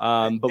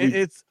 But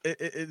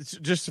it's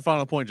just a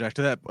final point, Jack,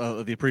 to that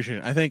the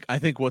appreciation. I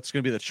think what's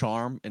going to be the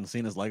charm in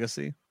Cena's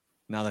legacy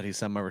now that he's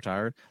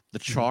semi-retired, the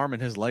charm in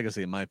his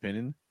legacy, in my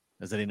opinion,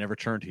 is that he never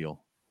turned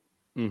heel.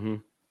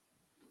 You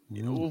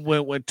know,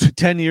 when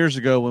 10 years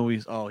ago when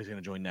he's going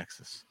to join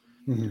Nexus.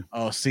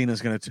 Oh, Cena's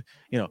going to,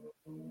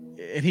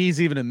 and he's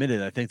even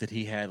admitted, I think, that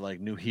he had like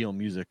new heel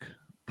music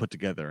put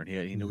together, and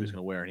he knew he was going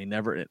to wear, and he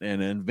never,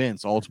 and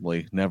Vince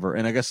ultimately never,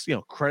 and I guess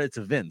credit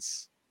to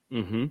Vince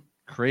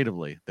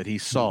creatively that he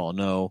saw,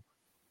 no,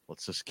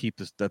 let's just keep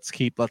this, let's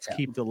keep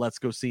the let's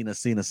go Cena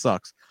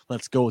sucks,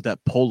 let's go with that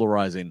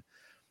polarizing.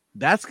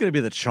 That's going to be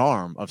the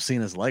charm of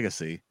Cena's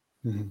legacy.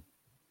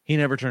 He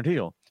never turned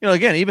heel.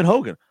 Again, even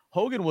Hogan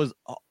was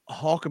a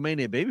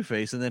Hulkamania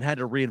babyface and then had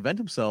to reinvent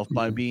himself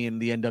by being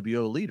the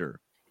NWO leader.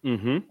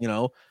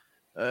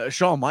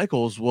 Shawn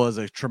Michaels was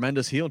a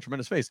tremendous heel and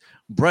tremendous face.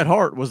 Bret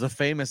Hart was a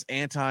famous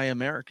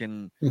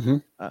anti-American.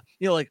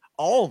 Like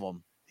all of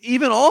them.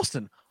 Even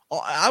Austin.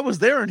 I was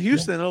there in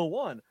Houston in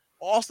 2001.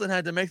 Austin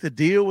had to make the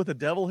deal with the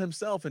devil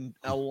himself and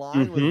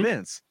align with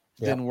Vince.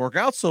 Didn't work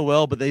out so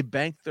well, but they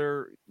banked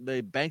their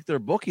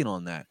booking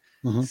on that.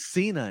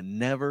 Cena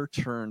never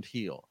turned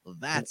heel.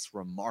 That's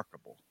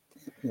remarkable.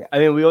 I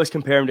mean, we always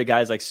compare him to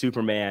guys like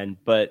Superman,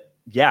 but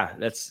yeah,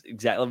 that's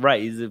exactly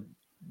right. He's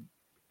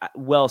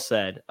well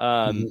said.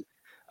 In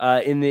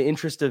the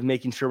interest of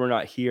making sure we're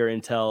not here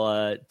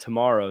until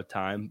tomorrow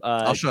time,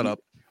 I'll shut up.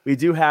 We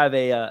do have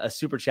a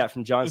super chat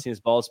from John Cena's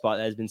Bald Spot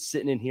that has been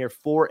sitting in here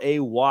for a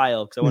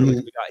while because I wonder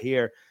when we got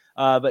here.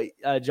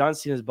 But John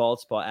Cena's Bald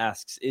Spot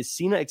asks, is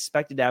Cena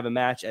expected to have a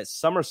match at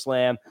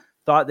SummerSlam?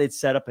 Thought they'd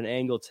set up an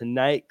angle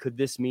tonight. Could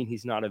this mean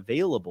he's not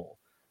available?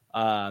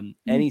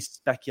 Any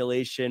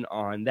speculation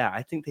on that?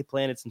 I think they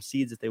planted some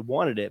seeds if they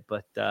wanted it,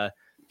 but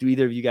do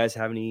either of you guys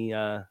have any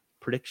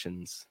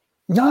predictions?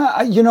 No,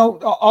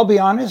 I'll be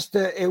honest.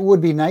 It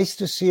would be nice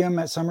to see him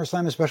at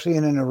SummerSlam, especially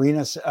in an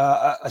arena,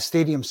 a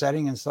stadium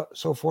setting and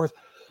so forth.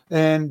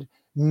 And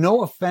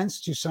no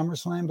offense to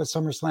SummerSlam, but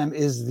SummerSlam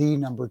is the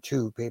number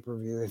 2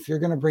 pay-per-view. If you're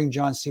going to bring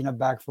John Cena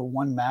back for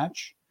one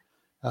match,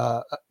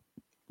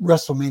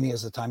 WrestleMania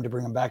is the time to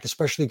bring him back,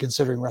 especially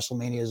considering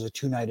WrestleMania is a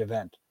 2-night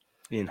event.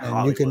 In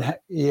and you can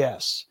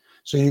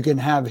so you can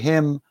have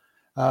him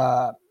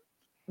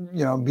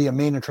be a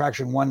main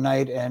attraction one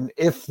night, and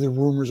if the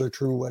rumors are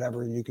true,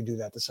 whatever, you could do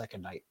that the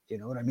second night. You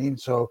know what I mean?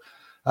 So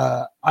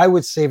I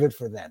would save it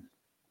for then.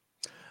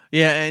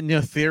 Yeah,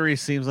 and Theory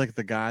seems like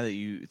the guy that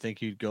you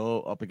think you'd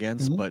go up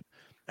against, but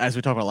as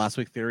we talked about last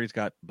week, Theory's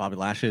got Bobby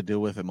Lashley to deal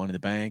with at Money in the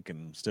Bank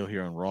and still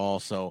here on Raw.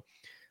 So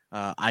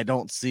I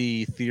don't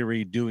see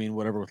Theory doing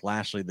whatever with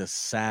Lashley this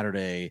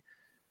Saturday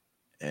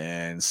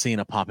and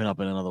Cena popping up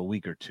in another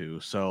week or two.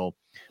 So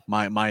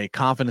my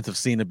confidence of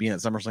Cena being at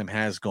SummerSlam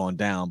has gone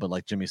down. But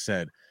like Jimmy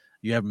said,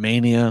 you have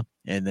Mania,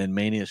 and then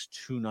Mania's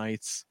 2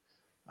 nights.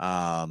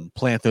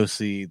 Plant those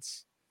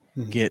seeds.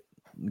 Get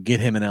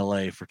him in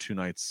LA for 2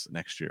 nights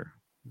next year.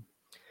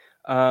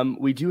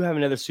 We do have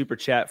another super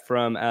chat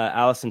from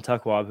Allison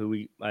Tuckwab,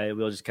 who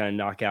we'll just kind of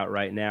knock out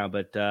right now.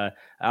 But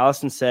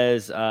Allison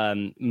says,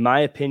 my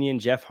opinion,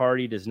 Jeff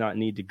Hardy does not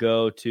need to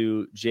go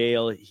to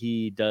jail.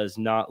 He does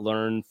not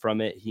learn from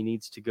it. He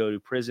needs to go to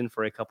prison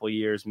for a couple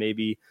years.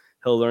 Maybe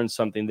he'll learn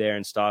something there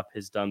and stop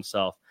his dumb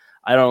self.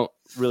 I don't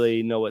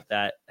really know what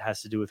that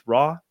has to do with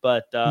Raw,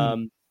 but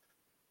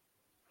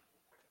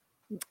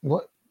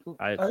what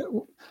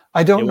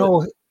I don't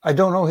know. I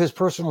don't know his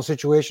personal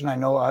situation. I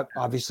know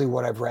obviously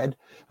what I've read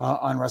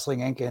on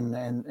Wrestling Inc.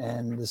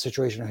 and the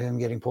situation of him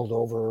getting pulled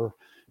over,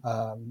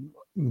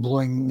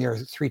 blowing near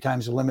 3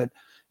 times the limit.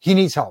 He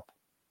needs help.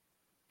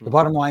 The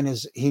bottom line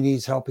is he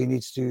needs help. He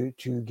needs to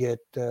get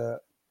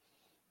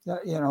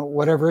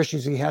whatever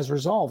issues he has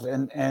resolved.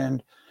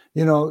 And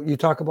you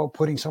talk about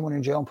putting someone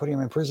in jail and putting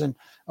him in prison.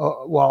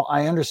 Well,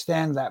 I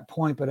understand that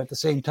point, but at the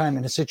same time,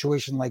 in a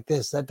situation like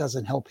this, that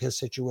doesn't help his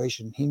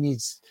situation. He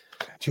needs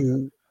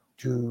to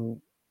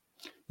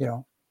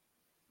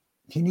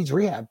he needs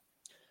rehab.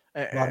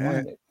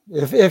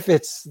 If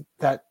it's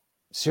that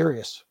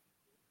serious.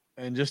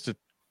 And just to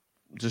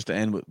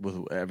end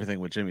with everything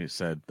what Jimmy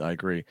said, I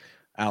agree.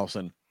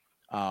 Allison,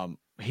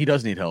 he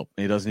does need help.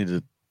 He does need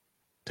to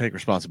take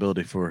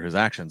responsibility for his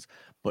actions,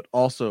 but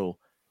also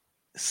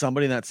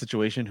somebody in that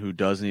situation who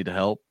does need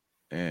help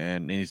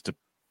and is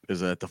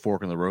at the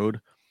fork in the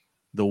road.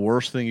 The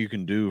worst thing you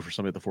can do for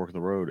somebody at the fork of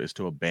the road is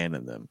to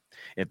abandon them.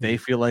 If they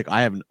feel like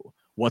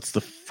what's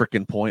the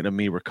freaking point of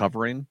me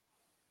recovering?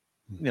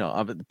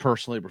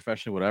 Personally,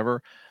 professionally,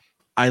 whatever.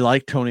 I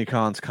like Tony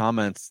Khan's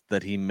comments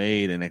that he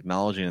made and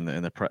acknowledging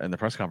in the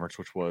press conference,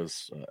 which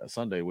was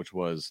Sunday, which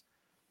was,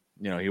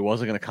 he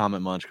wasn't going to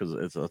comment much because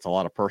it's a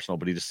lot of personal,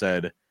 but he just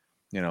said,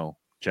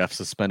 Jeff's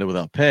suspended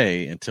without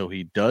pay until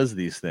he does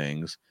these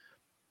things.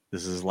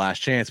 This is his last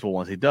chance, but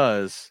once he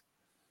does,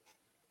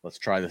 let's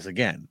try this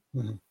again.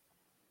 Mm-hmm.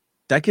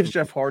 That gives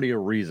Jeff Hardy a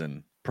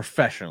reason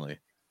professionally.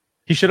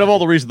 He should have all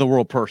the reason in the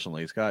world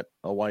personally. He's got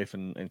a wife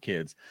and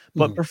kids,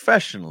 but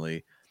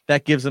professionally,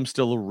 that gives him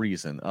still a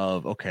reason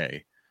of,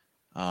 okay,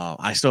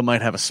 I still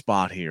might have a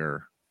spot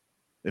here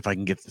if I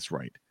can get this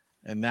right.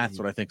 And that's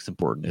what I think is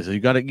important is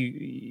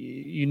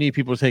you need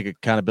people to take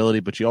accountability,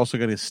 but you also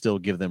got to still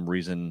give them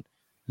reason,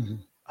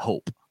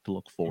 hope to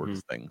look forward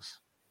to things.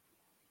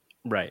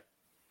 Right.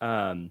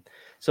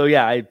 So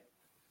yeah,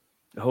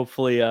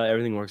 hopefully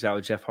everything works out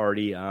with Jeff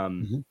Hardy.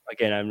 Again,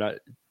 I'm not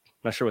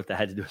sure what that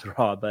had to do with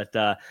Raw, but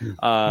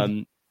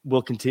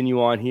we'll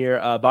continue on here.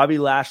 Bobby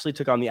Lashley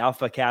took on the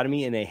Alpha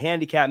Academy in a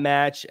handicap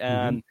match.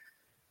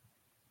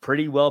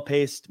 Pretty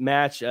well-paced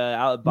match.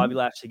 Bobby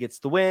Lashley gets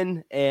the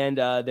win, and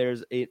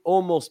there's an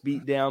almost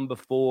beatdown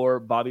before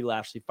Bobby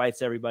Lashley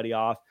fights everybody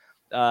off.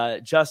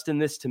 Justin,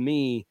 this to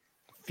me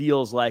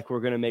feels like we're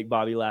going to make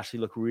Bobby Lashley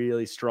look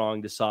really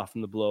strong to soften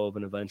the blow of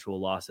an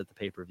eventual loss at the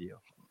pay-per-view.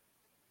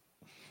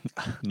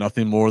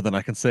 Nothing more than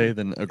I can say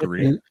than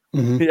agree.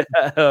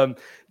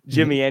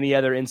 Jimmy, any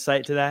other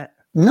insight to that?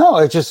 No,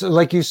 it's just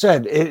like you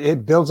said,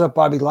 it builds up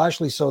Bobby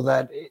Lashley so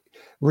that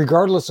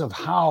regardless of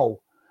how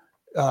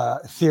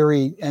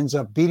Theory ends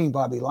up beating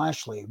Bobby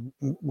Lashley,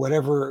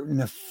 whatever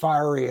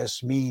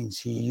nefarious means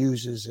he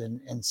uses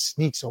and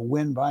sneaks a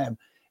win by him,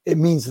 it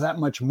means that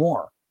much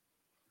more.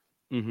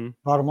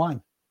 Bottom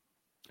line.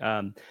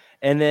 And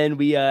then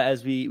we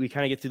as we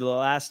kind of get through the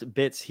last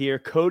bits here,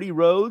 Cody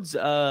Rhodes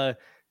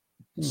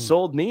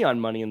sold me on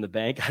Money in the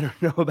Bank. I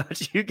don't know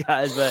about you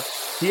guys, but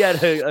he had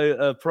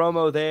a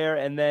promo there.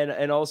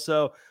 And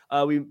also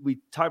we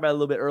talked about it a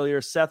little bit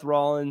earlier, Seth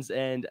Rollins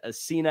and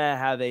Cena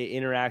have a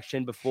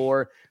interaction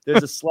before.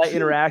 There's a slight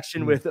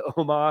interaction with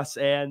Omos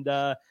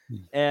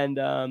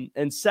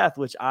and Seth,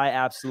 which I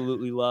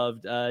absolutely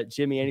loved.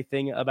 Jimmy,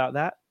 anything about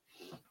that?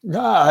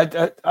 No,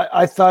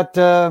 I thought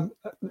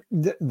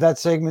that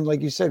segment,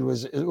 like you said,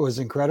 was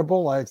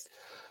incredible.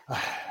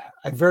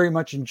 I very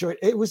much enjoyed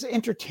it. It was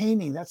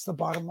entertaining. That's the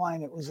bottom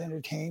line. It was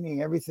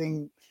entertaining.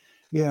 Everything,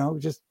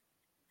 just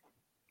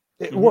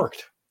it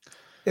worked.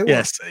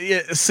 Yes.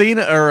 Yeah,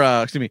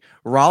 Cena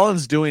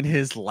Rollins doing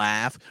his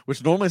laugh,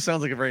 which normally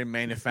sounds like a very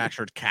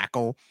manufactured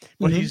cackle,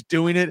 but he's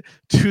doing it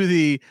to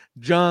the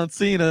John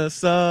Cena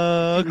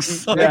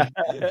sucks.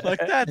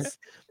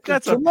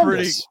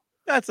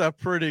 That's a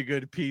pretty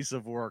good piece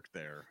of work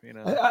there.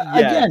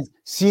 Again,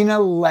 Cena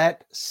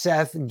let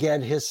Seth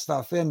get his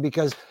stuff in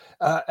because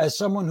as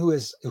someone who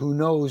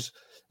knows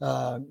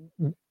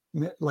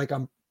like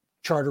on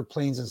charter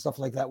planes and stuff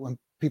like that, when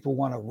people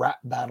want to rap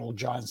battle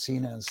John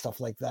Cena and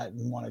stuff like that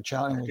and want to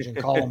challenge and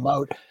call him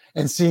out,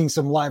 and seeing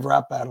some live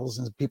rap battles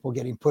and people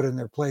getting put in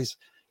their place,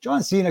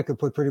 John Cena could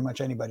put pretty much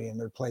anybody in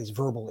their place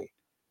verbally.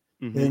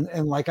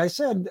 And like I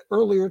said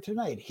earlier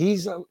tonight,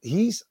 he's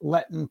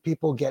letting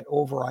people get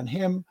over on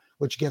him,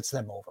 which gets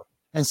them over.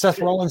 And Seth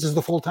Rollins is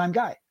the full-time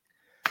guy.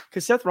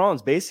 Because Seth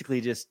Rollins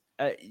basically just,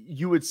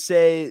 you would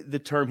say the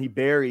term he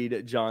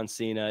buried John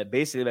Cena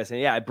basically by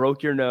saying, I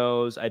broke your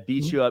nose. I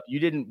beat you up. You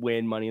didn't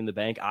win Money in the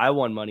Bank. I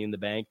won Money in the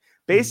Bank.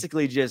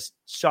 Basically just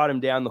shot him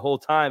down the whole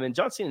time. And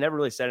John Cena never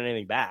really said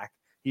anything back.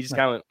 He just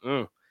kind of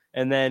went,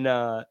 And then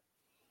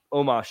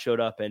Omos showed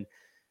up.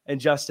 And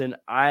Justin,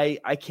 I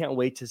can't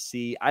wait to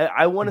see.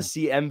 I want to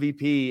see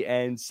MVP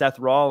and Seth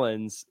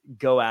Rollins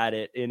go at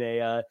it in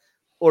a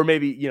or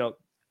maybe,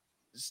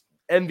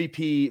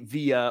 MVP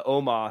via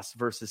Omos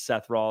versus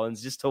Seth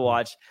Rollins, just to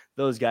watch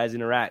those guys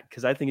interact.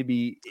 Because I think it'd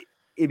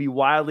be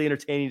wildly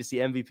entertaining to see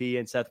MVP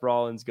and Seth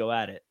Rollins go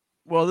at it.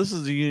 Well, this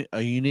is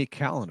a unique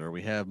calendar.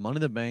 We have Money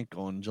in the Bank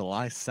on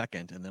July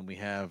 2nd, and then we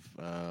have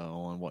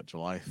on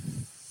July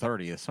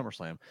 30th,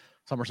 SummerSlam.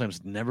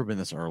 SummerSlam's never been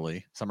this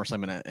early.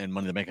 SummerSlam and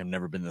Money in the Bank have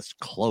never been this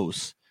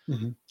close.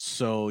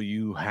 So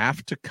you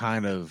have to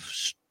kind of,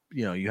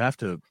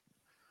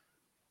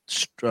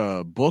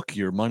 book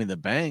your Money in the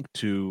Bank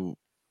to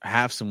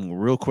have some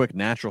real quick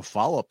natural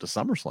follow up to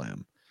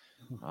SummerSlam.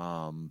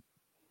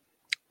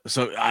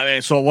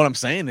 So what I'm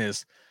saying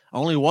is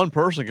only one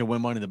person can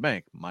win Money in the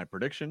Bank. My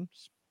prediction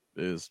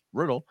is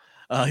Riddle.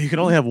 You can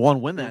only have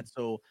one win that,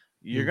 so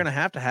you're going to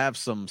have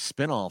some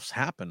spinoffs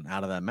happen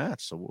out of that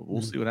match. So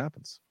we'll see what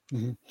happens.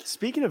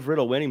 Speaking of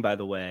Riddle winning, by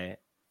the way,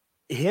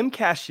 him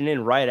cashing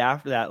in right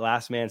after that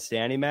last man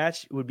standing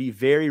match would be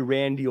very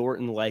Randy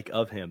Orton like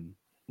of him,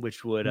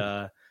 which would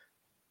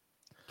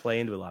play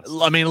into a lot of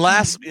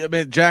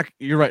stuff. Jack,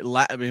 you're right. We're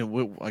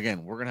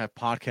going to have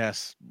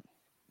podcasts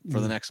for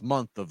the next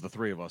month of the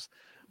three of us.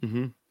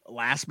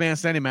 Last man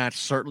standing match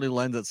certainly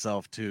lends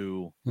itself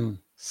to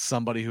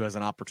somebody who has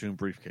an opportune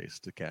briefcase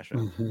to cash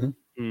in.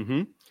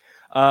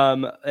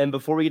 And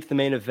before we get to the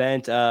main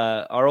event,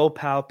 our old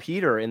pal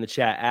Peter in the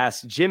chat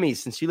asks, Jimmy,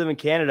 since you live in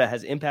Canada,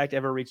 has Impact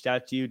ever reached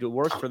out to you to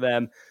work for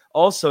them?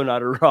 Also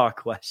not a Raw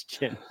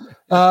question.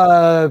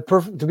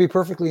 To be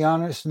perfectly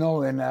honest,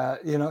 no. And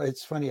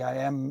it's funny. I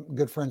am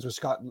good friends with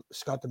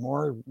Scott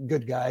D'Amore,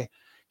 good guy.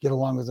 Get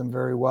along with him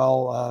very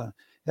well.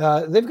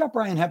 They've got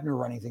Brian Hebner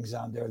running things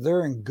down there.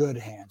 They're in good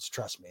hands.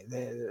 Trust me.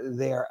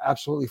 They are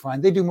absolutely fine.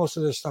 They do most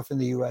of their stuff in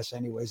the U.S.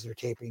 anyways, their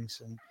tapings.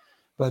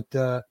 But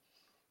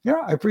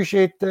I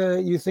appreciate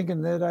you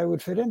thinking that I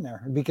would fit in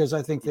there because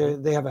I think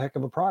they have a heck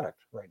of a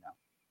product right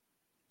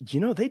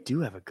now. They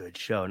do have a good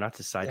show. Not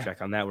to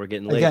sidetrack on that. We're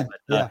getting late.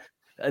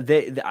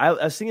 Again, I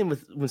was thinking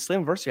when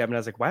Slammiversary happened, I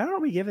was like, why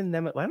don't we giving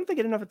them? Why don't they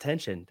get enough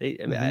attention?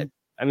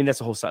 I mean,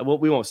 that's a whole side. Well,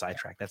 we won't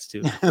sidetrack. That's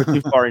too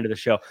far into the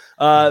show.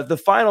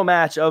 The final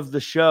match of the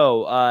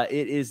show,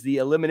 it is the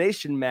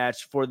elimination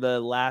match for the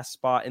last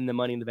spot in the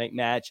Money in the Bank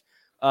match.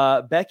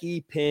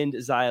 Becky pinned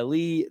Xia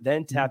Li,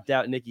 then tapped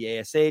out Nikki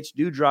ASH.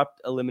 Doudrop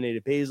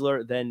eliminated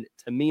Baszler, then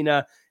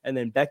Tamina, and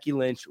then Becky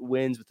Lynch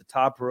wins with the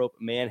top rope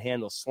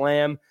manhandle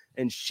slam,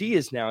 and she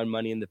is now in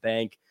Money in the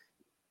Bank.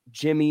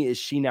 Jimmy, is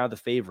she now the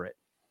favorite?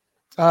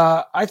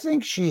 I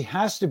think she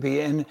has to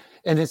be, and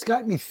it's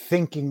got me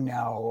thinking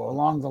now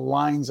along the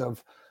lines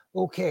of,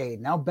 okay,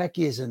 now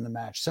Becky is in the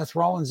match. Seth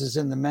Rollins is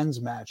in the men's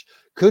match.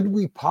 Could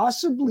we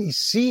possibly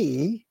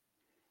see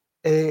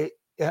a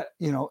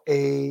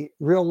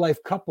real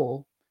life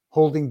couple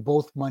holding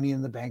both Money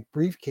in the Bank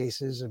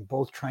briefcases and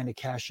both trying to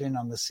cash in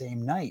on the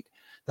same night?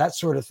 That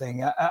sort of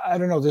thing. I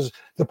don't know.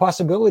 The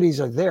possibilities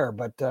are there,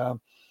 but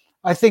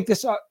I think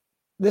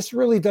this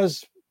really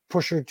does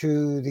push her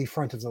to the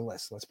front of the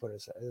list. Let's put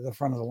it the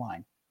front of the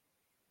line.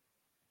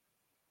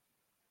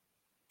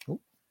 Ooh.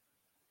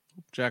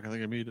 Jack, I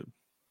think I muted.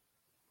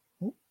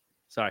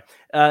 Sorry,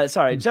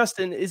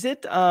 Justin. Is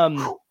it? I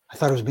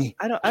thought it was me.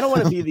 I don't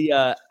want to be the.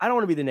 I don't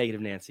want to be the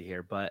negative Nancy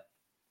here, but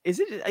is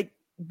it like?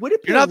 Would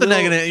it be? You're not the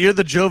negative. You're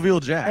the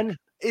jovial Jack. And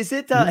is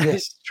it?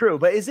 It's true,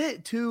 but is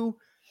it too?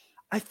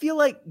 I feel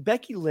like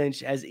Becky Lynch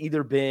has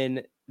either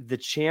been the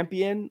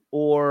champion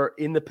or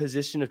in the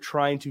position of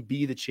trying to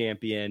be the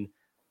champion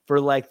for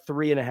like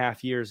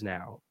 3.5 years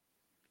now.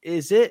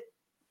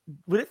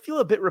 Would it feel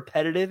a bit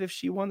repetitive if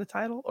she won the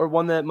title or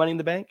won the Money in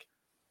the Bank?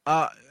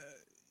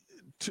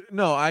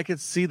 No, I could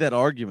see that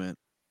argument,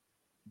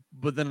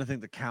 but then I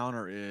think the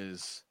counter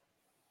is,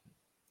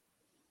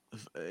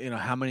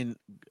 how many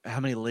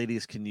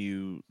ladies can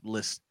you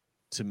list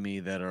to me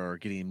that are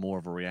getting more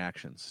of a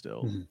reaction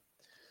still? Mm-hmm.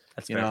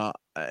 That's fair.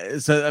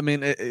 So I mean,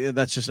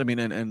 that's just,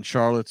 and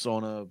Charlotte's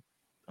on a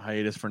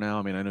hiatus for now.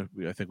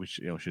 I think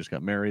she just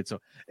got married,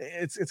 so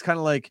it's kind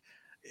of like,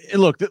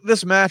 look,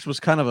 this match was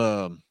kind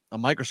of a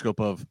microscope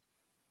of.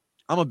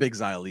 I'm a big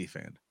Xia Li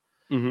fan.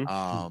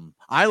 Mm-hmm.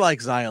 I like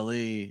Xia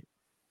Li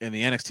in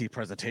the NXT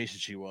presentation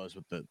she was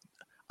with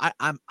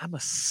I'm a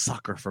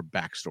sucker for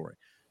backstory.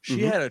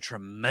 She had a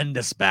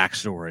tremendous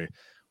backstory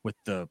with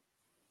the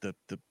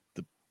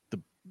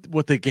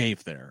what they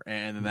gave there,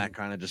 and then that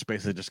kind of just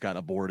basically just got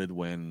aborted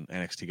when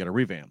NXT got a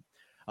revamp.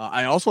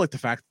 I also like the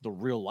fact that the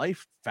real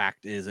life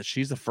fact is that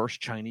she's the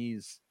first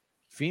Chinese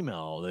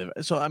female.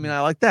 So I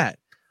like that.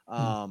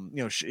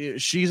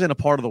 She's in a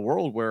part of the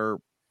world where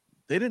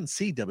they didn't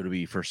see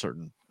WWE for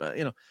certain,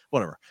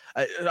 whatever.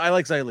 I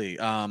like Xia Li.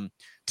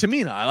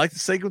 Tamina, I like the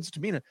sequence of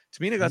Tamina.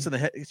 Tamina got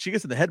she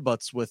gets in the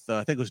headbutts with,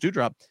 I think it was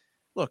Doudrop.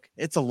 Look,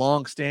 it's a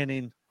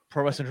long-standing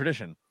pro wrestling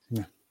tradition.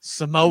 Yeah.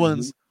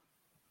 Samoans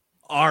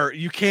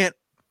you can't,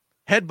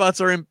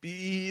 headbutts are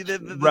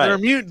they're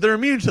immune. They're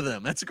immune to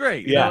them. That's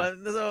great. Yeah.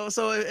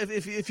 So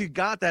if you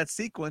got that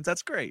sequence,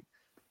 that's great.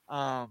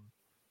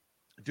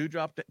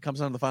 Doudrop comes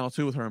on in the final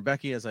two with her and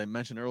Becky, as I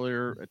mentioned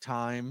earlier. At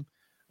time,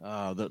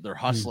 they're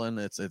hustling.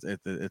 It's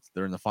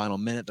they're in the final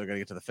minute. They're gonna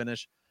get to the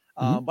finish.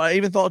 But I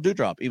even thought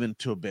Doudrop, even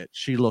to a bit,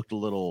 she looked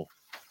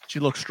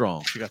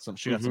strong. She got some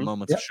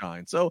moments of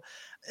shine. So,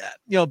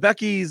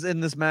 Becky's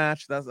in this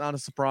match. That's not a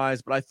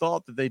surprise, but I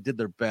thought that they did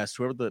their best.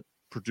 Whoever the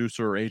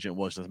producer or agent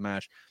was this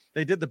match,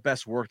 they did the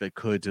best work they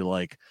could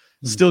to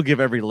still give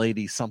every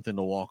lady something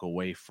to walk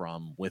away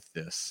from with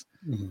this.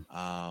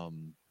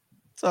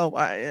 So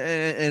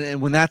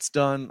when that's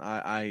done,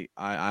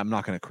 I'm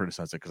not going to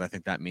criticize it, because I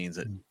think that means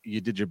that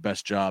you did your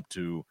best job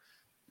to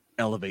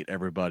elevate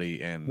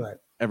everybody, and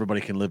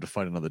everybody can live to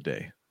fight another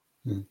day.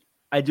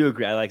 I do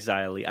agree. I like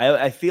Xia Li.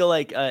 I feel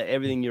like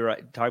everything you're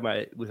talking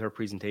about with her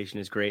presentation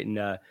is great. And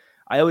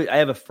I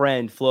have a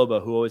friend,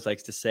 Flobo, who always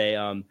likes to say,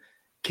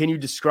 can you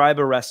describe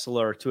a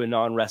wrestler to a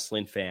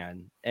non-wrestling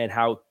fan, and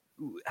how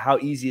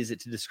easy is it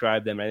to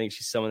describe them? I think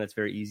she's someone that's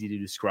very easy to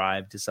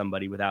describe to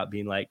somebody without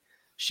being like,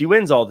 she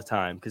wins all the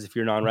time. Because if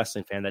you're a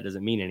non-wrestling fan, that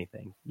doesn't mean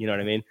anything. You know what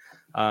I mean?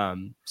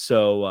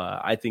 So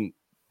I think,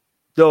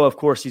 though, of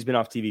course, she's been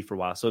off TV for a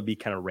while, so it'd be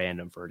kind of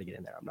random for her to get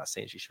in there. I'm not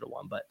saying she should have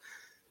won, but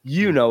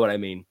you know what I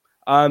mean.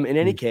 In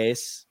any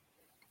case,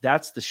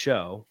 that's the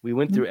show. We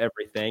went through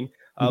everything.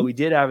 We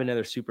did have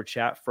another super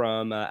chat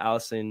from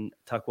Allison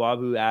Tukwab,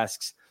 who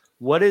asks,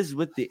 what is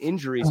with the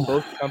injuries,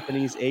 both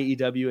companies,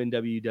 AEW and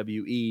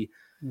WWE?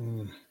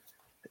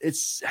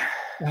 It's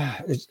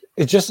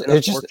just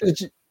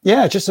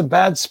a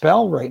bad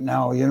spell right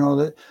now. You know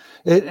that,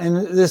 and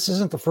this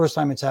isn't the first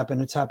time it's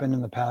happened. It's happened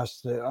in the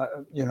past.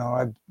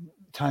 I've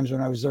times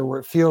when I was there where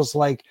it feels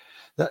like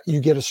that you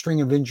get a string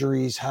of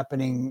injuries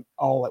happening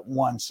all at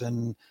once,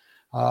 and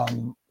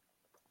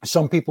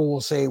some people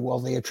will say, well,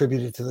 they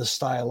attribute it to the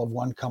style of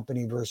one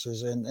company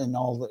versus and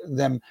all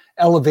them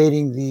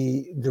elevating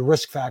the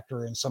risk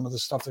factor in some of the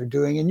stuff they're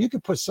doing. And you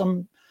could put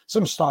some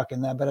stock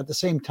in that, but at the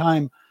same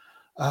time,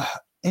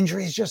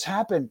 injuries just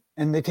happen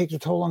and they take a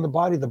toll on the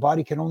body. The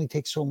body can only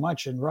take so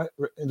much. And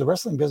the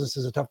wrestling business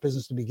is a tough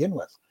business to begin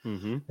with,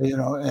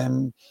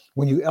 and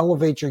when you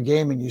elevate your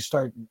game and you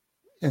start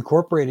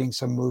incorporating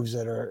some moves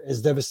that are as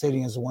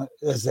devastating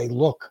as they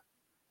look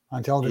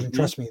on television,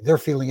 trust me, they're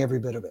feeling every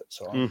bit of it.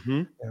 So,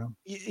 the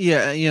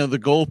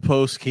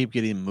goalposts keep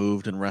getting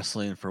moved in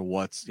wrestling for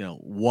what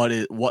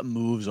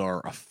moves are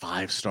a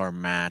 5-star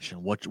match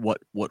and what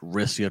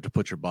risks you have to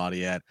put your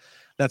body at.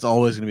 That's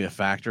always going to be a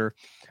factor.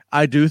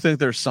 I do think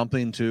there's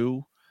something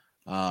to.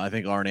 I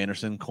think Arn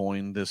Anderson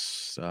coined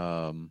this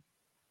at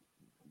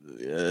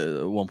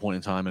one point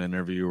in time in an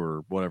interview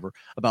or whatever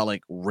about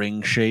like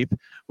ring shape,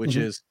 which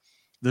is.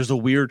 There's a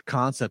weird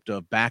concept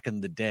of back in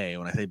the day.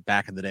 When I say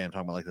back in the day, I'm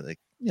talking about like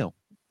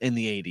in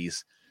the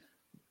 80s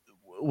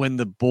when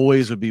the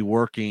boys would be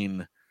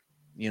working,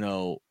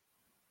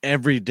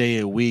 every day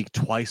a week,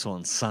 twice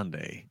on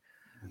Sunday.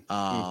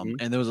 And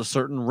there was a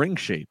certain ring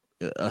shape,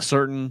 a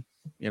certain,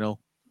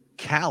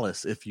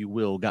 callus, if you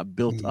will, got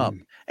built up.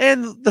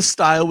 And the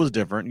style was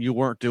different. You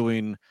weren't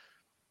doing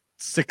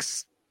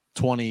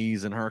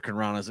 620s and Hurricane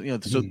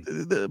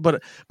Ranas,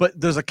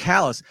 but there's a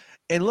callus.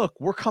 And look,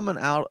 we're coming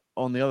out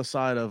on the other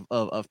side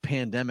of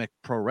pandemic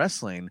pro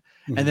wrestling,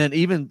 and then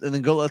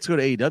let's go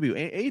to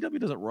AEW. AEW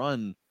doesn't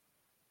run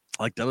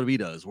like WWE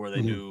does, where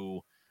they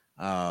do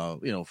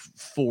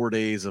 4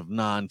 days of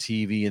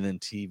non-TV and then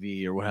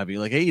TV or what have you.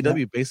 Like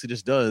AEW basically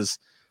just does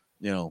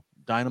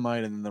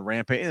Dynamite and then the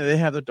Rampage, and they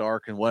have the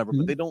Dark and whatever,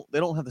 but they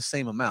don't have the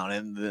same amount,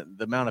 and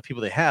the amount of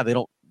people they have,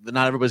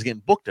 not everybody's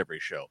getting booked every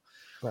show.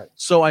 Right.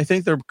 So I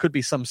think there could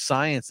be some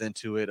science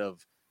into it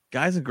of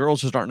guys and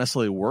girls just aren't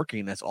necessarily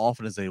working as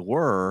often as they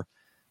were,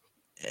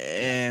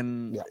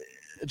 and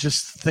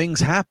just things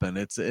happen.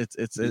 It's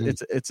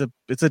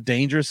a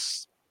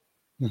dangerous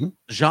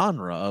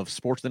genre of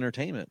sports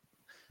entertainment,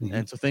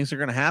 and so things are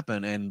going to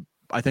happen. And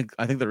I think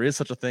there is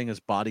such a thing as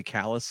body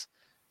callus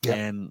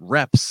and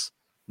reps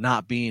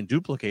not being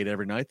duplicated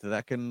every night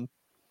that can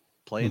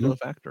play into a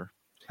factor.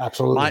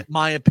 Absolutely,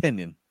 my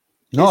opinion.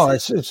 No,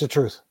 it's the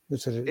truth.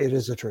 It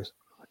is the truth.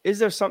 Is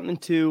there something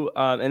to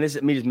and this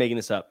is me just making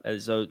this up,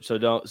 so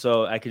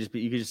I could just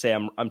you could just say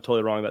I'm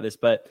totally wrong about this,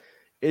 but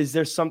is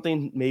there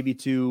something maybe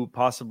to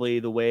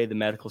possibly the way the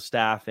medical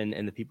staff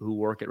and the people who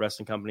work at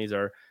wrestling companies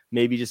are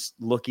maybe just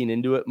looking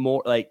into it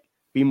more, like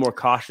being more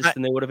cautious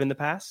than they would have in the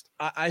past?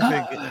 I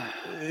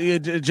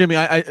think Jimmy,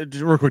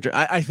 real quick,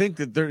 I think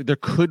that there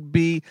could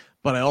be,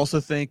 but I also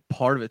think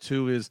part of it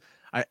too is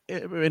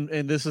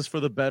and this is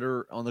for the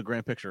better on the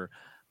grand picture.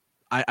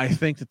 I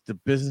think that the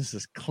business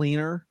is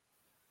cleaner.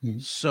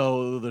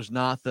 So there's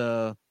not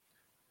the,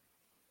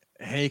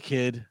 hey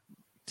kid,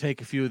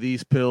 take a few of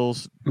these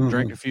pills,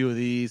 drink a few of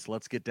these,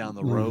 let's get down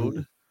the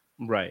road.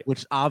 Right.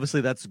 Which obviously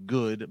that's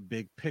good,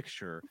 big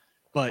picture.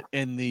 But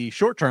in the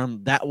short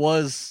term, that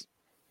was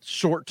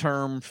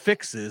short-term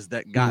fixes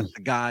that got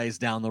the guys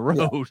down the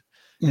road.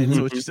 And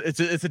so it's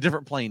a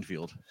different playing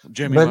field.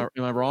 Jimmy, am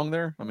I wrong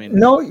there? I mean,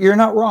 no, you're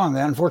not wrong.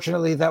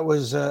 Unfortunately, that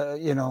was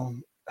a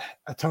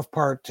tough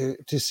part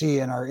to see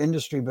in our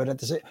industry, but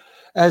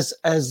as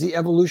the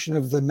evolution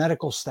of the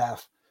medical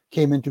staff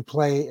came into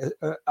play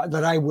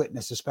that I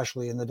witnessed,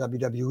 especially in the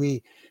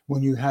WWE,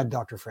 when you had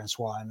Dr.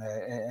 Francois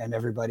and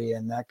everybody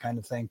and that kind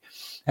of thing,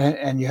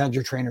 and you had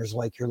your trainers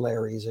like your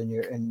Larrys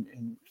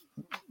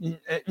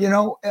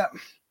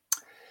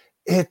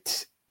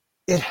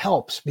it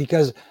helps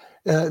because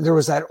there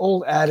was that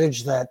old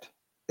adage that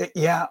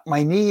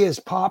my knee is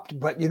popped,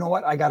 but you know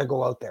what, I got to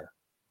go out there.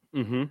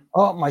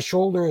 Oh, my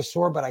shoulder is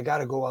sore, but I got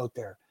to go out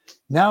there.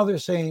 Now they're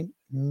saying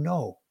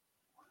no,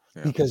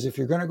 because if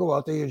you're going to go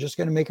out there, you're just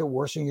going to make it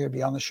worse and you're going to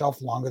be on the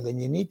shelf longer than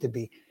you need to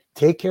be.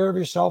 Take care of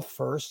yourself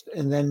first,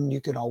 and then you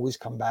can always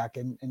come back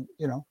and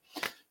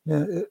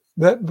Yeah,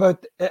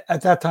 but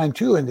at that time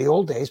too, in the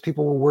old days,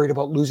 people were worried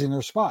about losing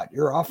their spot.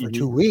 You're off for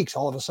 2 weeks.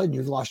 All of a sudden,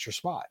 you've lost your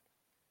spot.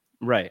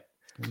 Right.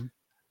 Mm-hmm.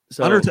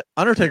 So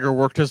Undertaker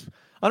worked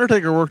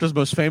his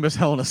most famous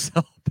Hell in a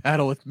Cell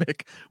battle with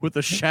Mick with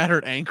a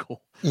shattered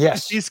ankle.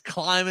 Yes, he's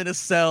climbing a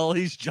cell.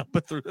 He's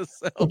jumping through the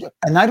cell.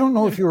 And I don't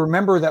know if you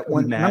remember that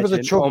one. Remember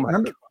the choke?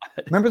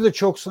 Remember the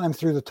choke slam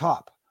through the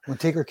top when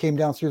Taker came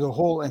down through the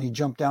hole and he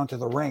jumped down to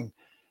the ring,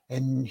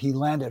 and he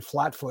landed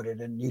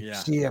flat-footed, and you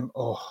see him.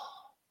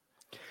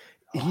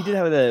 He did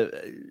have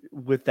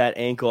with that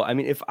ankle. I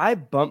mean, if I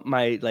bump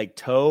my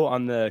toe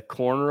on the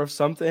corner of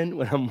something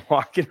when I'm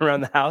walking around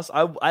the house,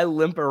 I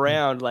limp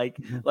around like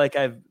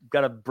I've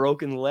got a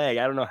broken leg.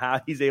 I don't know how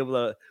he's able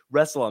to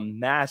wrestle a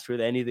match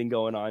with anything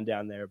going on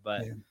down there,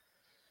 but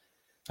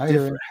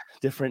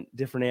different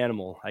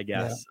animal, I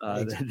guess.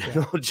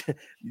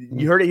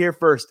 You heard it here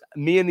first.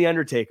 Me and the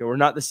Undertaker, we're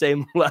not the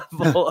same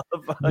level.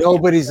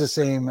 Nobody's the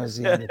same as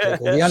the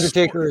Undertaker. The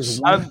Undertaker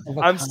is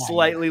I'm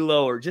slightly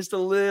lower, just a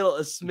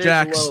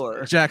smidge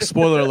lower. Jack,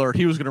 spoiler alert,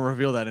 he was going to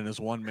reveal that in his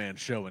one-man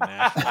show in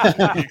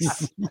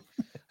Nashville.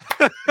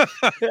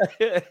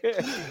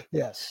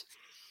 Yes.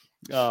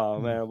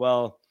 Oh man,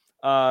 well.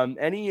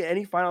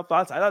 Any final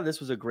thoughts? I thought this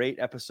was a great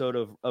episode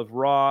of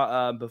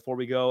Raw. Before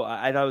we go,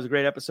 I thought it was a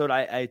great episode.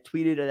 I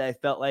tweeted it. I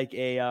felt like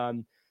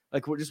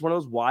just one of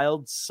those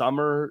wild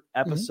summer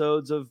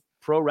episodes of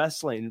pro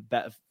wrestling.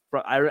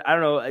 I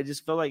don't know. I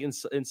just feel like I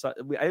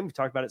didn't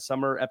talk about it.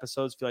 Summer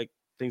episodes feel like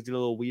things get a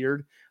little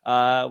weird.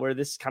 Where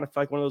this kind of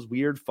felt like one of those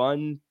weird,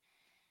 fun.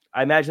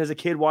 I imagine as a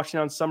kid watching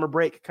on summer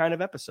break kind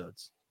of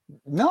episodes.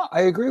 No,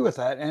 I agree with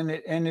that, and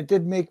it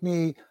did make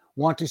me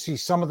want to see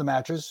some of the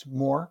matches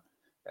more.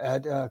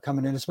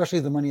 Coming in, especially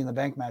the Money in the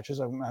Bank matches.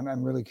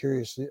 I'm really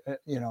curious,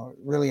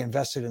 really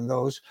invested in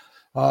those,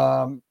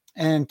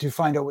 and to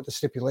find out what the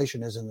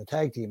stipulation is in the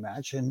tag team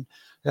match. And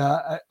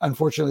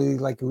unfortunately,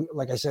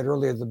 like I said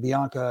earlier, the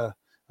Bianca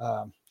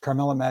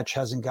Carmella match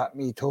hasn't got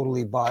me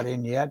totally bought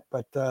in yet.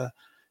 But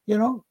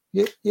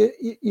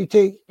you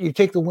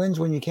take the wins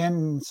when you can,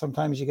 and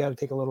sometimes you got to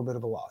take a little bit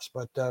of a loss.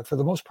 But for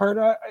the most part,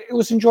 it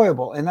was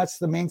enjoyable, and that's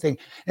the main thing.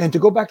 And to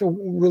go back to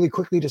really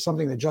quickly to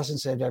something that Justin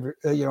said,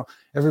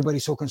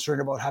 everybody's so concerned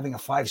about having a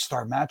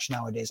 5-star match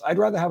nowadays. I'd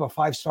rather have a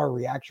 5-star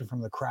reaction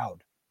from the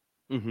crowd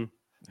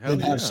than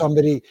have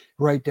somebody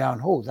write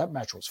down, "Oh, that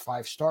match was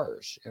 5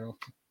 stars."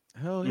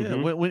 Hell yeah!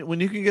 When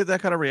you can get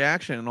that kind of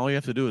reaction, and all you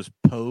have to do is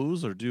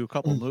pose or do a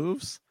couple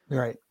moves.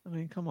 Right. I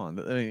mean, come on.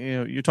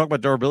 You talk about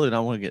durability,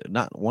 not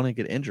want to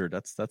get injured.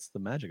 That's the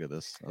magic of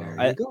this.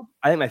 I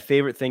think my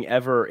favorite thing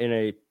ever in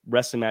a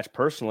wrestling match,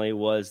 personally,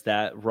 was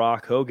that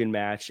Rock Hogan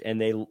match,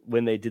 and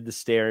when they did the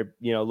stare,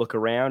 look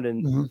around,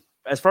 and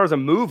as far as a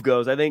move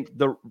goes, I think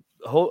the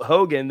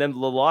Hogan, then the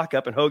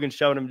lockup, and Hogan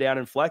shoving him down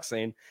and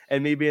flexing,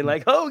 and me being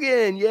like,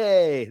 "Hogan,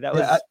 yay!" That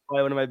was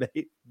probably one of my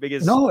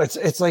biggest. No,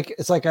 it's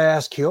like I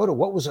asked Kyoto,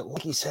 what was it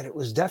like? He said it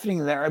was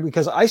deafening there,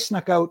 because I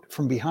snuck out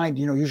from behind.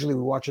 Usually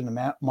we watch in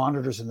the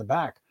monitors in the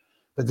back,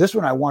 but this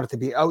one I wanted to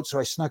be out, so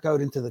I snuck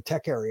out into the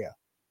tech area.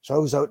 So I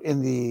was out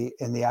in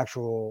the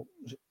actual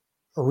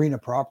arena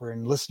proper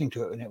and listening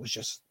to it, and it was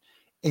just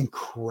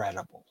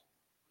incredible.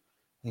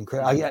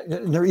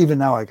 Even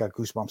now I got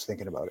goosebumps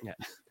thinking about it.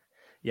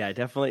 Yeah,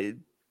 definitely.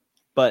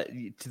 But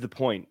to the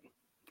point,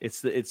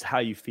 it's how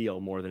you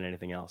feel more than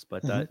anything else.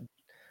 But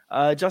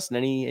Justin,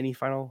 any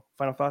final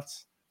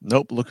thoughts?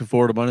 Nope. Looking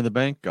forward to Money in the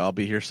Bank. I'll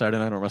be here Saturday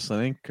night on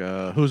Wrestling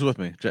Inc. Who's with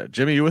me?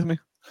 Jimmy, you with me?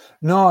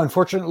 No,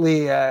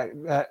 unfortunately.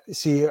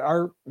 See,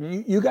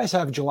 you guys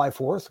have July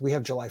 4th. We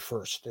have July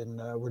 1st,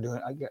 and we're doing.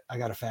 I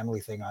got a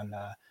family thing on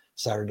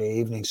Saturday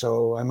evening,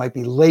 so I might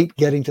be late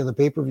getting to the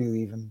pay-per-view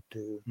even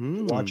to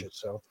watch it.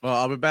 So, well,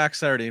 I'll be back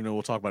Saturday evening.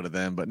 We'll talk about it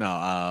then. But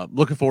no,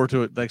 looking forward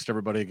to it. Thanks to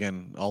everybody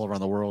again, all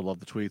around the world. Love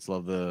the tweets,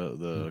 love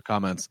the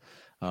comments.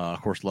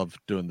 Of course, love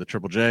doing the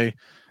Triple J.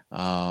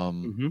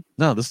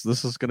 No, this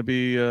is going to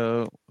be.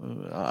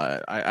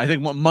 I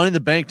think Money in the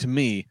Bank, to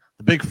me,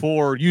 the big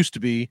four used to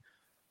be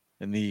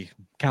in the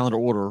calendar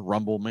order: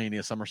 Rumble,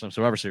 Mania, SummerSlam,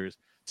 Survivor Series.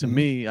 To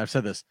me, I've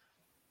said this.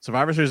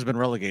 Survivor Series has been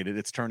relegated.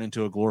 It's turned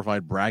into a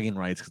glorified bragging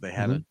rights because they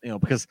haven't,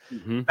 because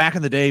back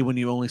in the day when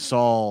you only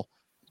saw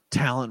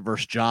talent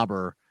versus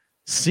jobber,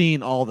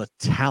 seeing all the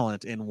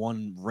talent in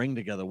one ring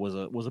together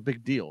was a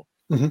big deal.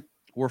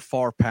 We're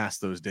far past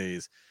those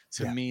days.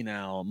 To me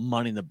now,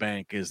 Money in the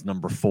Bank is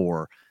number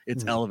 4.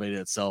 It's elevated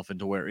itself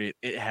into where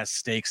it has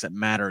stakes that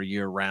matter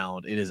year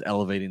round. It is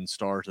elevating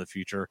stars to the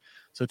future.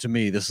 So to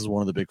me, this is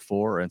one of the big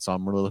 4, and so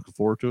I'm really looking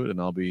forward to it. And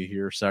I'll be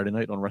here Saturday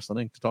night on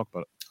Wrestling Inc. to talk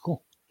about it.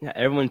 Cool. Yeah,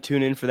 everyone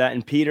tune in for that.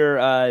 And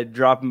Peter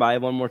dropping by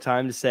one more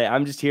time to say,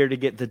 I'm just here to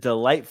get the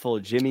delightful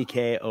Jimmy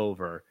K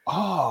over.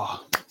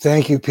 Oh,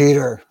 thank you,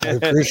 Peter. I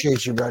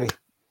appreciate you, buddy.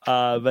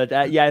 But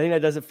I think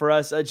that does it for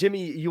us.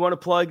 Jimmy, you want to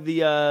plug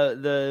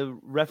the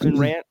Ref and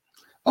Rant?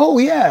 Oh,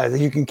 yeah.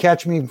 You can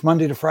catch me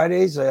Monday to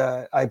Fridays.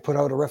 I put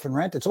out a Ref and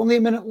Rant. It's only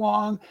a minute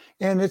long,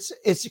 and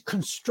it's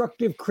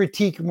constructive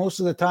critique most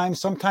of the time.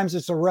 Sometimes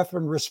it's a Ref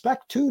and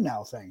Respect too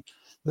now thing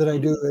that I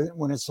do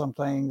when it's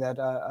something that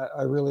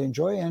I really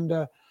enjoy.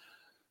 And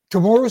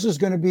Tomorrow's is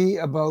going to be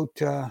about,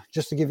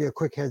 just to give you a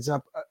quick heads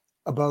up,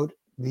 about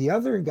the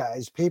other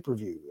guy's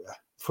pay-per-view,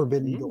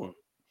 Forbidden Door.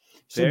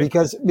 So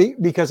because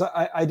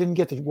I didn't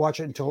get to watch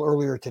it until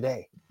earlier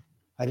today.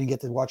 I didn't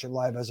get to watch it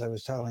live as I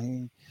was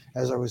telling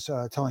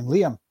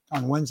Liam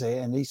on Wednesday,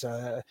 and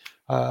Lisa,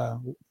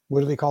 what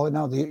do they call it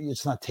now?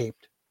 It's not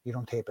taped. You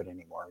don't tape it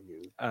anymore.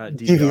 You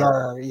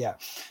DVR. Yeah.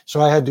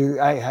 So I had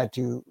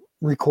to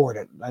record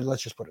it.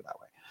 Let's just put it that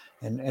way,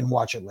 and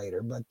watch it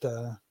later. But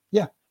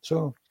yeah,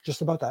 so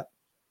just about that.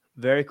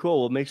 Very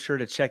cool. We'll make sure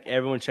to check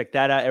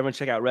that out. Everyone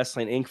check out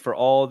Wrestling Inc. for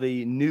all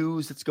the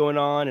news that's going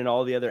on and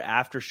all the other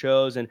after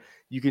shows. And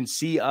you can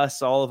see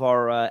us, all of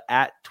our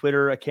at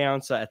Twitter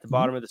accounts at the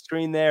bottom of the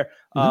screen there.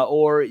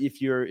 Or if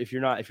you're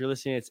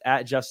listening, it's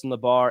at Justin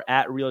LaBar,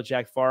 at Real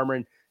Jack Farmer.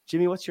 And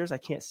Jimmy, what's yours? I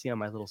can't see on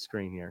my little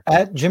screen here.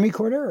 At Jimmy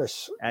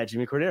Corderas. At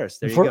Jimmy Corderas.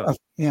 There you go.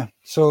 Yeah.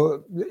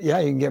 So yeah,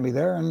 you can get me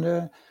there,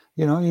 and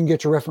you can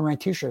get your Referee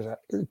t-shirts at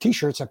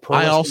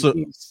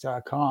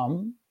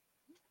ProWrestlingTees.com.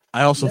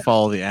 I also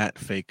follow the at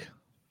fake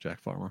Jack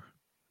Farmer.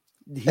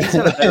 He's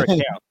on a better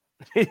account.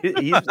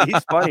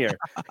 he's funnier.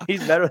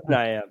 He's better than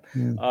I am.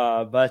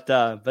 But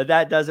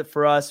that does it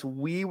for us.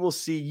 We will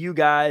see you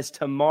guys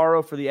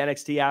tomorrow for the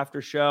NXT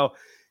after show.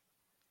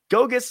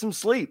 Go get some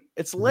sleep.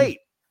 It's late.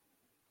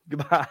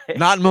 Goodbye.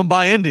 Not in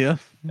Mumbai, India.